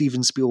was a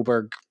Steven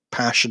Spielberg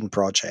passion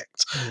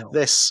project. No.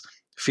 This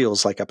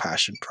feels like a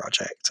passion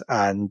project,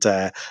 and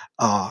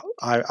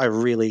I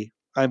really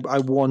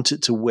want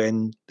it to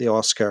win the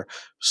Oscar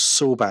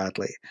so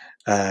badly,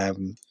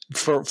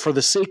 for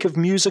the sake of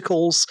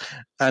musicals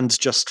and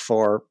just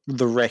for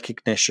the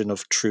recognition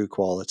of true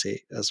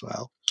quality as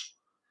well.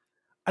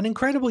 An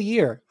incredible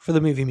year for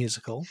the movie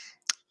musical.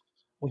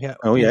 We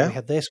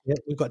had this.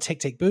 We've got Tick,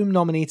 Tick, Boom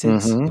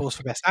nominated, both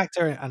for Best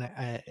Actor and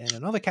in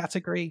another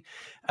category.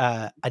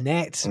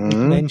 Annette, we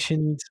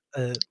mentioned,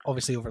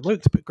 obviously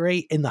overlooked, but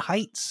great. In the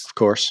Heights, of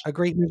course, a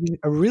great movie,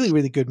 a really,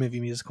 really good movie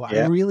musical.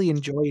 Yeah. I really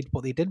enjoyed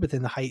what they did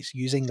within the Heights,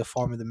 using the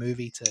form of the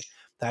movie to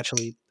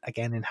actually,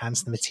 again,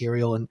 enhance the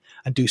material and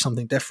do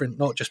something different,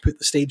 not just put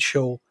the stage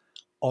show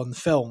on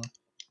film.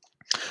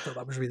 So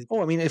that was really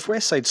cool. I mean, if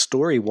West Side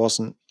Story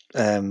wasn't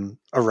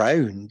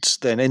around,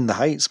 then In the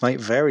Heights might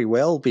very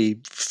well be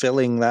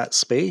filling that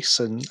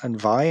space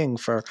and vying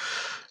for.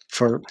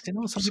 I don't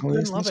know, some people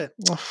didn't love it.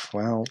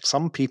 Well,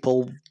 some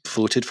people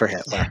voted for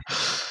Hitler.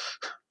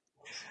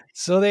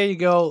 So there you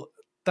go.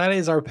 That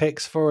is our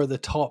picks for the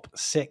top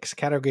 6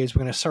 categories.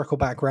 We're going to circle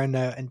back around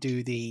now and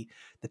do the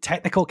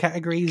technical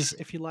categories,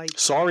 if you like.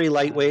 Sorry,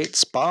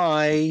 lightweights.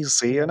 Bye.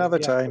 See you another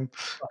time.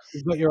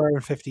 You've got your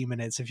own 15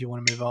 minutes if you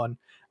want to move on.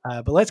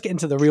 But let's get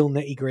into the real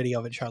nitty-gritty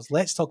of it, Charles.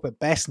 Let's talk about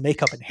best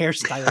makeup and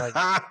hairstyling.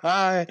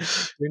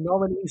 Your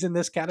nominees in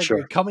this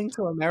category: Coming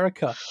to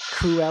America,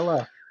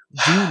 Cruella,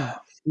 Dune,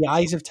 The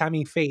Eyes of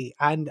Tammy Faye,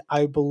 and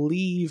I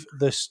believe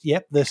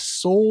the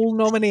sole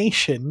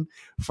nomination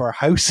for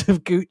House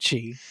of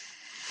Gucci.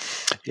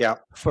 Yeah.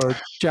 For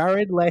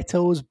Jared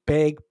Leto's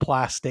big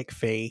plastic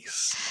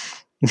face.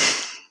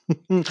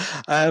 Did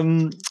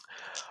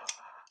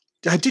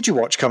you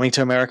watch Coming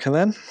to America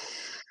then?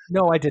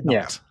 No, I did not.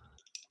 Yeah.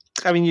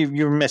 I mean,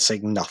 you're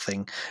missing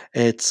nothing.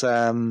 It's,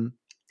 I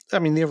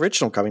mean, the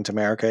original Coming to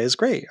America is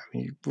great. I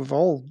mean, we've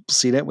all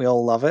seen it. We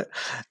all love it.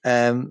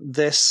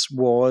 This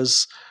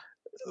was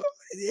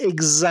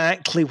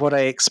exactly what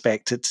I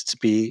expected it to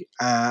be,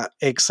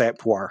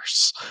 except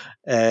worse.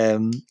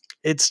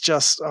 It's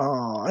just,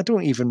 I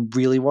don't even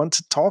really want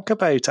to talk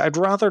about it. I'd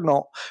rather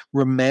not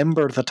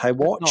remember that I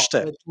watched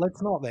it.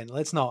 Let's not then.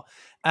 Let's not.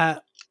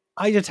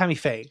 Eyes of Tammy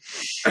Faye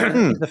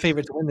is the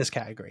favorite to win this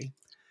category,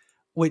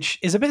 which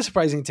is a bit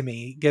surprising to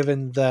me,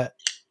 given that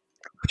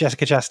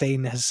Jessica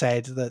Chastain has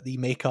said that the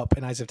makeup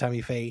in Eyes of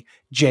Tammy Faye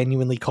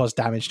genuinely caused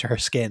damage to her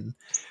skin.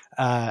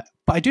 But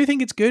I do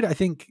think it's good. I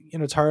think,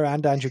 it's her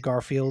and Andrew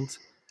Garfield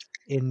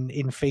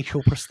in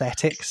facial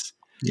prosthetics.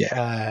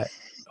 Yeah.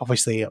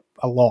 Obviously,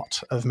 a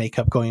lot of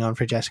makeup going on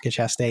for Jessica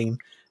Chastain.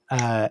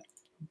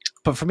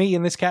 But for me,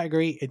 in this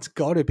category, it's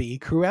got to be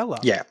Cruella.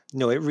 Yeah,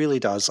 no, it really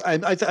does.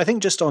 I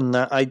think just on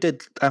that, I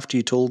did, after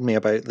you told me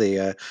about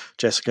the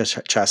Jessica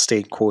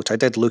Chastain quote, I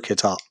did look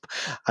it up.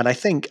 And I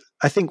think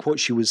what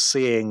she was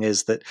saying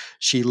is that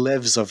she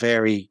lives a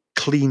very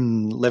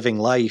clean living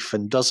life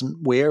and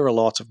doesn't wear a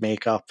lot of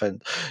makeup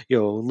and,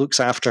 looks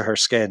after her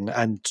skin.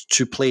 And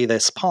to play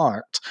this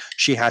part,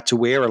 she had to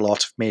wear a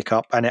lot of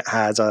makeup, and it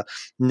had a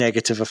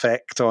negative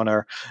effect on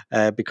her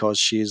because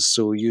she's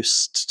so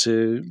used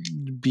to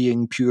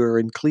being pure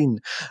and clean.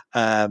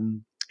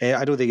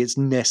 I don't think it's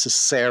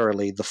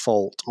necessarily the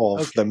fault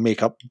of the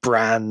makeup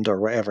brand or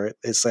whatever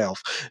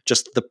itself,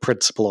 just the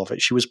principle of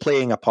it. She was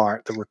playing a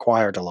part that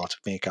required a lot of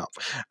makeup,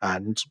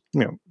 and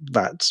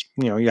that's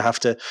you have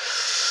to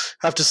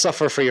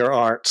suffer for your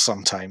art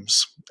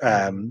sometimes.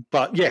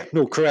 But yeah,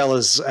 no,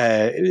 Cruella's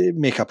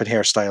makeup and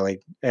hairstyling,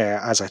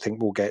 as I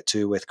think we'll get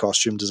to with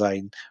costume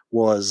design,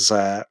 was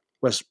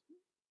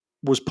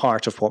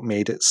part of what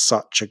made it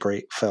such a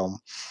great film.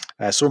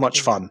 So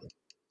much fun.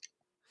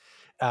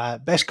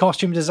 Best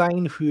costume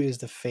design, who is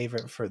the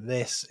favorite for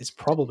this? It's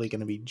probably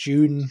going to be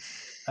June.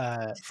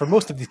 For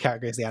most of these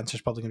categories, the answer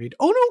is probably going to be,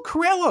 oh no,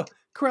 Cruella!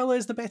 Cruella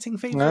is the betting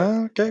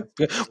favorite. Okay.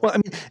 Well, I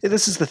mean,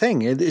 this is the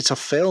thing. It's a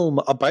film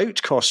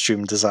about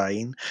costume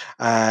design,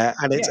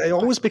 and it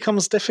always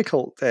becomes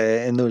difficult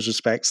in those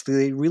respects.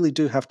 They really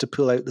do have to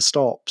pull out the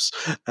stops.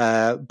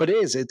 But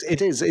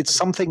it's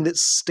something that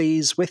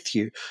stays with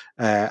you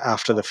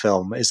after the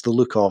film, is the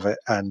look of it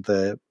and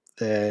the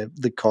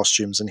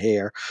costumes and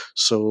hair.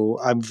 So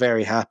I'm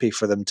very happy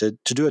for them to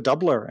do a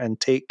doubler and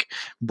take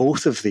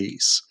both of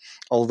these.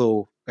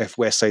 Although if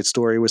West Side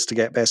Story was to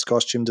get best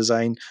costume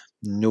design,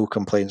 no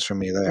complaints from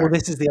me there. Well,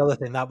 this is the other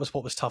thing. That was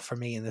what was tough for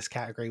me in this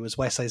category, was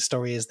West Side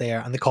Story is there,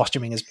 and the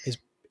costuming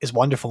is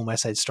wonderful in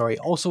West Side Story.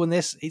 Also in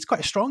this, it's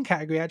quite a strong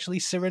category actually.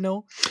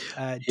 Cyrano,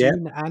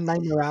 Dune, and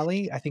Nightmare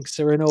Alley. I think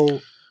Cyrano,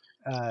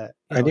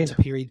 it's a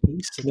period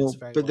piece. So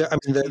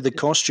the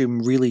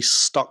costume really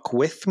stuck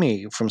with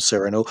me from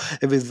Cyrano.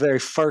 In the very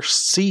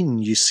first scene,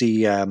 you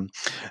see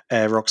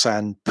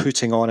Roxanne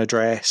putting on a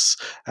dress,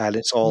 and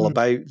it's all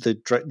about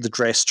the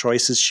dress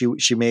choices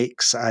she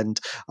makes. And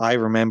I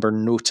remember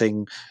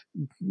noting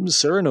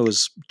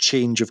Cyrano's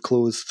change of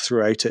clothes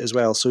throughout it as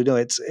well. So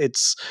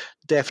it's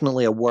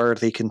definitely a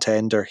worthy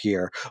contender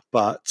here.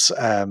 But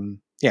I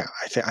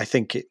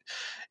think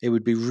it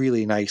would be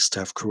really nice to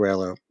have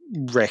Cruella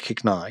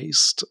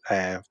recognized.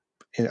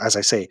 As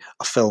I say,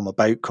 a film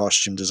about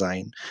costume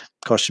design.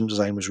 Costume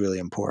design was really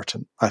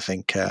important. I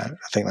think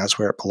that's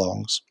where it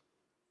belongs.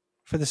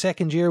 For the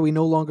second year, we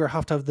no longer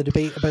have to have the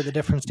debate about the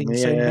difference between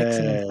sound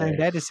mixing and sound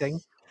editing.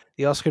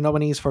 The Oscar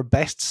nominees for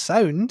Best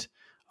Sound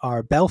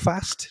are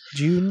Belfast,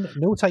 Dune,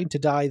 No Time to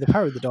Die, The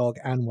Power of the Dog,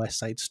 and West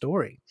Side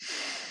Story.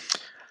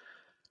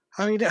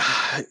 I mean,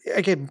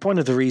 again, one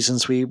of the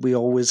reasons we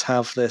always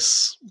have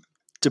this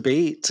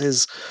debate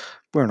is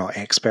we're not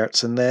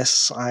experts in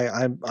this.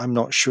 I'm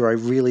not sure I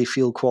really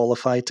feel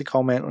qualified to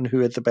comment on who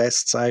had the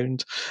best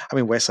sound. I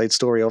mean, West Side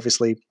Story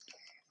obviously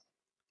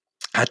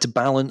had to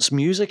balance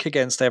music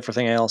against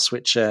everything else,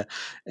 which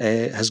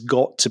has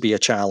got to be a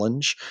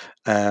challenge.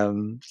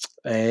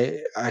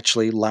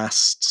 Actually,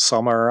 last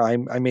summer,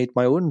 I made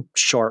my own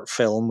short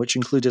film, which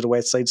included a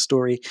West Side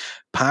Story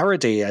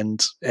parody,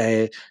 and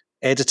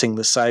editing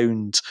the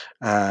sound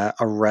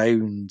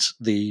around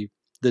the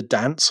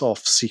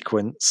dance-off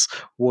sequence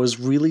was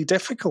really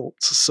difficult.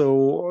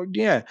 So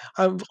yeah,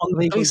 you're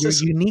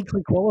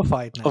uniquely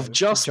qualified now. Of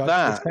just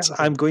that,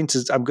 I'm going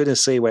to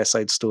say West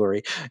Side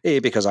Story,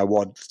 because I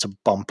want to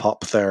bump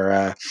up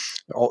their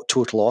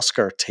total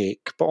Oscar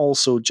take, but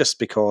also just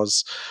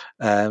because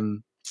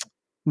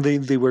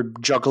they were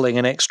juggling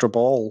an extra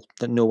ball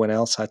that no one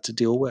else had to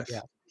deal with.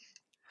 Yeah.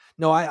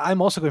 No,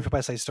 I'm also going for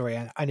West Side Story,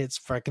 and it's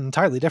for an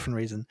entirely different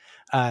reason.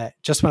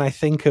 Just when I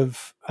think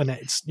of, and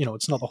it's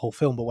not the whole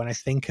film, but when I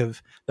think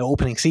of the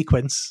opening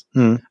sequence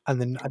and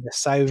then the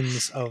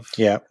sounds of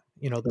the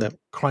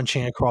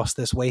crunching across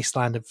this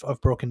wasteland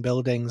of broken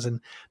buildings,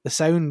 and the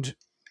sound,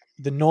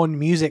 the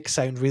non-music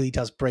sound really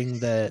does bring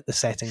the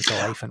setting to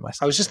life in West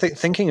Side. I was just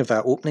thinking of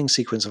that opening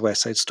sequence of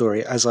West Side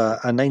Story. As a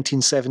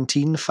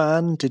 1917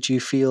 fan, did you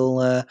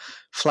feel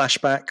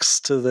flashbacks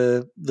to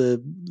the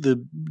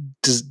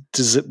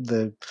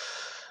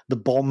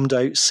bombed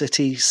out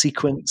city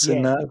sequence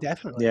in that?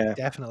 Definitely.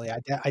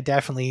 I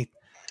definitely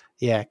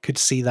could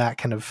see that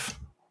kind of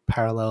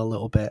parallel a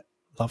little bit.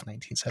 Love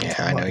 1917.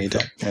 Yeah, I know you do.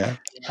 Yeah.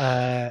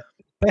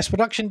 Best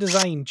production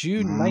design: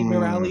 Dune,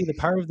 Nightmare Alley, The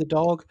Power of the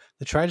Dog,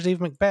 The Tragedy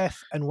of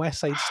Macbeth, and West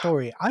Side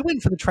Story. I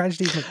went for The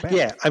Tragedy of Macbeth.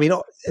 Yeah, I mean,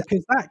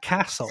 because that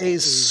castle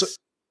is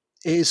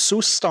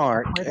so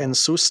stark and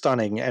so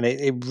stunning, and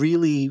it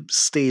really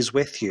stays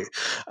with you.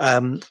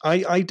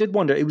 I did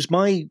wonder, it was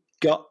my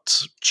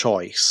gut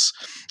choice,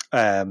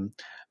 but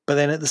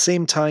then at the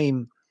same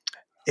time,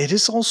 it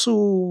is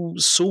also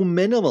so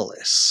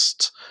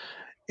minimalist.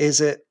 Is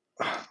it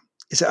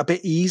a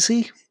bit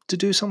easy to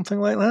do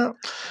something like that?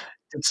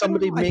 Did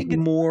somebody make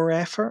more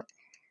effort?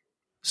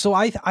 So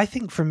I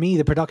think for me,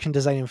 the production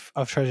design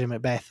of Tragedy of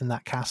Macbeth and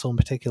that castle in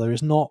particular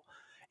is not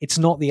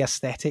the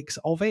aesthetics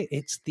of it.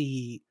 It's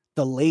the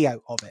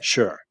layout of it.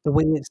 Sure. The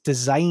way it's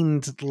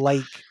designed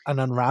like an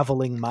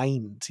unraveling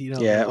mind,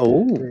 Yeah.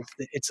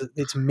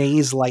 It's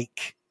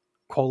maze-like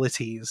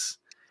qualities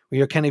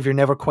where you're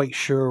never quite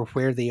sure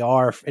where they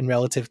are in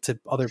relative to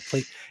other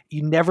places.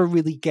 You never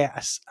really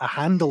get a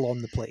handle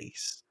on the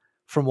place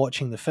from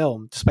watching the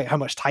film, despite how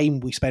much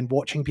time we spend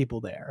watching people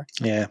there.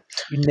 Yeah.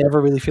 You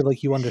never really feel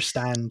like you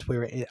understand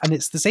where it is. And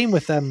it's the same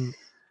with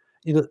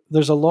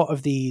there's a lot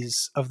of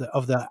these of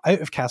the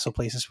out of castle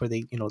places where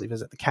they they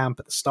visit the camp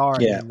at the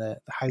start and then the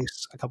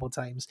house a couple of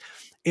times.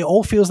 It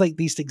all feels like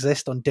these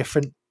exist on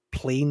different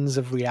planes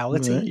of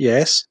reality.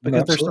 Yes,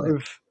 because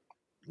absolutely.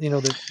 they're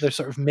sort of they're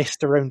sort of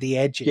missed around the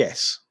edges.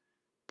 Yes,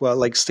 well,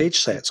 like stage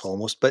sets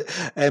almost. But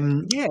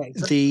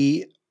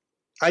exactly.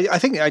 I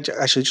think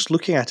actually just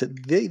looking at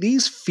it,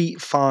 these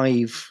Feat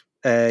 5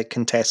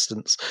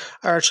 contestants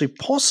are actually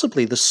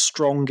possibly the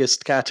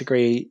strongest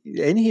category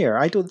in here.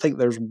 I don't think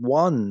there's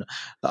one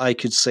that I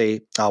could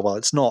say, oh, well,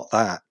 it's not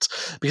that.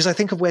 Because I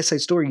think of West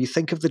Side Story, you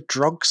think of the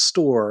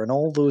drugstore and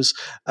all those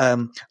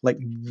like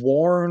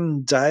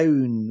worn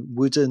down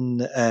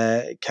wooden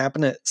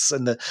cabinets,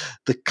 and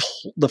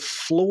the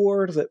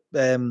floor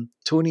that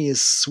Tony is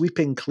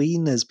sweeping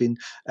clean has been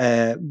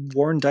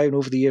worn down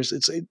over the years.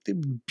 It's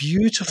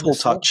beautiful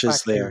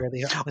touches there.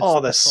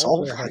 The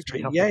salt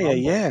factory.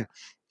 Yeah.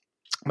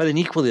 But then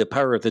equally, the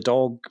power of the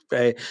dog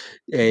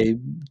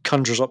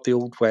conjures up the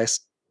Old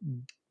West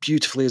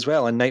beautifully as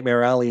well, and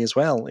Nightmare Alley as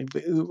well.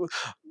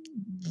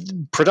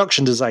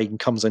 Production design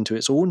comes into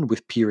its own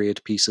with period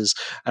pieces,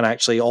 and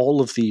actually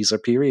all of these are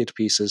period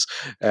pieces,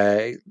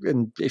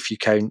 and if you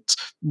count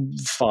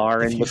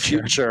Far in the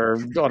Future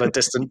on a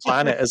Distant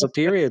Planet as a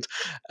period.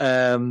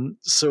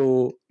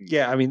 So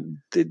yeah, I mean,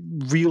 the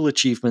real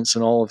achievements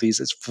in all of these,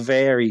 it's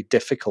very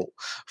difficult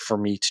for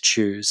me to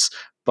choose,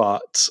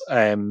 but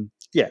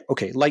yeah,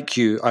 okay. Like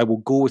you, I will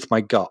go with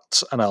my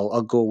gut, and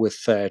I'll go with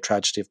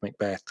Tragedy of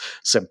Macbeth,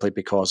 simply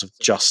because of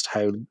just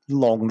how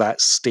long that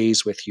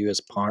stays with you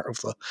as part of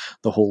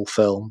the whole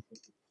film.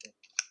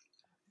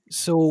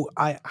 So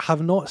I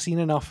have not seen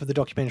enough of the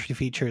documentary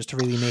features to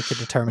really make a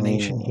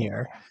determination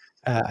here.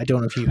 I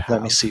don't know if you have.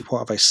 Let me see. What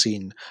have I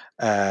seen?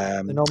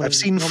 I've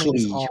seen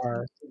Flea.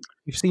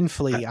 You've seen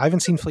Flea. I haven't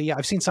seen Flea yet.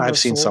 I've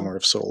seen Summer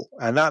of Soul,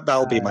 and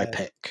that'll be my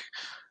pick.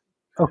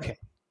 Okay.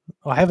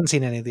 Well, I haven't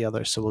seen any of the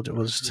others, so we'll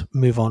just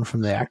move on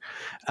from there.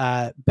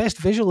 Best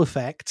visual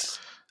effects.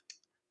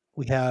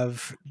 We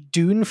have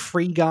Dune,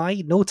 Free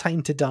Guy, No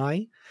Time to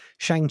Die,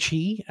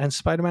 Shang-Chi, and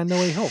Spider-Man No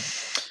Way Home.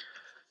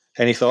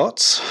 Any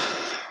thoughts?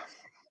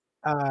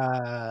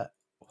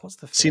 What's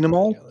the seen them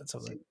all?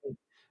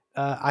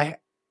 I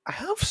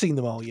have seen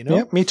them all,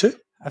 Yeah, me too.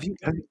 Have you?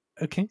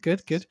 Okay,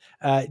 good.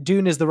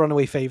 Dune is the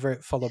runaway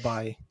favorite, followed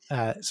by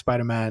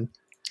Spider-Man.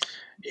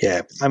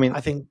 Yeah, I mean,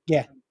 I think,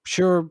 yeah,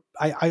 sure.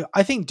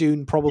 I think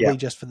Dune probably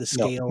just for the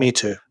scale. Me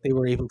too. They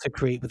were able to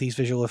create with these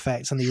visual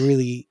effects, and they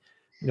really,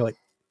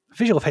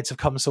 visual effects have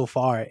come so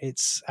far.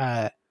 It's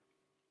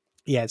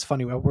it's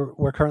funny.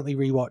 We're currently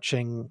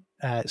rewatching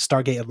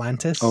Stargate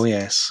Atlantis. Oh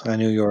yes, I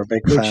knew you were a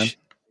big fan.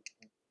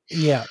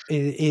 Yeah,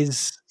 it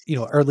is.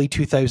 Early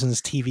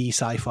 2000s TV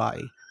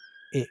sci-fi.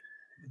 It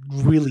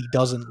really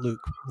doesn't look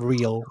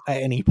real at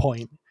any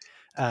point.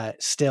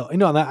 Still,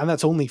 and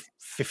that's only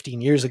 15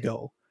 years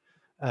ago.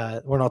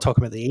 We're not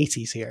talking about the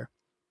 80s here.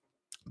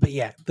 But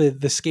yeah,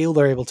 the scale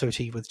they're able to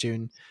achieve with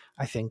Dune,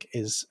 I think,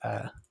 is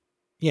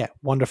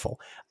wonderful.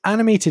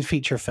 Animated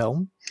feature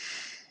film.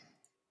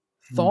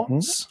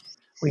 Thoughts? Mm-hmm.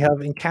 We have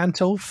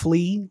Encanto,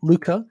 Flea,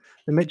 Luca,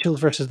 The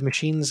Mitchells versus the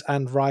Machines,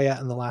 and Raya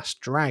and the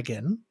Last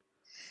Dragon.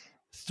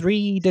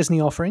 3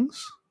 Disney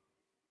offerings.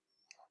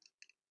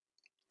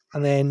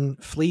 And then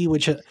Flea,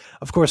 which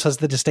of course has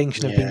the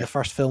distinction of being the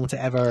first film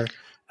to ever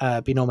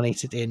be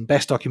nominated in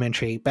Best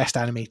Documentary, Best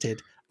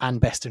Animated, and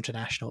Best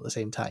International at the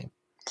same time.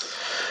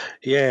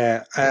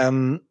 Yeah.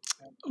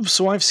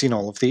 So I've seen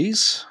all of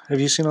these. Have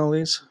you seen all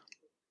these?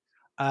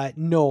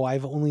 No,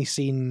 I've only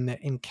seen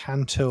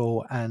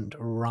Encanto and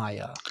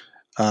Raya.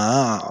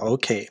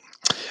 Okay.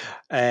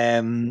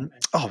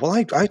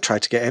 I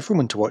tried to get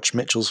everyone to watch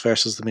Mitchells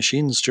versus the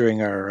Machines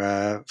during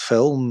our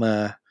film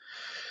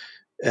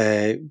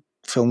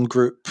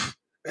group.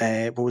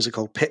 What was it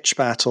called? Pitch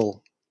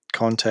Battle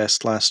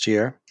contest last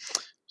year.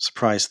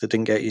 Surprised they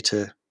didn't get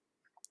you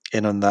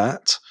in on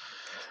that.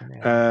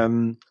 Yeah.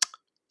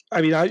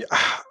 I mean,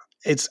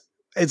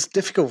 it's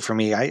difficult for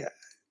me.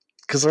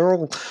 Because they're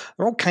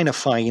all kind of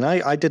fine.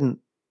 I didn't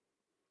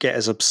get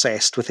as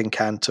obsessed with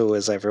Encanto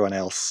as everyone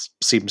else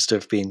seems to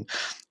have been.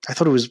 I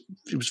thought it was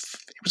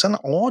an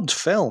odd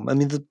film. I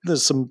mean,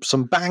 there's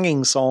some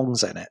banging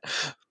songs in it,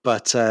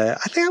 but I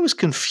think I was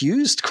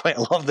confused quite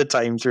a lot of the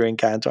time through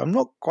Encanto. I'm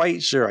not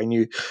quite sure I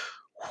knew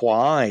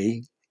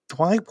why.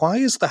 Why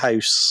is the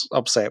house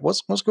upset?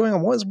 What's going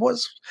on?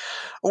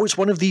 It's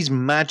one of these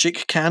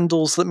magic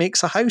candles that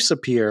makes a house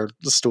appear.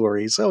 The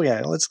stories. Oh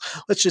yeah, let's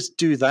just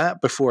do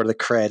that before the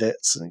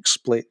credits and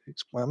explain.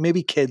 Well,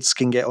 maybe kids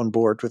can get on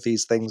board with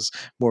these things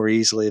more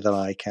easily than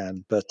I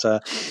can. But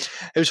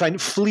it was fine.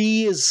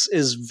 Flea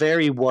is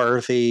very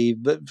worthy,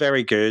 but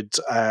very good.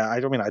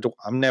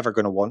 I'm never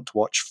going to want to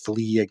watch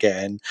Flea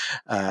again.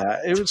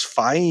 It was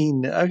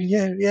fine.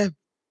 Yeah.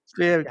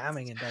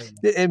 Damning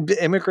indictment.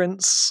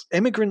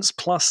 Immigrants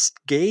plus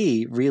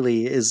gay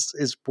really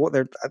is what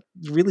they're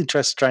really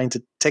just trying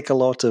to tick a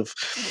lot of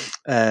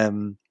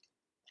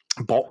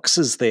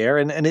boxes there,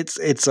 and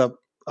it's a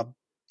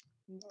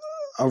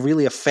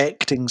really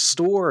affecting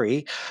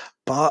story,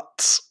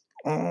 but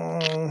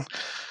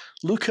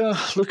Luca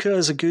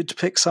is a good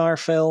Pixar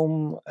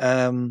film.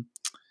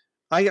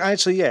 I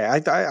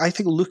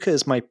think Luca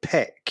is my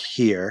pick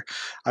here.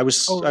 I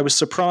was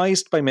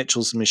surprised by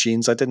Mitchells and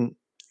Machines. I didn't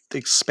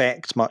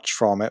expect much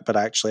from it, but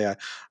actually I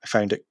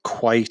found it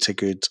quite a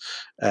good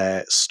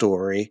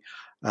story.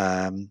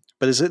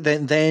 But is it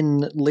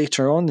then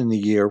later on in the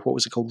year, what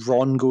was it called?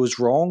 Ron Goes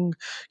Wrong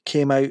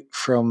came out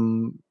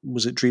from,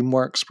 was it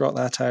DreamWorks brought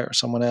that out or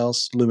someone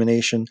else?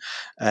 Illumination.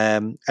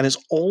 And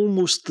it's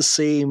almost the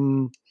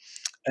same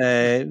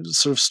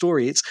sort of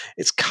story.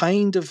 It's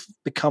kind of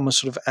become a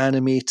sort of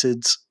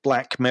animated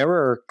Black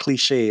Mirror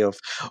cliche of,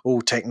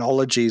 oh,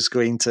 technology is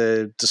going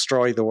to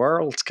destroy the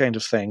world kind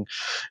of thing.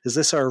 Is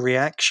this our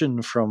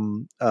reaction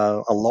from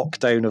a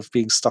lockdown of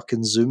being stuck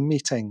in Zoom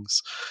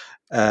meetings?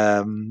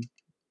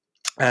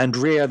 And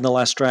Raya and the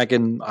Last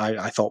Dragon,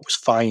 I thought was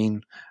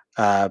fine,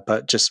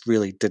 but just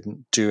really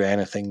didn't do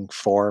anything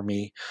for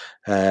me.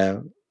 I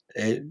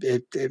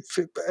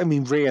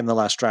mean, Raya and the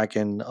Last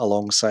Dragon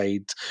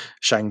alongside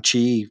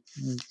Shang-Chi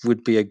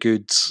would be a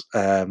good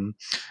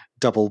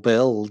double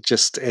bill,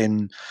 just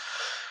in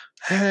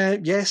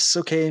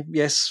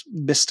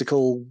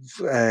mystical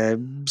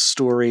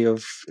story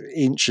of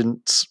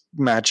ancient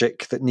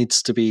magic that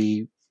needs to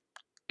be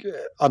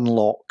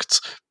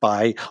unlocked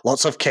by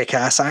lots of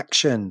kick-ass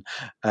action.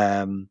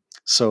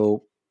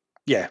 So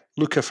yeah,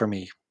 Luca for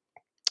me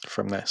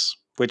from this.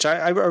 Which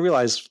I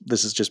realize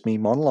this is just me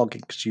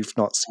monologuing because you've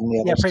not seen the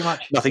others. Yeah, pretty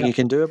much. Nothing you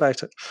can do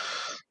about it.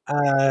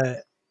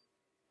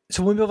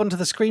 So when we move on to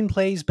the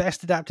screenplays,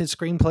 best adapted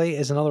screenplay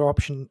is another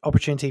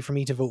opportunity for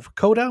me to vote for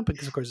Coda,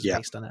 because of course it's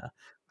based on a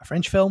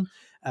French film.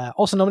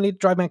 Also nominated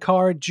Drive My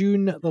Car,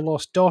 Dune, The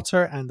Lost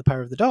Daughter, and The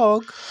Power of the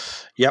Dog.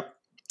 Yep.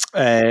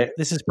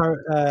 This is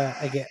Power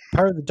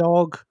of the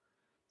Dog,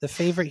 the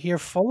favorite here,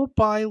 followed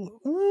by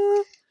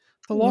The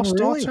Lost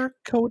Daughter,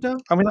 Coda.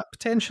 I mean,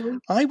 potentially.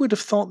 I would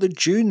have thought that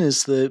Dune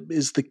is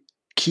the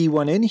key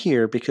one in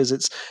here, because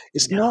it's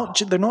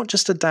not, they're not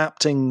just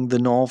adapting the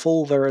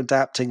novel, they're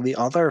adapting the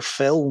other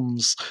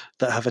films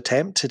that have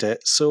attempted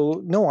it.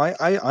 So no,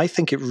 I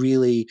think it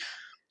really,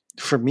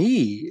 for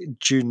me,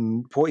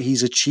 Dune, what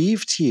he's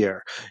achieved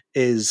here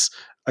is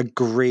a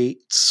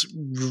great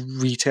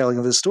retelling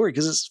of the story,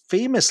 because it's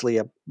famously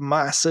a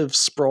massive,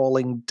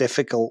 sprawling,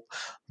 difficult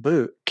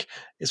book.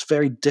 It's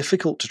very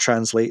difficult to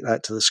translate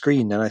that to the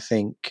screen, and I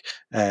think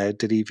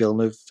Denis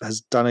Villeneuve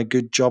has done a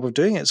good job of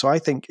doing it. So I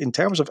think in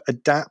terms of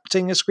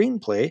adapting a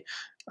screenplay,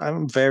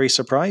 I'm very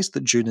surprised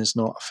that Dune is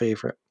not a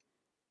favourite.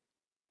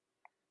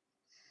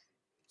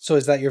 So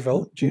is that your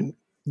vote, Dune?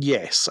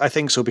 Yes, I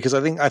think so, because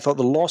I thought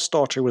The Lost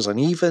Daughter was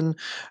uneven.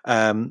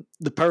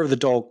 The Power of the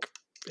Dog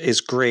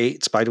is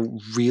great, but I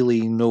don't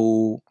really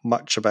know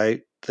much about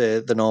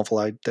the novel.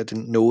 I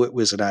didn't know it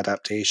was an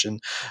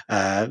adaptation,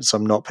 so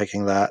I'm not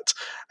picking that.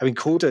 I mean,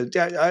 Coda.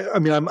 I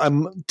mean,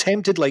 I'm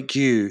tempted like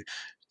you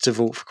to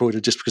vote for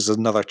Coda just because there's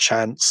another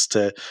chance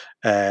to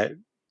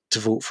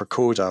vote for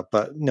Coda,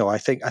 but no, I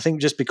think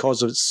just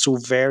because it's so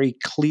very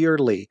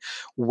clearly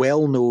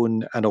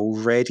well-known and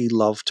already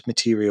loved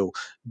material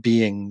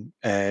being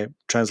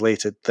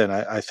translated, then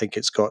I think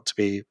it's got to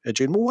be a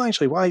Dune. Well,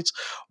 actually,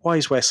 why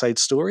is West Side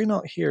Story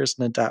not here as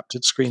an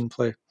adapted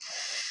screenplay?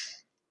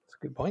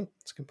 That's a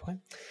good point.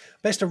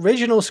 Best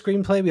original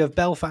screenplay, we have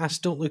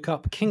Belfast, Don't Look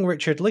Up, King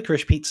Richard,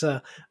 Licorice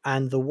Pizza,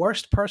 and The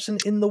Worst Person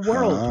in the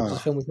World, which is a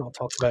film we've not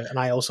talked about, and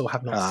I also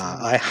have not seen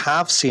it. I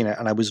have seen it,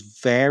 and I was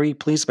very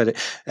pleased about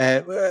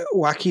it.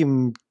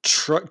 Joachim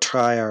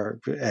Trier,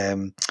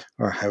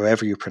 or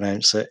however you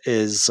pronounce it,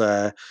 is...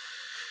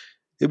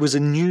 it was a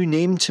new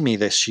name to me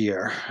this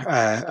year,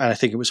 and I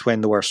think it was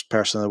when The Worst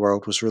Person in the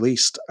World was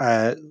released.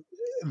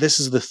 This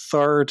is the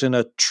third in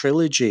a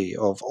trilogy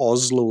of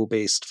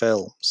Oslo-based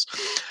films.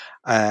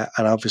 And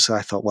obviously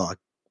I thought, well, I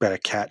better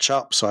catch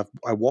up. So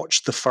I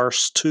watched the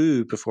first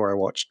two before I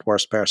watched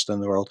Worst Person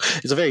in the World.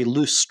 It's a very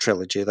loose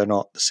trilogy. They're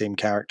not the same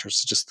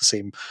characters, just the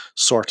same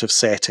sort of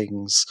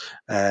settings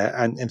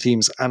and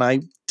themes. And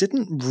I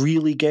didn't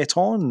really get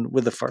on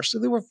with the first.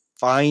 They were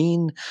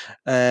fine,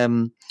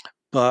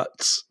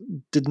 but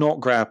did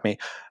not grab me.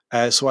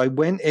 So I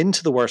went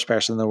into The Worst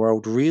Person in the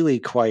World really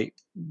quite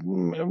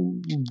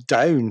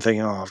down,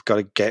 thinking, oh, I've got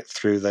to get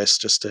through this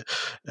just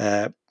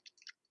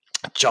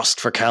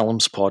for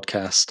Callum's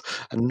podcast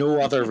and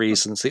no other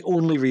reasons. The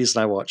only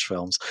reason I watch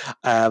films.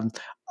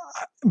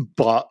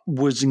 But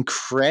was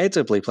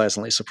incredibly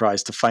pleasantly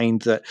surprised to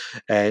find that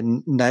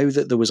now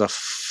that there was a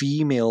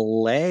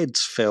female-led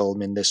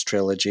film in this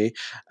trilogy,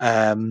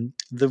 there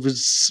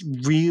was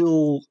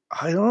real,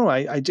 I don't know,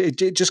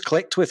 it just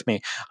clicked with me.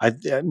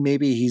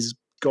 Maybe he's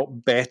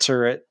got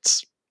better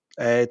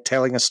at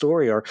telling a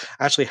story or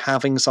actually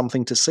having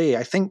something to say.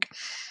 I think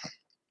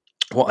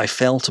what I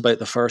felt about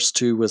the first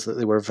two was that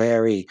they were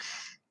very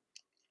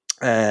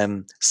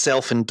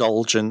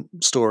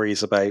self-indulgent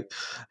stories about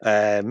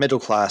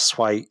middle-class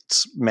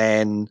white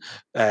men,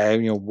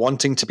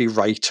 wanting to be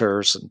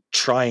writers and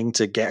trying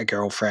to get a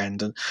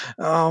girlfriend, and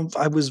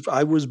I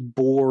was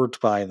bored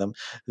by them.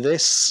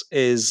 This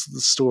is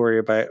the story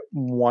about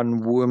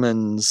one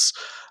woman's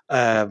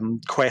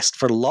quest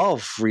for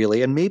love,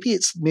 really. And maybe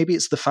it's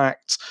the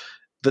fact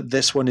that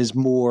this one is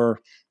more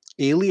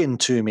alien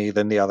to me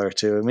than the other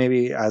two.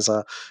 Maybe as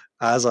a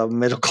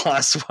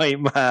middle-class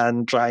white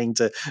man trying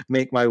to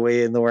make my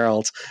way in the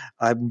world,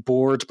 I'm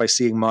bored by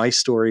seeing my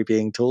story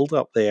being told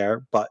up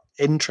there, but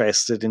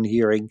interested in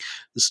hearing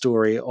the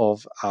story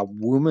of a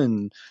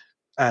woman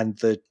and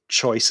the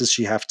choices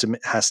she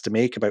has to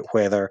make about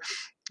whether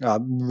the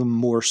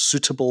more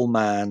suitable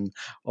man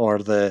or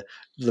the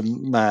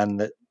man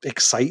that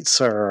excites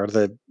her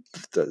or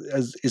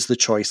is the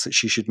choice that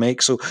she should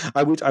make. So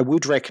I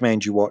would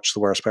recommend you watch The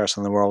Worst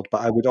Person in the World,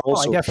 but I would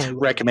also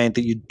recommend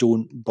that you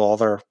don't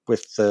bother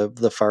with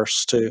the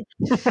first two.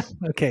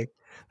 Okay,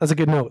 that's a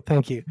good note.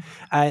 Thank you.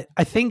 I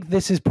think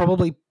this is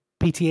probably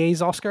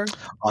PTA's Oscar.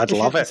 I'd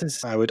love it.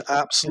 I would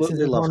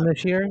absolutely love it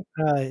this year.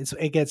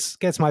 It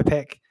gets my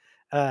pick,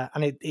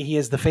 and he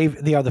is the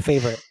favorite. They are the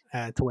favorite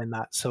to win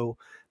that. So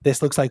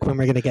this looks like when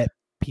we're going to get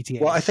PTA.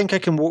 Well, I think I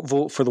can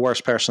vote for The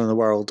Worst Person in the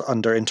World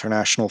under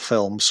international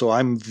film, so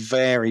I'm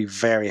very,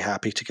 very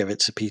happy to give it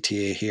to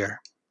PTA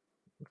here.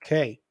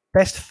 Okay.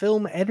 Best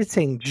film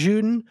editing,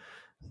 June.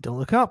 Don't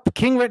Look Up,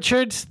 King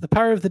Richard, The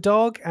Power of the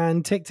Dog,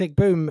 and Tick, Tick,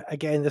 Boom.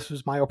 Again, this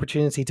was my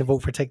opportunity to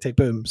vote for Tick, Tick,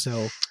 Boom,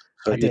 so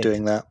you're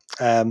doing that.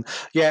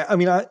 Yeah, I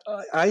mean,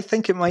 I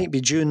think it might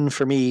be June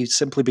for me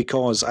simply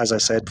because, as I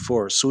said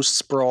before, so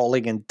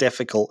sprawling and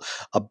difficult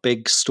a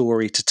big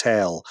story to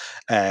tell.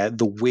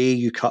 The way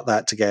you cut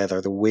that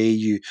together, the way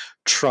you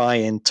try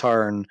and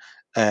turn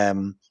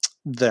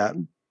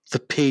the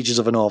pages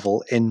of a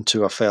novel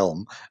into a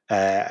film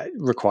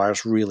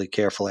requires really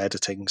careful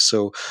editing.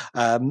 So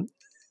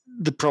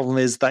the problem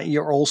is that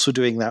you're also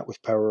doing that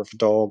with Power of the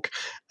Dog.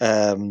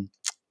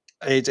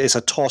 It's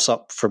a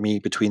toss-up for me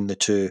between the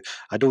two.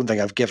 I don't think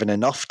I've given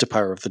enough to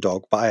Power of the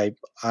Dog, but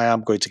I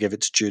am going to give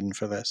it to June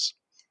for this.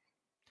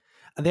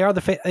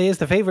 It is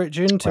the favorite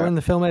June to win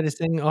the film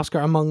editing Oscar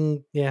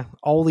among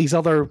all these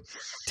other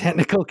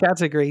technical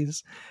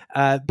categories.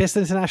 Best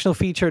international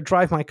feature: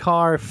 Drive My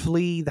Car,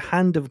 Flee, The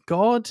Hand of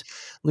God,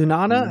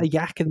 Lunana, A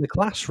Yak in the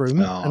Classroom,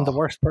 and The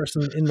Worst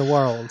Person in the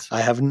World. I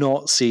have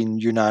not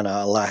seen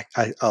Lunana,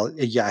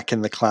 A Yak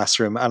in the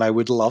Classroom, and I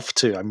would love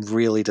to. I'm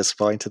really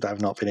disappointed that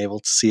I've not been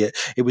able to see it.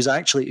 It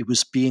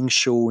was being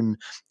shown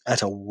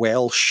at a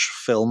Welsh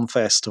film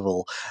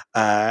festival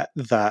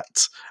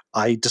that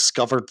I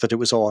discovered that it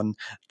was on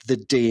the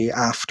day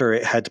after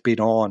it had been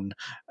on,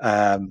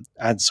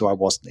 and so I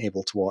wasn't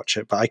able to watch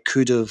it. But I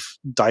could have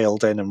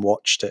dialed in and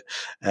watched it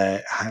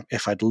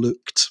if I'd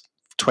looked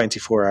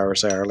 24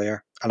 hours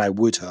earlier, and I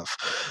would have.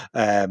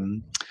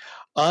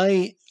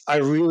 I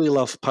really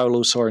love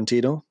Paolo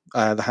Sorrentino.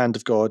 The Hand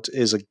of God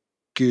is a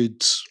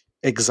good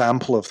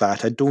example of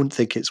that. I don't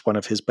think it's one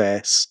of his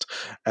best.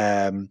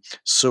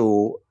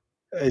 So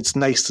it's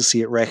nice to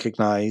see it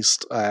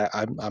recognized.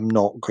 I'm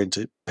not going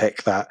to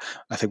pick that.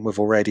 I think we've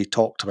already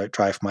talked about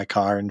Drive My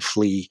Car and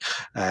Flee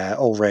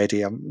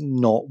already. I'm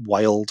not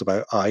wild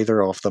about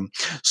either of them.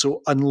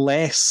 So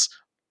unless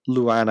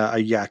Lunana,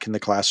 A Yak in the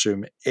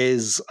Classroom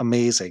is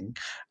amazing,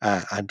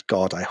 and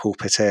God, I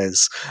hope it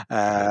is.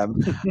 I've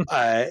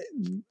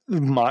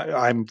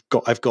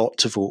got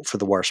to vote for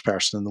The Worst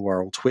Person in the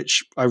World,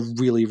 which I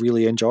really,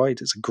 really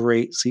enjoyed. It's a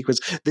great sequence.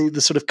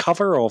 The sort of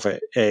cover of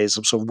it is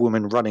a sort of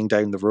woman running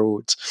down the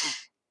road.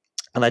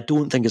 And I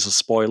don't think it's a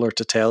spoiler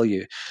to tell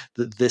you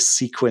that this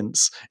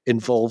sequence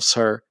involves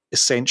her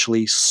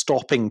essentially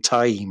stopping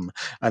time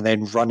and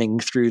then running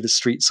through the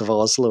streets of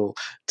Oslo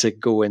to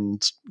go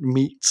and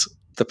meet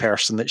the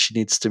person that she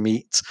needs to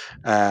meet,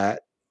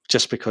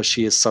 just because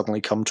she has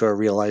suddenly come to a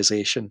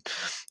realization.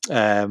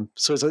 So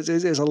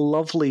it's a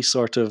lovely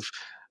sort of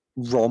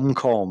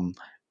rom-com.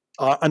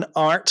 An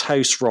art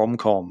house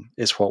rom-com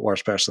is what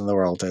Worst Person in the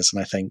World is,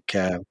 and I think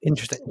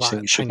interesting.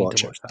 You should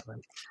watch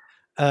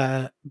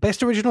it.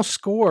 Best original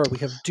score: we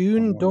have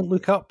Dune, Don't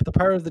Look Up, The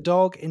Power of the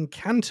Dog,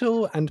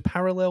 Encanto, and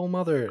Parallel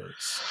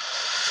Mothers.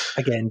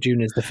 Again,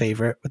 Dune is the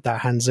favorite with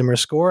that Hans Zimmer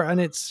score, and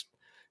it's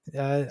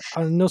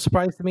no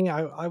surprise to me.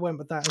 I went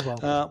with that as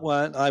well.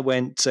 Well, I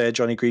went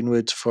Johnny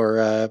Greenwood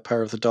for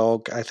Power of the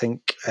Dog. I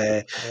think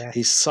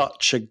he's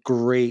such a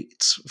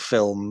great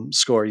film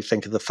score. You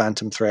think of The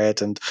Phantom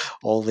Thread and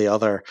all the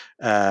other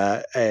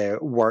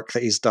work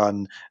that he's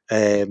done.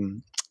 There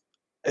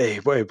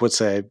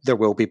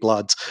Will Be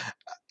Blood.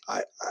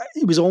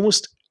 It was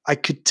almost, I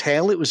could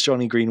tell it was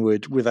Johnny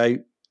Greenwood without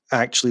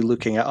actually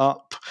looking it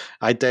up.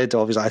 I did,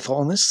 obviously. I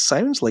thought, this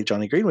sounds like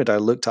Johnny Greenwood. I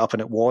looked up and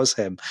it was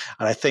him.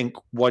 And I think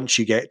once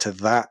you get to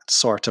that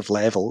sort of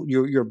level,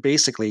 you're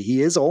basically,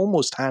 he is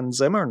almost Hans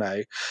Zimmer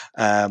now.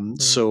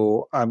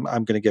 So I'm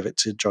going to give it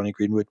to Johnny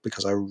Greenwood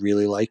because I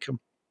really like him.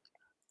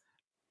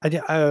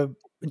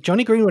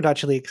 Johnny Greenwood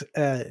actually,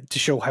 to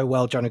show how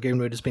well Johnny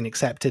Greenwood has been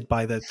accepted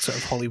by the sort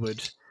of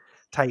Hollywood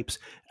types,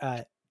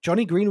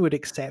 Johnny Greenwood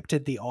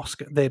accepted the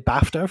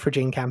BAFTA for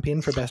Jane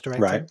Campion for Best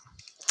Director. Right.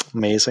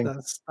 Amazing.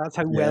 That's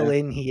how well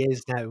in he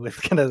is now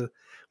with kind of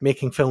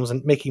making films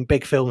and making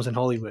big films in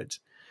Hollywood.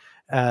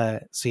 So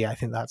yeah, I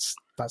think that's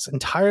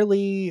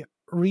entirely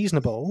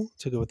reasonable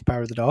to go with The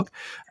Power of the Dog.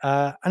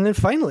 And then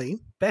finally,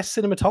 best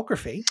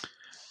cinematography,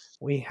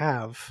 we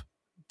have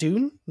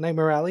Dune,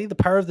 Nightmare Alley, The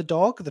Power of the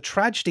Dog, The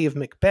Tragedy of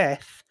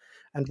Macbeth,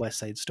 and West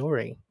Side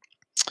Story.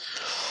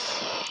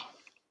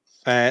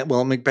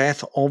 Well,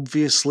 Macbeth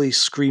obviously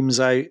screams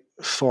out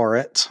for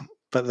it,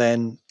 but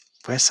then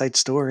West Side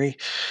Story,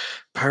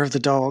 Power of the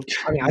Dog.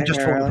 I mean, I just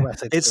thought of West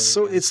Side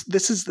Story.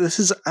 This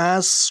is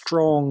as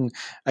strong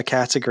a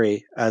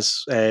category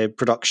as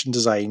production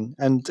design,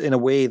 and in a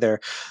way they're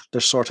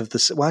sort of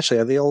this. Well, actually,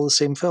 are they all the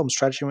same films?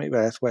 Tragedy of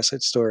Macbeth, West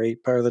Side Story,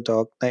 Power of the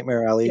Dog,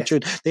 Nightmare Alley, yes.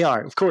 June. They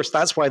are, of course.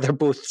 That's why they're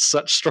both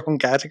such strong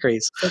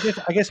categories. So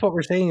I guess what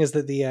we're saying is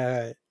that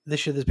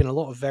this year there's been a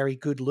lot of very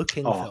good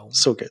looking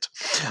films. So good.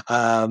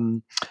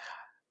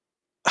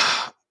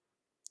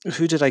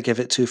 Who did I give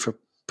it to for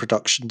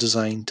production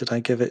design? Did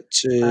I give it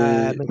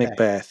to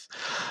Macbeth?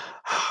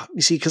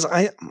 You see, because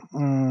I'm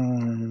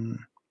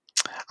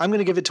going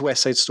to give it to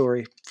West Side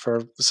Story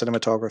for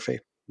cinematography.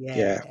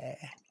 Yeah.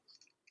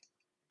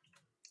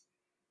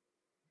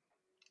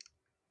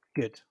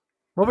 Good.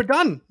 Well, we're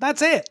done.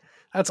 That's it.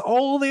 That's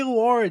all the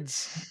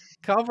awards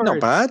covered.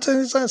 Not bad.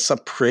 That's a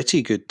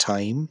pretty good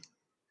time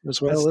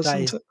as well,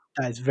 isn't it?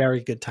 That is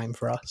very good time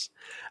for us.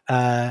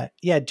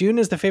 Dune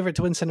is the favorite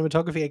to win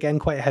cinematography. Again,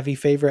 quite a heavy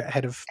favorite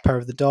ahead of Power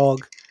of the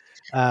Dog.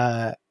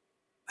 And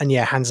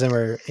Hans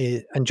Zimmer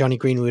and Johnny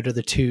Greenwood are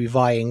the two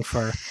vying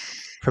for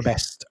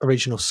best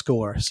original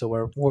score.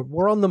 So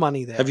we're on the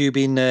money there. Have you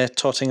been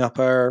totting up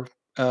our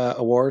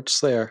awards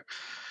there?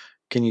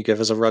 Can you give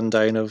us a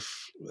rundown of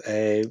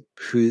who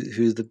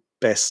the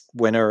best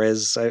winner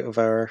is out of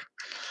our?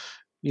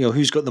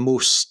 Who's got the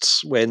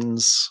most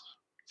wins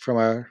from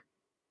our?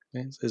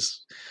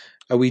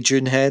 Are we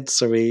Dune heads?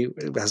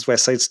 Has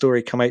West Side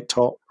Story come out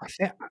top?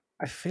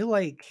 I feel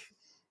like.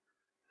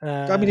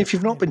 I mean, if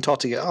you've not been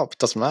totting it up, it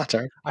doesn't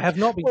matter. I have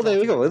not been. Well, there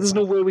we go. There's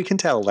no way we can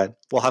tell then.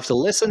 We'll have to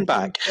listen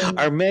back.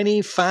 Our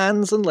many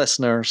fans and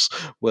listeners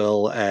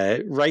will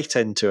write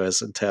into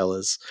us and tell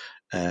us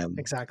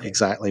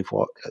exactly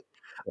what.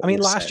 I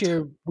mean, last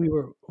year we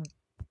were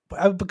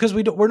because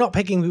we're not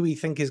picking who we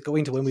think is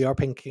going to win. We are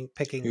picking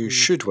who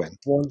should win.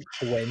 Want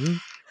to win.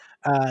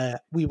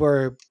 We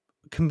were.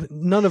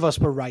 None of us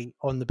were right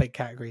on the big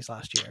categories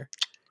last year.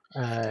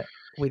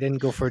 We didn't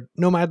go for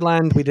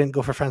Nomadland. We didn't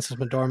go for Frances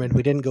McDormand.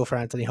 We didn't go for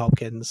Anthony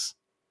Hopkins.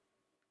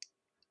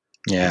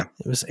 Yeah,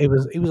 it was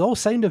all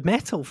Sound of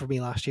Metal for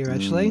me last year.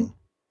 Actually,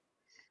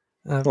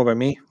 what about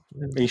me?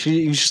 Are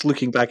you just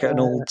looking back at an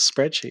old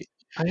spreadsheet?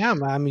 I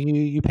am.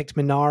 You picked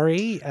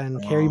Minari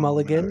and Carey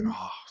Mulligan.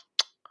 Oh,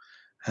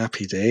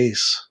 happy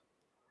days.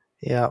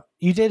 Yeah,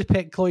 you did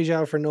pick Chloe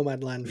Zhao for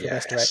Nomadland for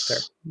best director.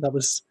 That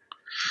was.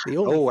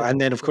 And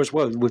then of course,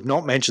 we've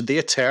not mentioned the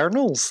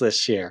Eternals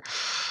this year.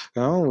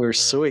 Oh, we're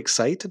so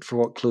excited for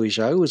what Chloe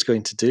Zhao was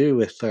going to do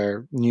with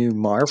her new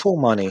Marvel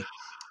money.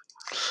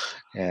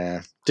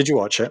 Yeah, did you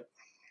watch it?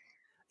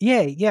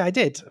 Yeah, I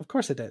did. Of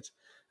course, I did.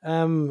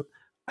 I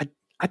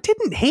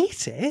didn't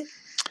hate it.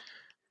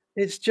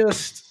 It's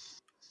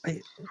just,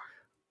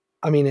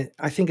 I mean,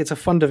 I think it's a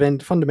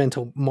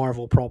fundamental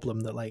Marvel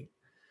problem that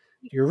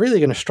you're really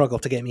going to struggle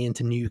to get me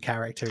into new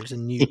characters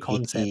and new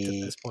concept at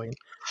this point.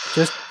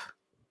 Just.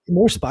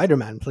 More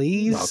Spider-Man,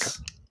 please. Okay.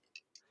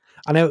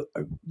 I know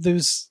there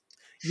was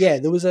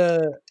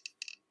a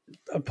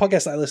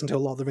podcast that I listened to a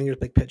lot, the Ringers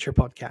Big Picture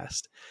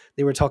podcast.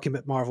 They were talking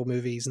about Marvel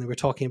movies, and they were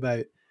talking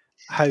about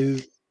how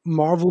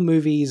Marvel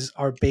movies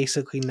are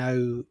basically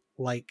now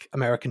like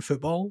American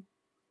football,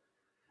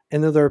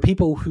 and that there are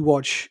people who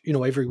watch,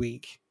 every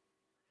week.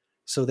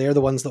 So they're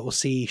the ones that will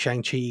see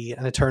Shang-Chi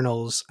and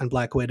Eternals and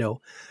Black Widow,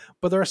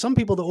 but there are some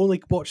people that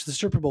only watch the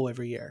Super Bowl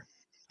every year.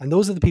 And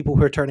those are the people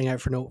who are turning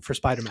out for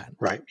Spider-Man.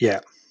 Right,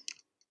 yeah.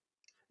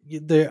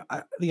 The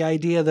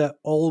idea that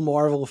all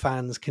Marvel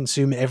fans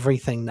consume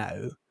everything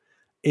now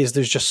is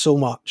there's just so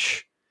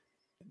much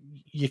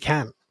you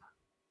can't.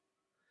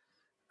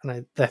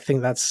 And I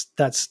think that's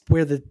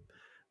where the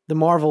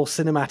Marvel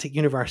Cinematic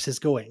Universe is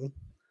going.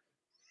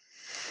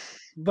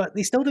 But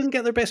they still didn't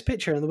get their best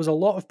picture, and there was a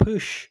lot of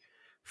push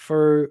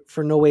for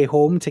No Way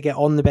Home to get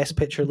on the best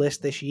picture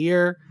list this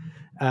year.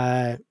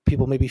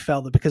 People maybe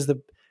felt that because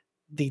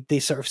they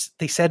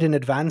said in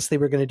advance they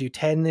were going to do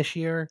 10 this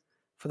year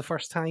for the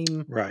first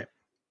time. Right.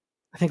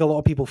 I think a lot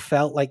of people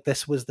felt like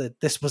this was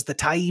the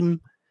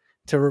time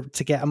to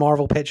get a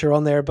Marvel picture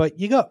on there, but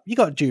you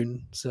got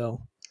Dune,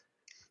 so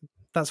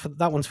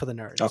that one's for the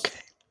nerds. Okay.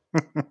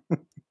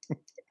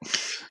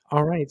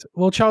 All right.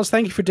 Well, Charles,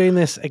 thank you for doing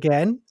this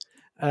again.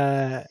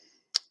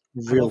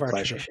 Real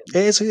pleasure.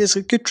 It's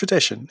a good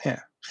tradition.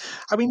 Yeah.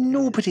 I mean,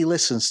 nobody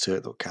listens to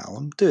it though,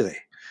 Callum, do they?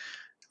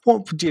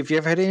 Have you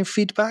ever had any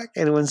feedback?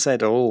 Anyone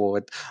said, "Oh,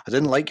 I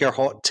didn't like your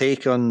hot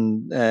take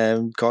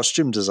on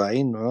costume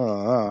design"?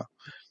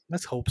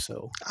 Let's hope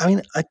so. I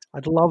mean,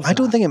 I'd love. I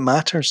don't think it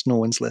matters. No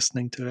one's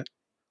listening to it.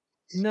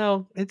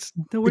 No,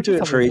 we do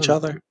it for each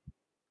other.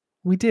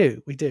 We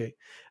do. We'll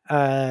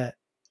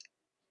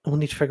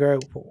need to figure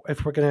out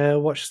if we're going to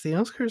watch the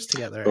Oscars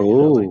together.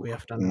 Oh, we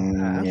have done in the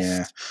past.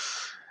 Yeah.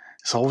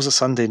 It's always a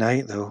Sunday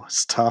night, though.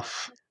 It's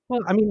tough.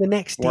 Well, I mean, the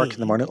next day. Work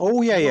in the morning.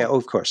 Oh, yeah. Oh,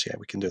 of course, yeah,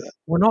 we can do that.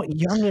 We're not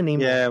young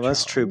anymore. Yeah, well,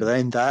 that's true. But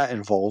then that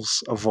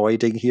involves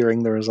avoiding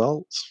hearing the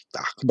results.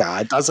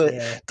 Nah, does it?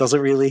 Yeah. Does it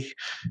really?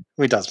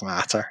 It doesn't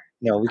matter.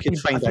 No, we can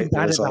find out the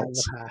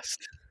results. In the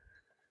past.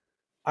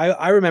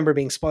 I remember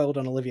being spoiled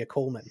on Olivia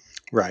Colman.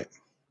 Right.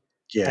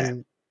 Yeah.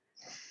 And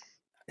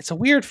it's a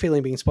weird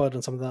feeling being spoiled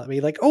on something that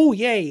be like, oh,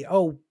 yay.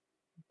 Oh,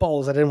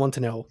 balls. I didn't want to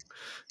know.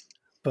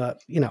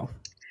 But,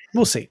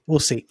 we'll see. We'll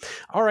see.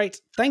 All right.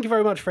 Thank you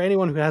very much for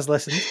anyone who has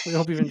listened. We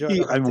hope you've enjoyed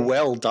it. And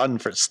well done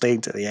for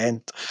staying to the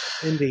end.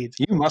 Indeed.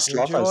 You must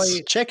love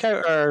us. Check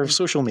out our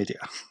social media.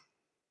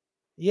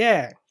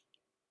 Yeah.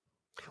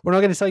 We're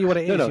not going to tell you what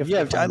it is. No.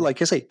 Yeah,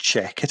 like I say,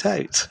 check it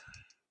out.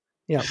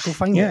 Yeah, go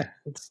find it.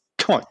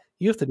 Come on.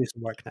 You have to do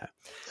some work now.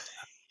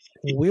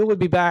 We will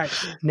be back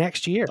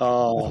next year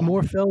with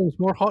more films,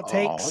 more hot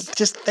takes.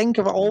 Just think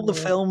of all the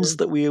films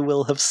that we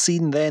will have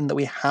seen then that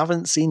we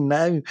haven't seen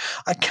now.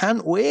 I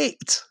can't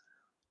wait.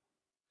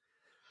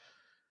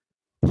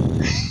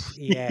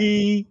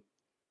 Yeah.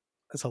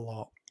 That's a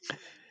lot.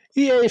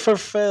 Yay for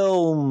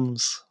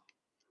films.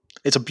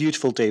 It's a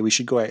beautiful day. We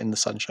should go out in the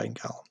sunshine,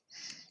 Cal.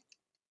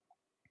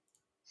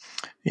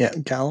 Yeah,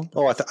 Cal.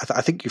 Oh, I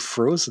think you've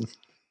frozen.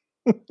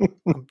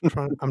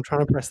 I'm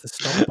trying to press the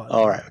stop button.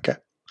 All right, okay.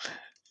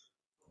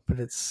 But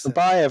it's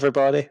bye,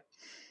 everybody.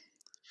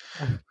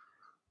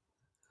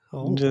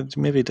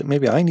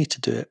 Maybe I need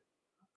to do it.